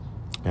Ellen.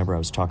 Remember I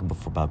was talking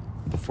before about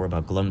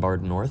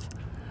Glenbard North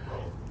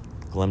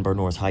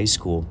High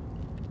School.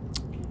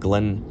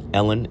 Glen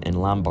Ellen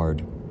and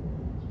Lombard.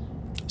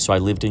 So I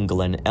lived in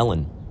Glen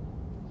Ellen.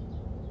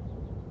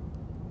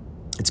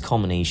 It's a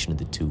culmination of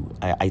the two.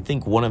 I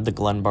think one of the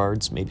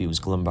Glenbards, maybe it was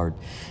Glenbard.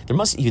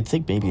 You'd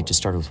think maybe it just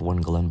started with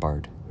one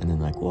Glenbard. And then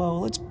like,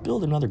 well, let's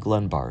build another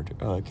Glenbard.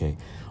 Oh, okay.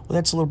 Well,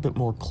 that's a little bit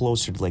more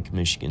closer to Lake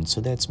Michigan,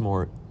 so that's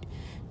more...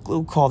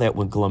 We'll call that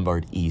one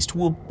Glenbard East.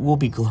 We'll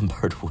be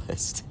Glenbard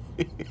West.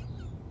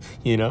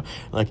 You know?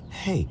 Like,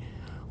 hey,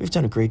 we've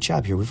done a great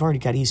job here. We've already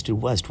got East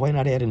and West. Why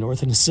not add a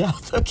North and a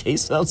South? Okay,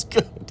 sounds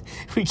good.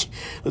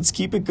 Let's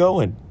keep it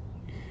going.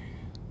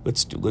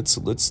 Let's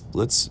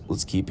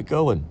keep it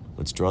going.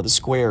 Let's draw the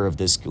square of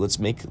this.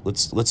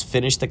 Let's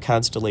finish the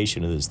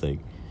constellation of this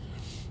thing.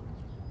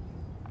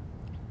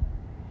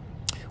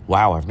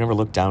 Wow, I've never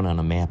looked down on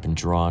a map and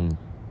drawn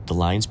the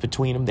lines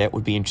between them. That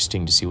would be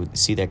interesting to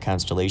see that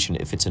constellation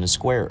if it's in a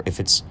square. If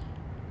it's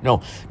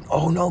no,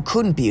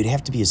 couldn't be. It'd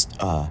have to be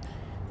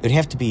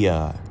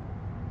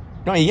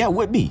no, yeah, it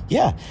would be.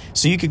 Yeah.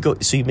 So you could go,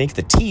 so you make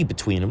the T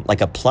between them,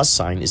 like a plus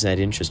sign. Isn't that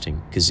interesting?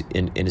 Because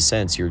in a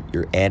sense,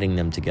 you're adding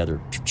them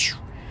together.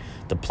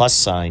 The plus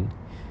sign.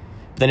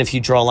 But then if you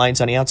draw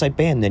lines on the outside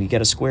band, then you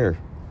get a square.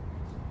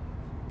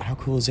 How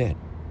cool is that?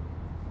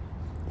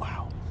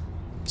 Wow.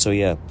 So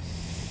yeah.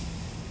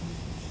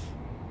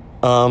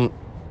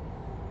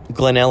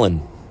 Glen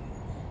Ellen.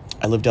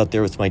 I lived out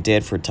there with my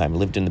dad for a time. I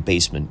lived in the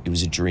basement. It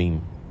was a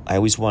dream. I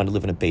always wanted to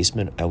live in a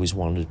basement. I always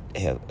wanted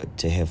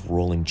to have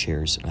rolling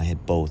chairs, and I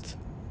had both.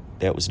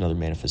 That was another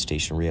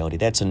manifestation of reality.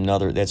 That's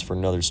for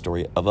another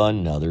story of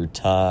another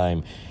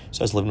time.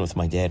 So I was living with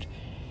my dad,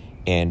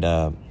 and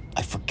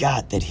I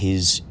forgot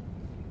that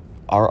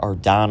R.R.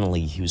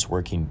 Donnelly, he was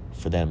working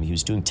for them. He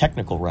was doing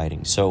technical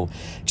writing. So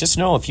just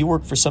know, if you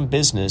work for some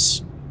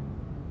business,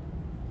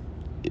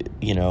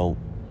 you know,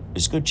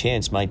 there's a good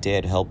chance my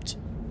dad helped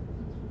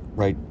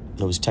write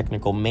those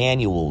technical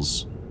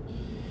manuals.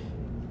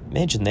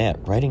 Imagine that,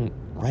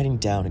 writing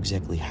down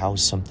exactly how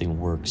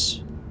something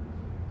works.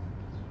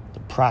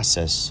 The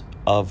process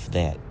of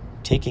that,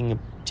 taking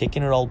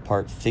it all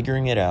apart,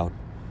 figuring it out,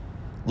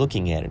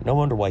 looking at it. No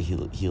wonder why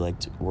he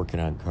liked working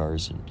on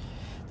cars, and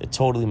it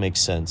totally makes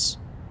sense.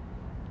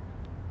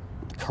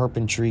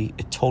 Carpentry,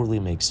 it totally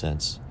makes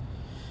sense.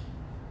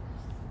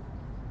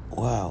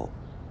 Wow.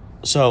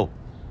 So,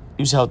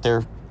 he was out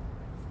there.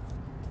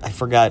 I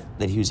forgot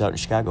that he was out in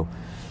Chicago.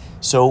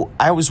 So,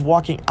 I was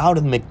walking out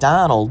of the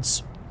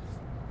McDonald's.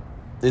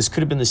 This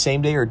could have been the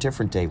same day or a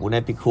different day. Wouldn't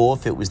that be cool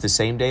if it was the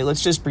same day?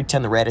 Let's just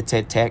pretend the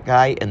rat-a-tat-tat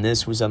guy and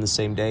this was on the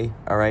same day.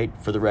 All right,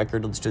 for the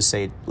record, let's just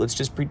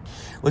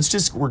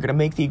we're gonna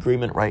make the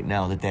agreement right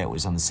now that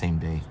was on the same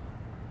day.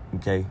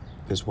 Okay,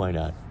 because why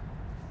not?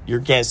 Your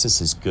guess is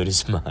as good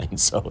as mine.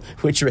 So,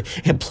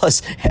 and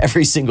plus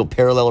every single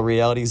parallel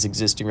reality is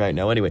existing right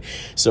now anyway.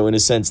 So in a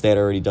sense, that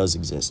already does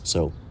exist.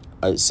 So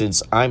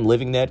since I'm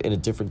living that in a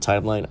different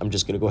timeline, I'm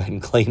just gonna go ahead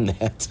and claim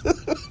that.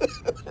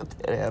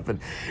 That happened.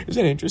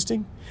 Isn't that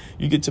interesting?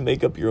 You get to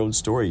make up your own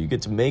story. You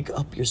get to make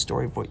up your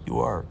story of what you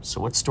are.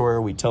 So what story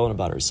are we telling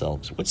about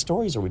ourselves? What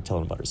stories are we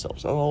telling about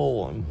ourselves?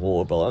 Oh, I'm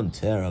horrible. I'm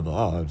terrible.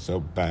 Oh, I'm so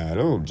bad.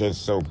 Oh, I'm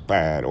just so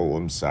bad. Oh,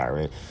 I'm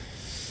sorry.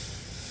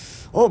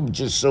 Oh, I'm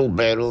just so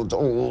bad.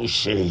 Oh,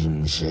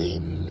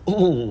 shame.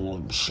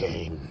 Oh,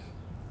 shame.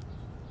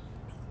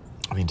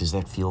 I mean, does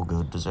that feel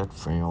good? Does that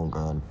feel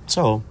good?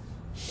 So,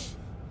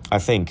 I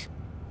think,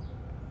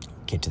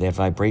 get to that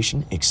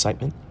vibration,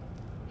 excitement.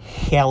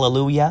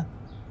 Hallelujah.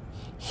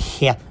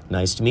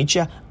 Nice to meet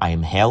you. I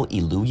am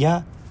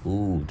Hallelujah.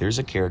 Ooh, there's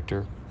a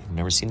character. I've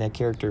never seen that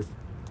character.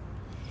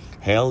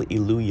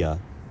 Hallelujah.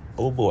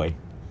 Oh boy.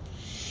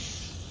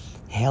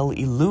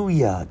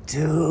 Hallelujah,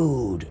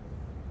 dude.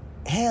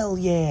 Hell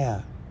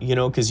yeah. You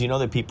know, because you know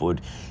that people would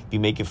be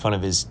making fun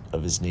of his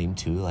name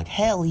too, like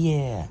hell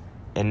yeah,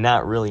 and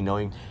not really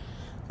knowing.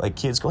 Like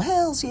kids go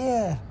hells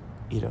yeah,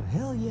 you know,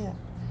 hell yeah.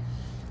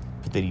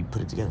 But then you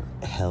put it together,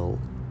 hell.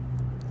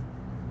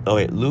 Oh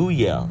wait,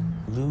 Luya.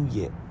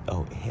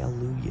 Oh,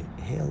 hallelujah.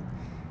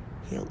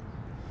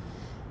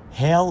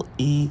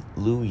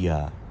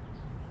 Hallelujah.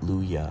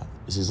 Luya.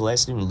 Is his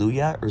last name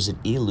Luya or is it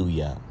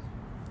Eluya?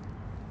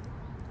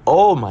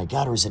 Oh my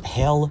God, or is it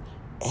Hell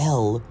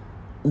El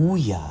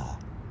Uya?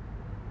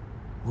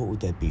 What would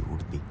that be? What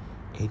would it be?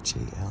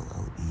 H-A-L-L-E-L-U-J-A-H.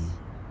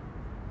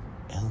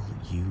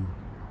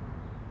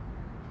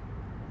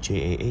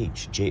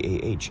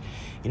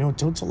 You know,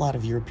 don't a lot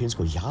of Europeans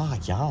go, ja.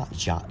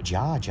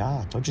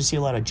 Don't you see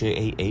a lot of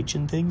J-A-H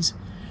in things?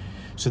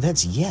 So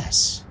that's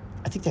yes.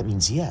 I think that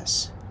means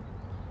yes.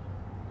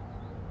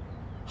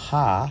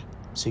 Ha.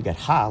 So you got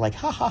ha, like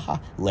ha ha ha,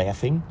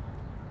 laughing.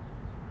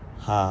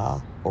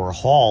 Ha. Or a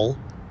hall.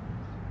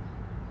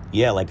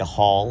 Yeah, like a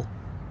hall.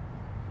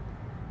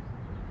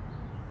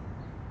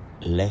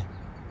 Le.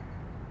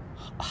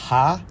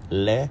 Ha,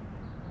 le.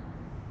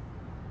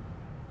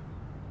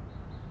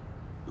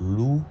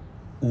 Lu,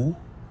 u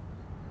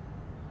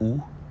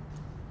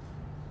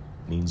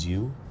means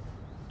you.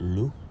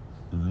 Lu,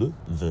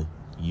 the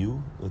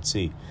you. Let's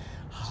see.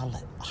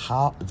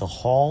 The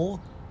hall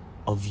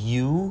of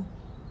you.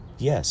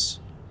 Yes.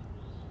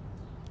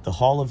 The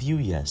hall of you.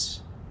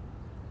 Yes.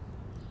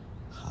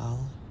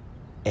 Hal,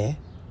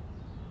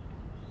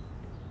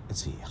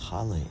 Let's see.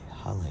 Hale.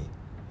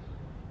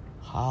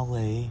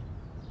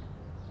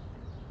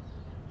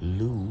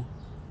 Lu,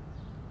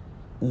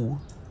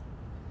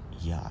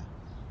 ya.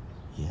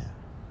 Yeah.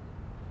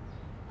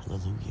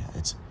 Hallelujah.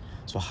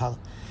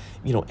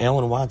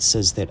 Alan Watts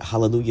says that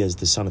hallelujah is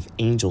the sound of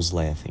angels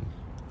laughing.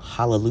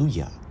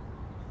 Hallelujah.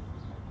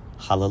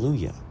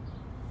 Hallelujah.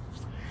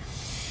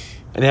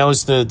 And that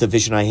was the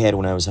vision I had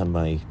when I was on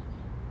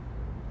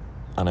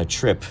a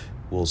trip,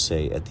 we'll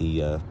say, at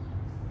the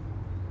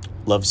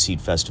Love Seed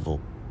Festival,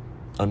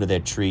 under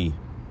that tree,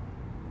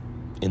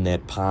 in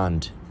that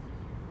pond.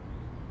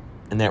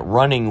 And that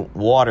running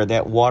water,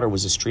 that water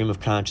was a stream of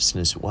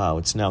consciousness. Wow,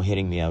 it's now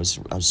hitting me. I was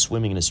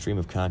swimming in a stream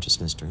of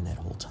consciousness during that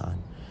whole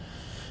time.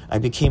 I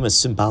became a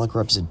symbolic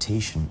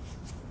representation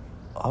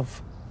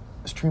of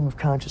a stream of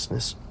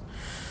consciousness.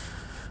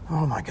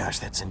 Oh my gosh,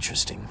 that's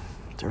interesting.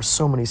 There are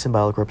so many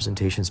symbolic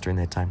representations during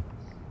that time.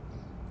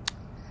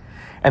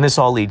 And this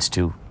all leads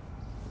to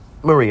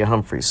Maria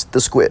Humphreys,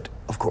 the squid,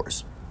 of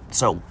course.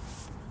 So,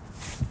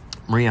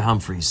 Maria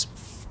Humphreys.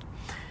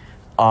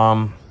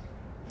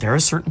 There are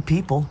certain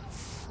people,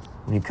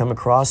 when you come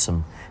across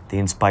them, they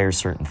inspire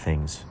certain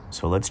things.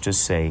 So let's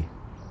just say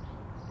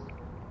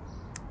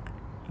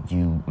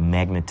you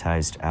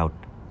magnetized out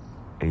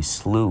a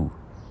slew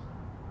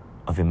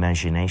of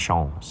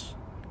imaginations,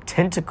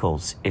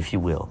 tentacles, if you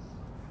will.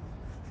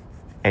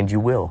 And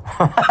you will.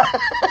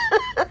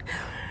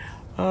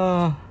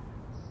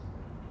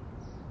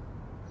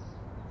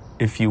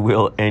 If you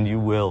will, and you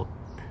will.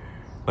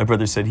 My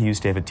brother said he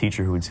used to have a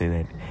teacher who would say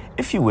that.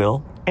 If you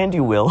will, and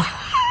you will.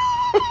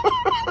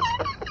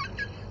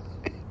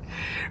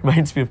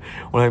 Reminds me of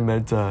when I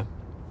met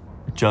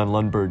John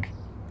Lundberg.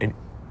 And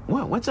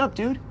what's up,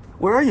 dude?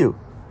 Where are you?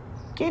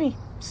 Kitty.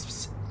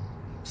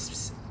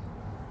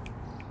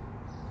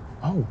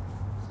 Oh.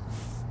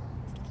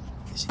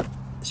 Is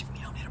he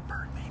meowing at a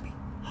bird, maybe?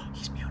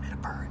 He's meowing at a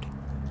bird.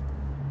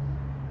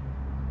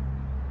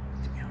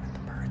 He's meowing at the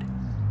bird.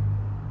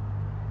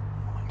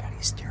 Oh my God,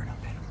 he's staring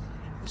up at him.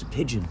 It was a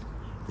pigeon.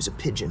 It was a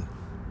pigeon.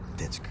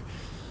 That's...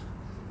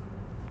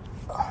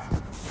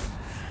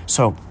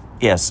 So,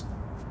 yes,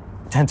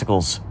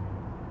 tentacles.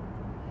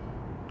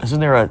 Isn't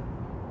there a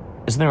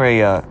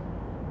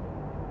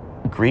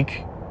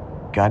Greek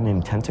god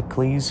named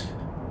Tentacles?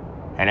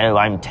 Hello,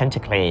 I'm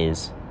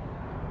Tentacles.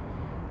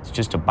 It's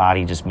just a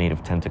body just made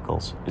of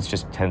tentacles. It's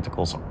just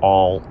tentacles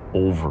all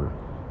over.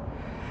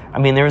 I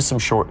mean, there is some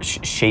short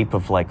shape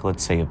of, like,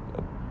 let's say,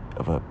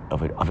 of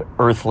an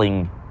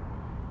earthling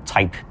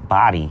type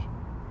body.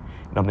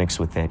 Now mixed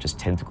with that, just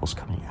tentacles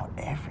coming out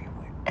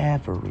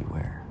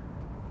everywhere.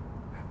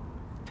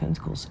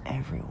 Tentacles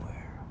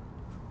everywhere.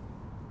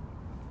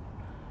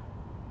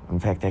 In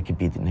fact, that could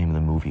be the name of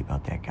the movie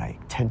about that guy.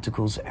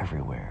 Tentacles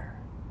everywhere.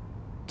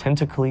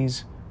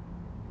 Tentacles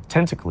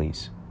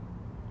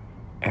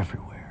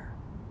everywhere.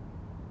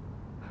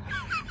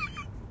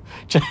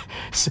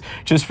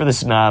 just for the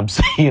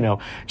snobs,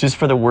 just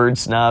for the word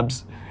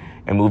snobs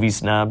and movie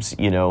snobs,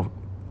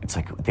 it's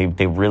like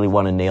they really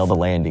want to nail the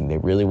landing. They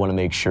really want to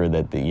make sure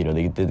that they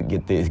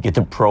get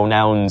the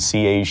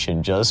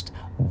pronunciation just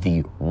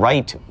the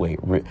right way,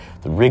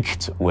 the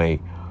richt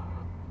way.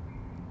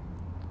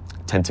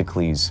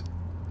 Tentacles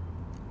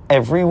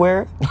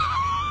everywhere.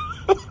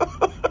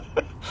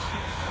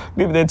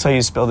 Maybe that's how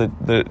you spell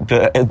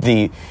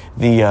the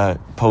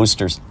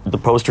posters. The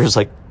poster is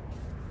like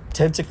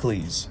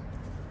tentacles,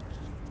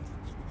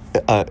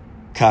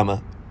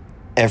 comma,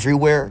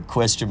 everywhere,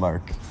 question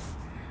mark.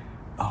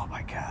 Oh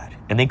my God.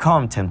 And they call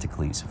them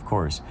tentacles, of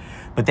course.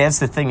 But that's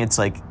the thing, it's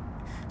like,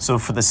 so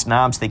for the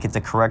snobs, they get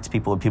to correct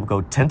people and people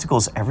go,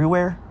 tentacles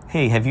everywhere?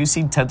 Hey, have you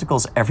seen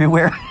tentacles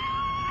everywhere?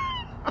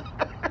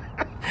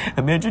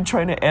 Imagine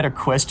trying to add a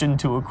question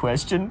to a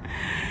question.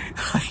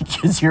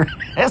 Because you're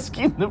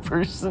asking the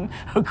person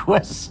a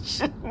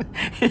question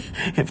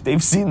if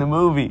they've seen the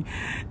movie.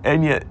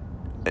 And yet,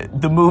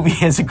 the movie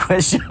has a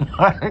question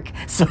mark.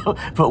 So,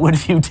 but what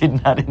if you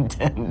did not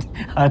intend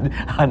on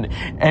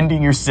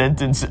ending your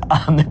sentence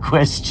on the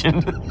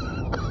question?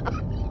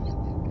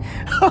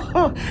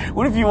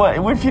 What if you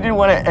didn't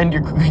want to end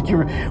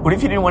what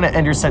if you didn't want to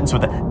end your sentence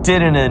with a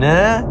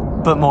da-da-da-da,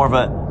 but more of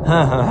a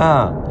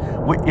ha-ha-ha?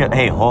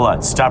 Hey, hold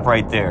on, stop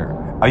right there.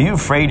 Are you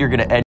afraid you're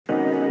going to end?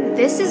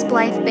 This is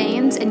Blythe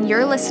Baines, and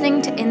you're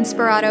listening to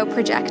Inspirato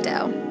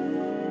Projecto.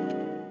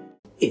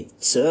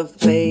 It's a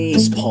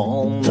face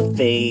palm,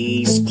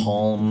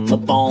 a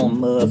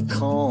bomb of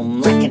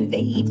calm, like a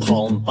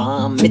napalm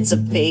bomb. It's a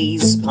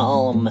face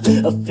palm,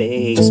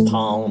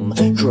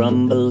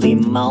 crumbly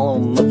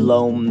malm of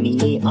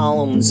loamy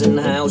alms. And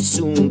how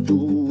soon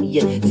do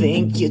you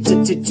think you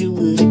do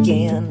it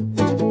again?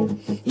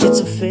 It's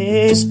a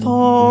face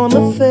palm,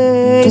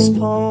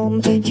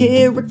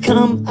 here it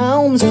come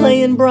alms,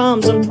 playing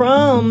Brahms on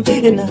prom.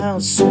 And how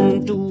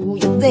soon do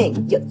you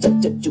think you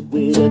do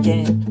it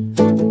again?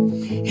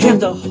 And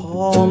the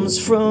Holmes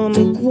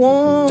from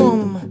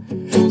Guam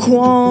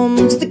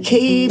to the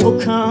cable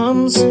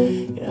coms,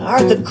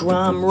 are the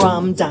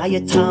Grom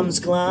diatoms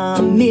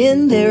glom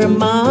in their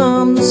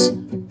moms.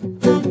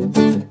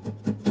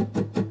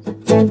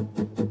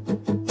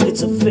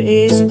 It's a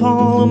face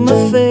palm,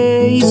 my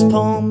face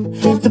palm.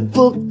 The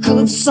book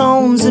of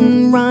songs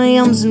and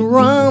rhymes and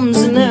rhymes.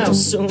 And how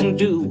soon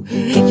do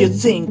you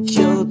think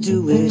you'll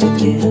do it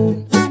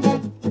again?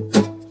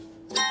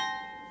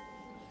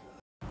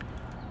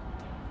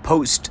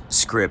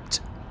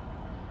 Postscript,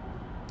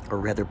 or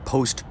rather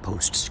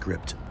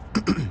postscript.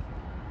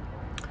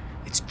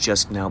 It's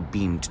just now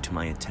beamed to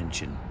my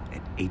attention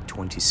at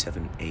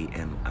 8:27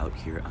 a.m. out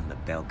here on the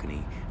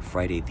balcony,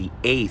 Friday the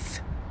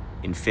 8th,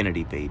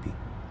 Infinity Baby.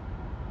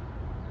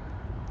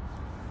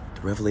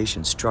 The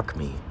revelation struck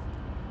me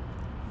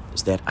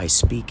is that I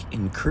speak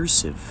in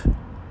cursive.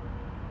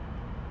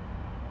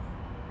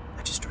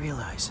 I just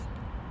realized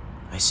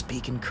it. I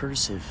speak in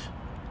cursive.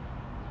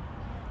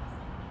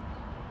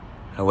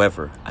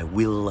 However, I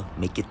will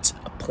make it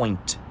a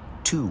point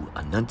to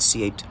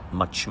enunciate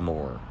much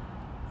more.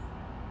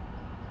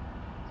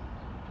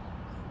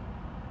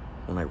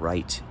 When I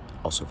write,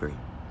 also very...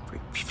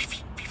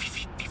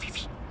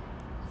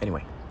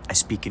 Anyway, I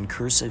speak in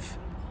cursive